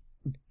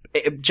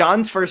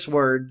 John's first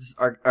words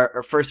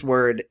first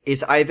word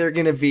is either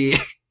gonna be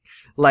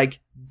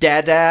like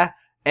dada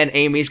and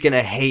Amy's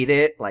gonna hate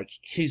it. Like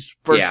his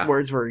first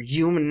words were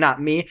you,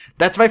 not me.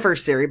 That's my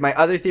first theory. My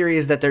other theory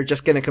is that they're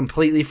just gonna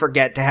completely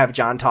forget to have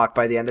John talk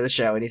by the end of the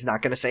show and he's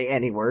not gonna say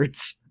any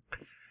words.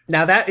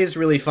 Now that is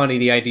really funny,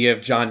 the idea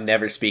of John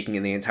never speaking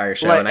in the entire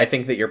show, and I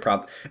think that you're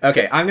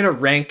okay, I'm gonna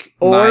rank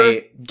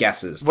my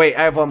guesses. Wait,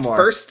 I have one more.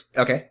 First,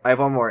 okay. I have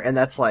one more, and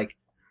that's like,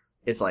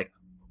 it's like,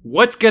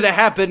 what's gonna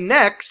happen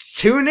next?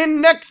 Tune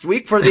in next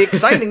week for the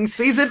exciting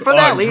season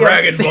finale on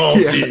Dragon Ball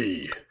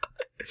Z.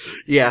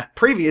 Yeah,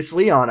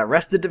 previously on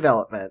Arrested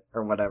Development,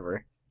 or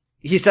whatever.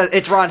 He says,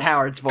 it's Ron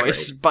Howard's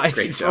voice,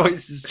 Great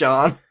voices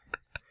John.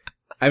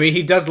 I mean,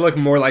 he does look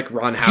more like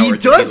Ron Howard.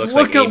 He does looks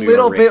look like a Amy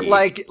little or bit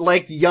Ricky.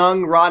 like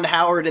young Ron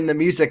Howard in The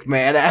Music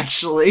Man,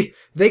 actually.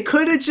 They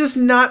could have just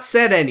not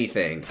said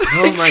anything.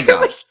 Oh my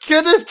god.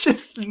 Could have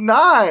just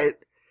not.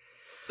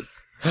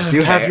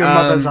 You have your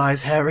mother's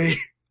eyes, Harry.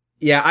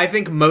 Yeah, I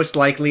think most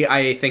likely,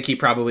 he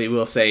probably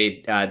will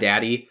say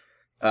daddy.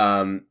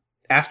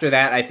 After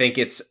that, I think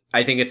it's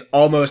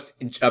almost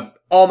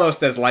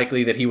as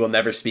likely that he will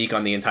never speak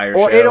on the entire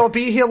show. Or it'll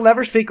be he'll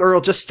never speak, or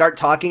he'll just start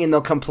talking and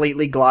they'll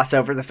completely gloss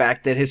over the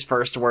fact that his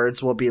first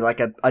words will be like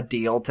a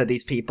deal to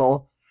these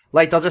people.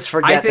 Like, they'll just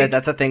forget that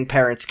that's a thing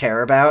parents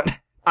care about.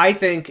 I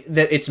think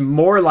that it's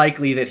more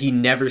likely that he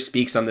never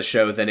speaks on the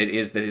show than it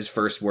is that his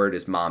first word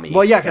is mommy.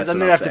 Well, yeah, because then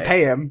they'd have to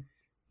pay him.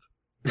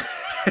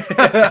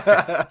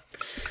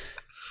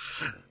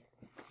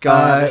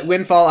 God.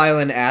 Windfall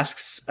Island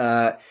asks,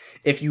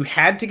 if you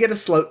had to get a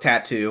sloat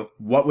tattoo,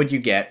 what would you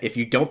get? If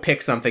you don't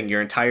pick something,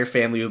 your entire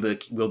family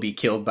will be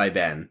killed by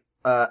Ben.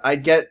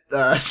 I'd get,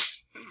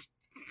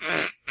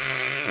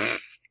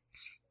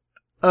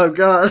 oh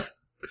god.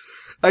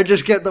 I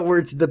just get the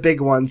words "the big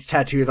ones"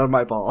 tattooed on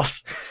my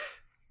balls.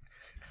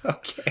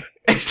 Okay.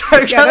 So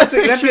Yeah, that's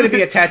going to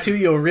be a tattoo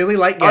you'll really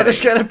like getting. I'll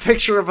just get a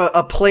picture of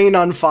a plane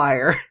on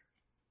fire.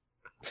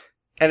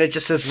 And it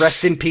just says,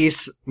 "Rest in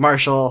peace,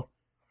 Marshall,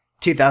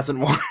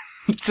 2001."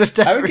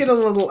 I would get a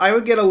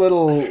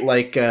little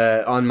like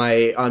on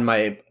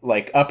my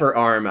like upper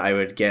arm. I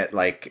would get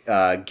like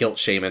guilt,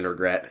 shame, and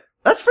regret.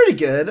 That's pretty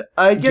good.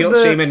 I get guilt,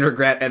 shame, and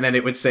regret, and then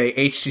it would say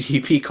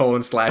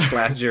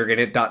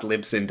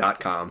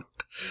http://jurgen@libsyn.com.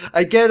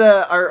 I get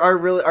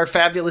our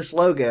fabulous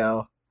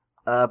logo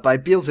by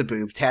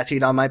Beelzebub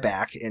tattooed on my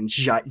back in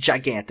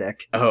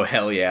gigantic. Oh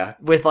hell yeah!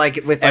 With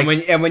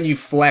when you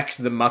flex,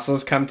 the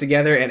muscles come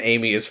together, and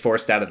Amy is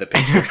forced out of the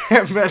picture.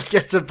 and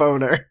gets a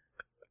boner.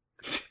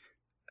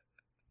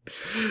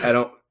 I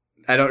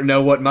don't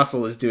know what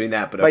muscle is doing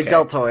that, but okay. My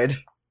deltoid.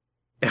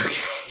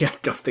 Okay, I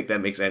don't think that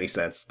makes any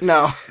sense.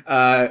 No.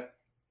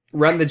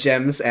 Run the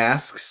Gems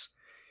asks,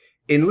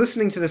 in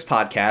listening to this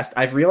podcast,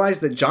 I've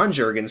realized that John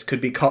Jurgens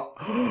could be called...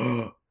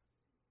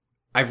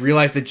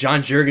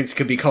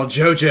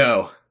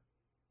 JoJo.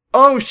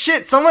 Oh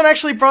shit, someone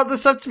actually brought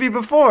this up to me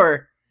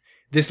before.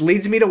 This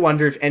leads me to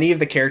wonder if any of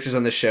the characters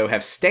on the show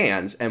have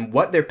stands and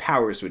what their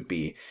powers would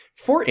be.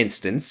 For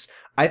instance,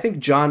 I think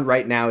John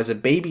right now is a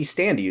baby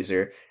stand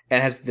user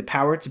and has the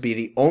power to be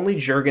the only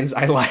Jurgens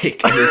I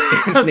like. And his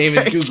stand's name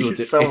is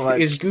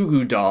Goo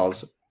Goo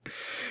Dolls.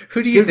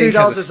 Who do you think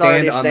has a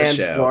stand on the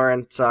show?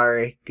 Lauren,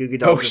 sorry. Goo Goo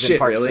Dolls is in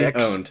part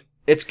 6. Owned.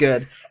 It's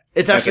good.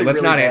 It's actually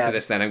let's really not bad. answer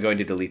this then. I'm going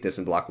to delete this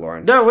and block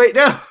Lauren. No, wait,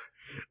 no.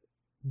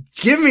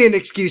 Give me an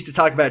excuse to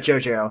talk about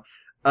JoJo.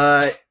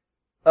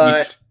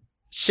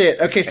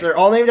 Shit. Okay, so they're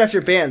all named after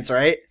bands,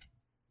 right?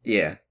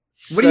 Yeah.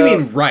 What do you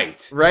mean,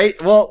 right?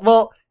 Right?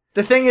 Well,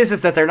 the thing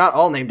is that they're not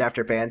all named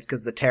after bands,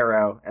 because the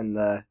Tarot and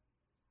the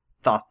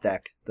Thoth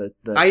deck.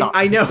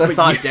 I know. The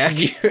Thoth deck.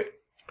 You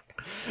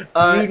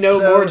know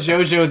more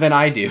JoJo than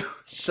I do.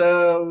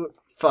 So,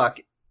 fuck.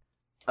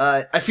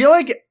 I feel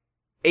like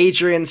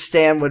Adrian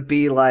Stan would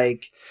be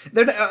like...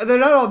 They're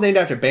not all named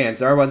after bands.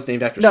 There are ones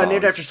named after songs. No,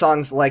 named after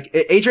songs. Like,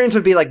 Adrian's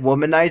would be like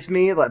Womanize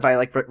Me by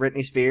like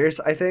Britney Spears,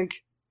 I think.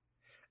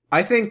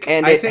 I think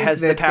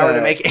has the power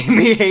to make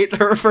Amy hate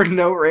her for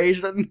no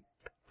reason.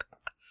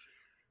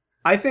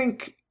 I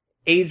think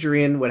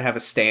Adrian would have a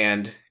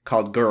stand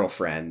called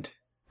Girlfriend.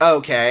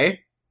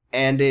 Okay.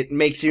 And it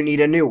makes you need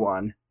a new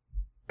one.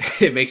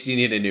 It makes you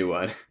need a new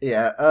one.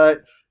 Yeah.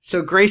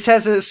 So Grace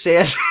has a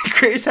stand.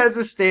 Grace has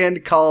a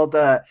stand called.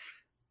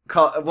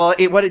 What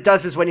it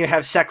does is when you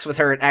have sex with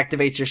her, it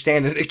activates your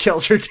stand and it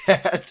kills her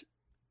dad.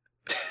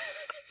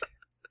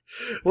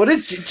 What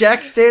is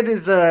Jack's stand?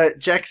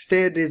 Jack's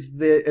stand is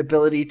the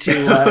ability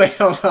to. Wait,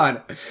 hold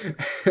on.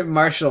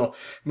 Marshall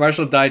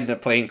died in a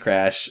plane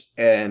crash,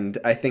 and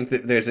I think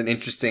that there's an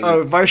interesting.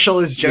 Oh, Marshall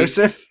is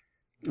Joseph.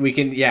 We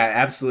can,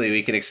 absolutely.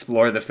 We can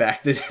explore the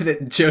fact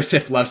that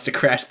Joseph loves to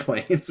crash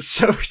planes.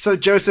 So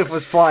Joseph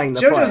was flying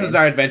the plane. JoJo's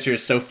Bizarre Adventure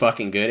is so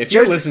fucking good. If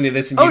you're listening to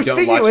this and you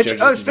don't watch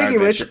JoJo's Bizarre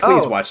Adventure,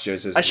 please watch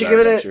JoJo's Bizarre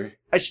Adventure.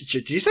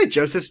 Did you say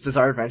Joseph's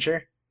Bizarre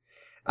Adventure?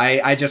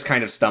 I just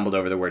kind of stumbled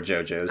over the word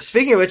JoJo's.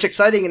 Speaking of which,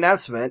 exciting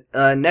announcement.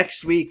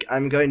 Next week,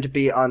 I'm going to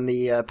be on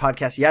the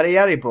podcast Yada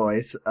Yada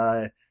Boys.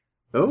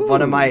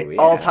 One of my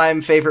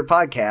all-time favorite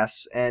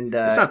podcasts. And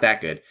it's not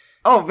that good.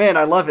 Oh man,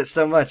 I love it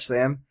so much,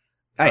 Sam.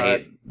 I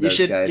hate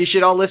those guys. You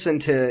should all listen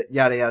to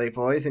Yada Yada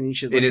Boys, and you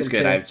should listen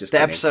to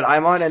the episode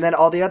I'm on, and then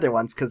all the other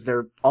ones, because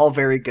they're all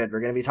very good. We're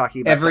going to be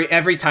talking about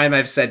every time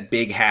I've said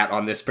Big Hat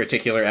on this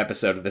particular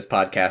episode of this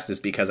podcast is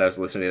because I was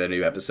listening to the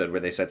new episode where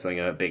they said something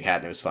about Big Hat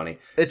and it was funny.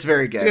 It's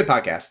very good. It's a good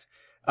podcast.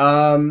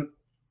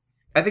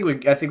 I think we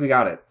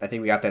got it. I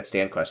think we got that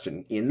stand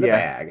question in the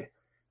bag.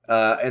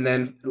 And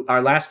then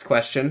our last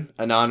question,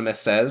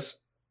 Anonymous says,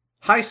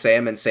 "Hi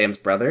Sam and Sam's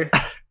brother."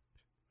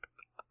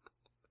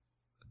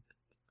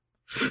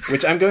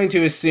 Which I'm going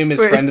to assume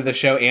is friend of the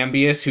show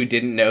Ambius, who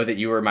didn't know that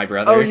you were my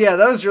brother. Oh yeah,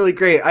 that was really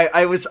great.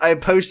 I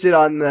posted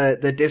on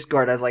the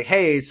Discord, I was like,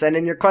 hey, send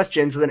in your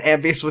questions, and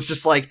then Ambius was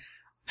just like,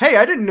 hey,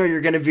 I didn't know you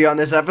were going to be on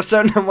this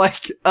episode. And I'm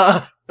like,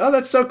 Oh,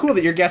 that's so cool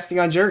that you're guesting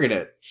on Jurgen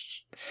It.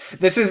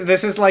 This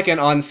is like an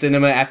On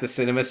Cinema at the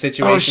Cinema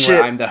situation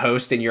where I'm the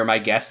host and you're my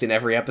guest in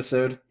every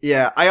episode.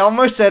 Yeah, I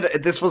almost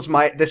said this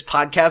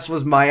podcast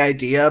was my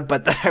idea,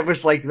 but then I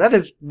was like, that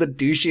is the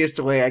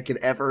douchiest way I could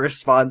ever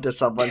respond to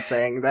someone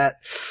saying that.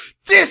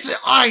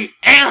 I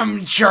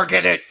am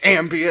Jurgen It,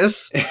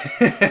 Ambius.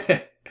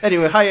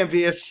 Anyway, hi,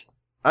 Ambius.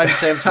 I'm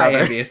Sam's Hi,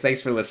 brother. Ambius.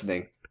 Thanks for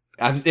listening.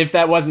 If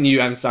that wasn't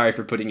you, I'm sorry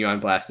for putting you on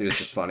blast. It was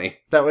just funny.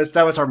 That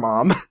was our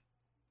mom.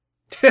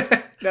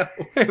 No.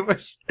 It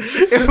was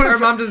Our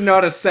mom doesn't know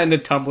how to send a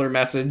Tumblr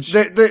message.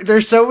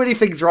 There's so many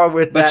things wrong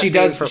with that.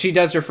 But she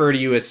does refer to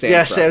you as Sam's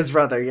brother. Sam's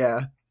brother,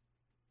 yeah.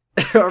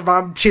 Our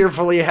mom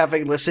tearfully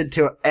having listened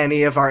to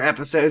any of our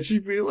episodes,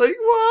 she'd be like,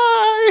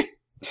 why?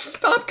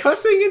 Stop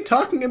cussing and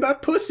talking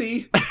about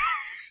pussy.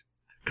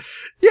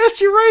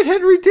 Yes, you're right,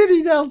 Henry did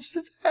announce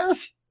his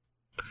ass.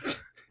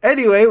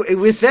 Anyway,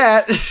 with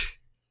that...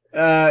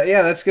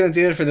 yeah, that's gonna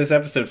do it for this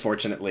episode,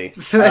 fortunately.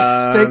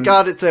 Thank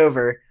God it's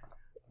over.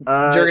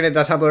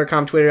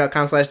 Jurgenit.tumblr.com,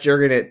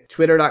 twitter.com/Jurgenit,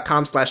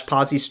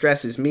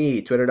 twitter.com/PausyStress is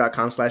me,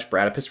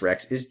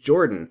 twitter.com/BradipusRex is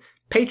Jordan,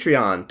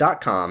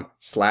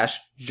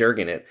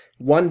 patreon.com/Jurgenit.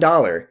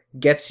 $1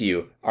 gets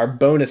you our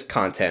bonus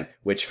content,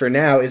 which for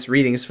now is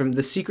readings from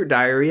The Secret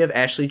Diary of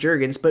Ashley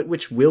Juergens, but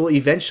which will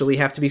eventually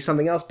have to be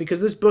something else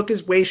because this book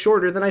is way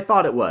shorter than I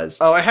thought it was.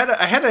 Oh, I had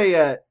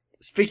a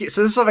speaking,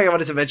 so this is something I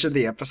wanted to mention in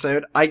the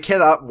episode. I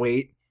cannot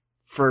wait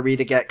for me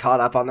to get caught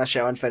up on the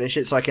show and finish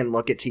it so I can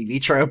look at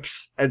TV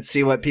tropes and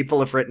see what people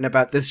have written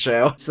about this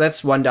show. So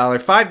that's $1.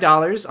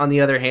 $5, on the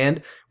other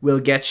hand, will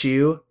get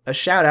you a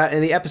shout out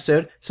in the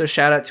episode. So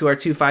shout out to our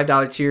 2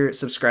 $5 tier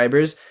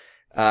subscribers,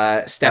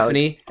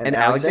 Stephanie and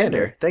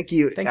Alexander. Thank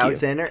you,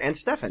 Alexander and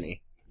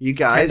Stephanie. You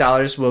guys.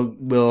 $10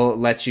 will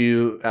let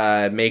you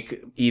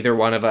make either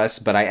one of us,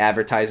 but I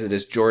advertise it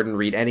as Jordan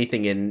read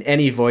anything in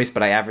any voice,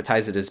 but I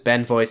advertise it as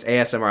Ben voice,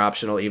 ASMR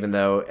optional, even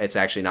though it's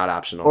actually not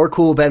optional. Or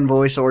cool Ben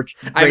voice, or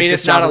I mean,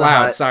 it's not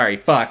allowed. Sorry,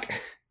 fuck.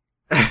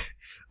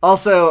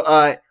 Also,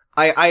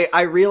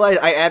 I realized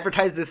I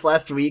advertised this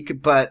last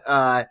week, but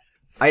I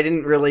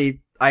didn't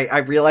really. I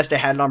realized I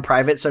had it on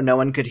private so no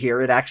one could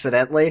hear it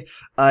accidentally.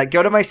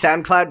 Go to my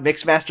SoundCloud,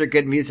 Mixmaster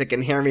Good Music,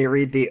 and hear me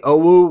read the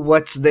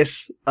what's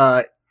this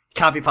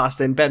copy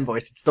pasta in Ben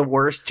voice. It's the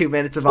worst 2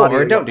 minutes of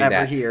audio don't you'll do ever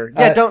that. hear.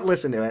 Yeah, don't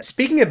listen to it.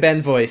 Speaking of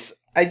Ben voice,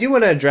 I do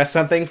want to address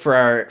something for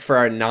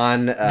our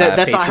non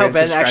that's not how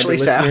Ben actually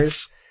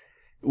sounds.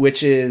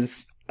 Which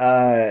is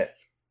the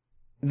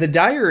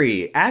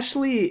diary.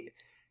 Ashley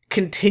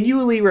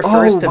continually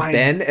refers to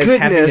Ben as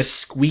having a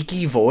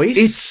squeaky voice.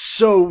 It's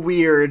so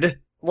weird.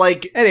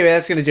 Anyway,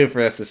 that's going to do it for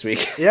us this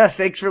week. Yeah,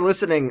 thanks for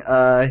listening.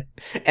 And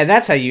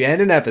that's how you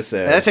end an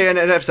episode.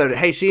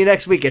 Hey, see you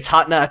next week. It's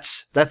Hot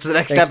Nuts. That's the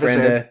next episode.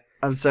 Brenda.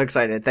 I'm so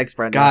excited. Thanks,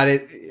 Brenda.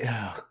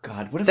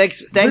 God.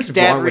 Thanks,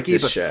 Dad Ricky,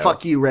 but show?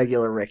 Fuck you,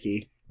 regular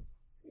Ricky.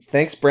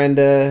 Thanks,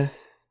 Brenda.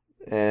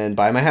 And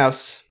buy my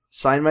house.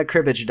 Sign my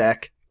cribbage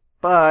deck.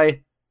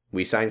 Bye.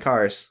 We sign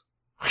cars.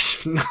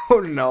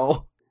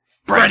 No.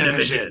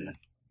 Brendavision.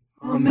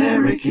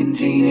 American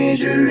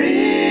Teenager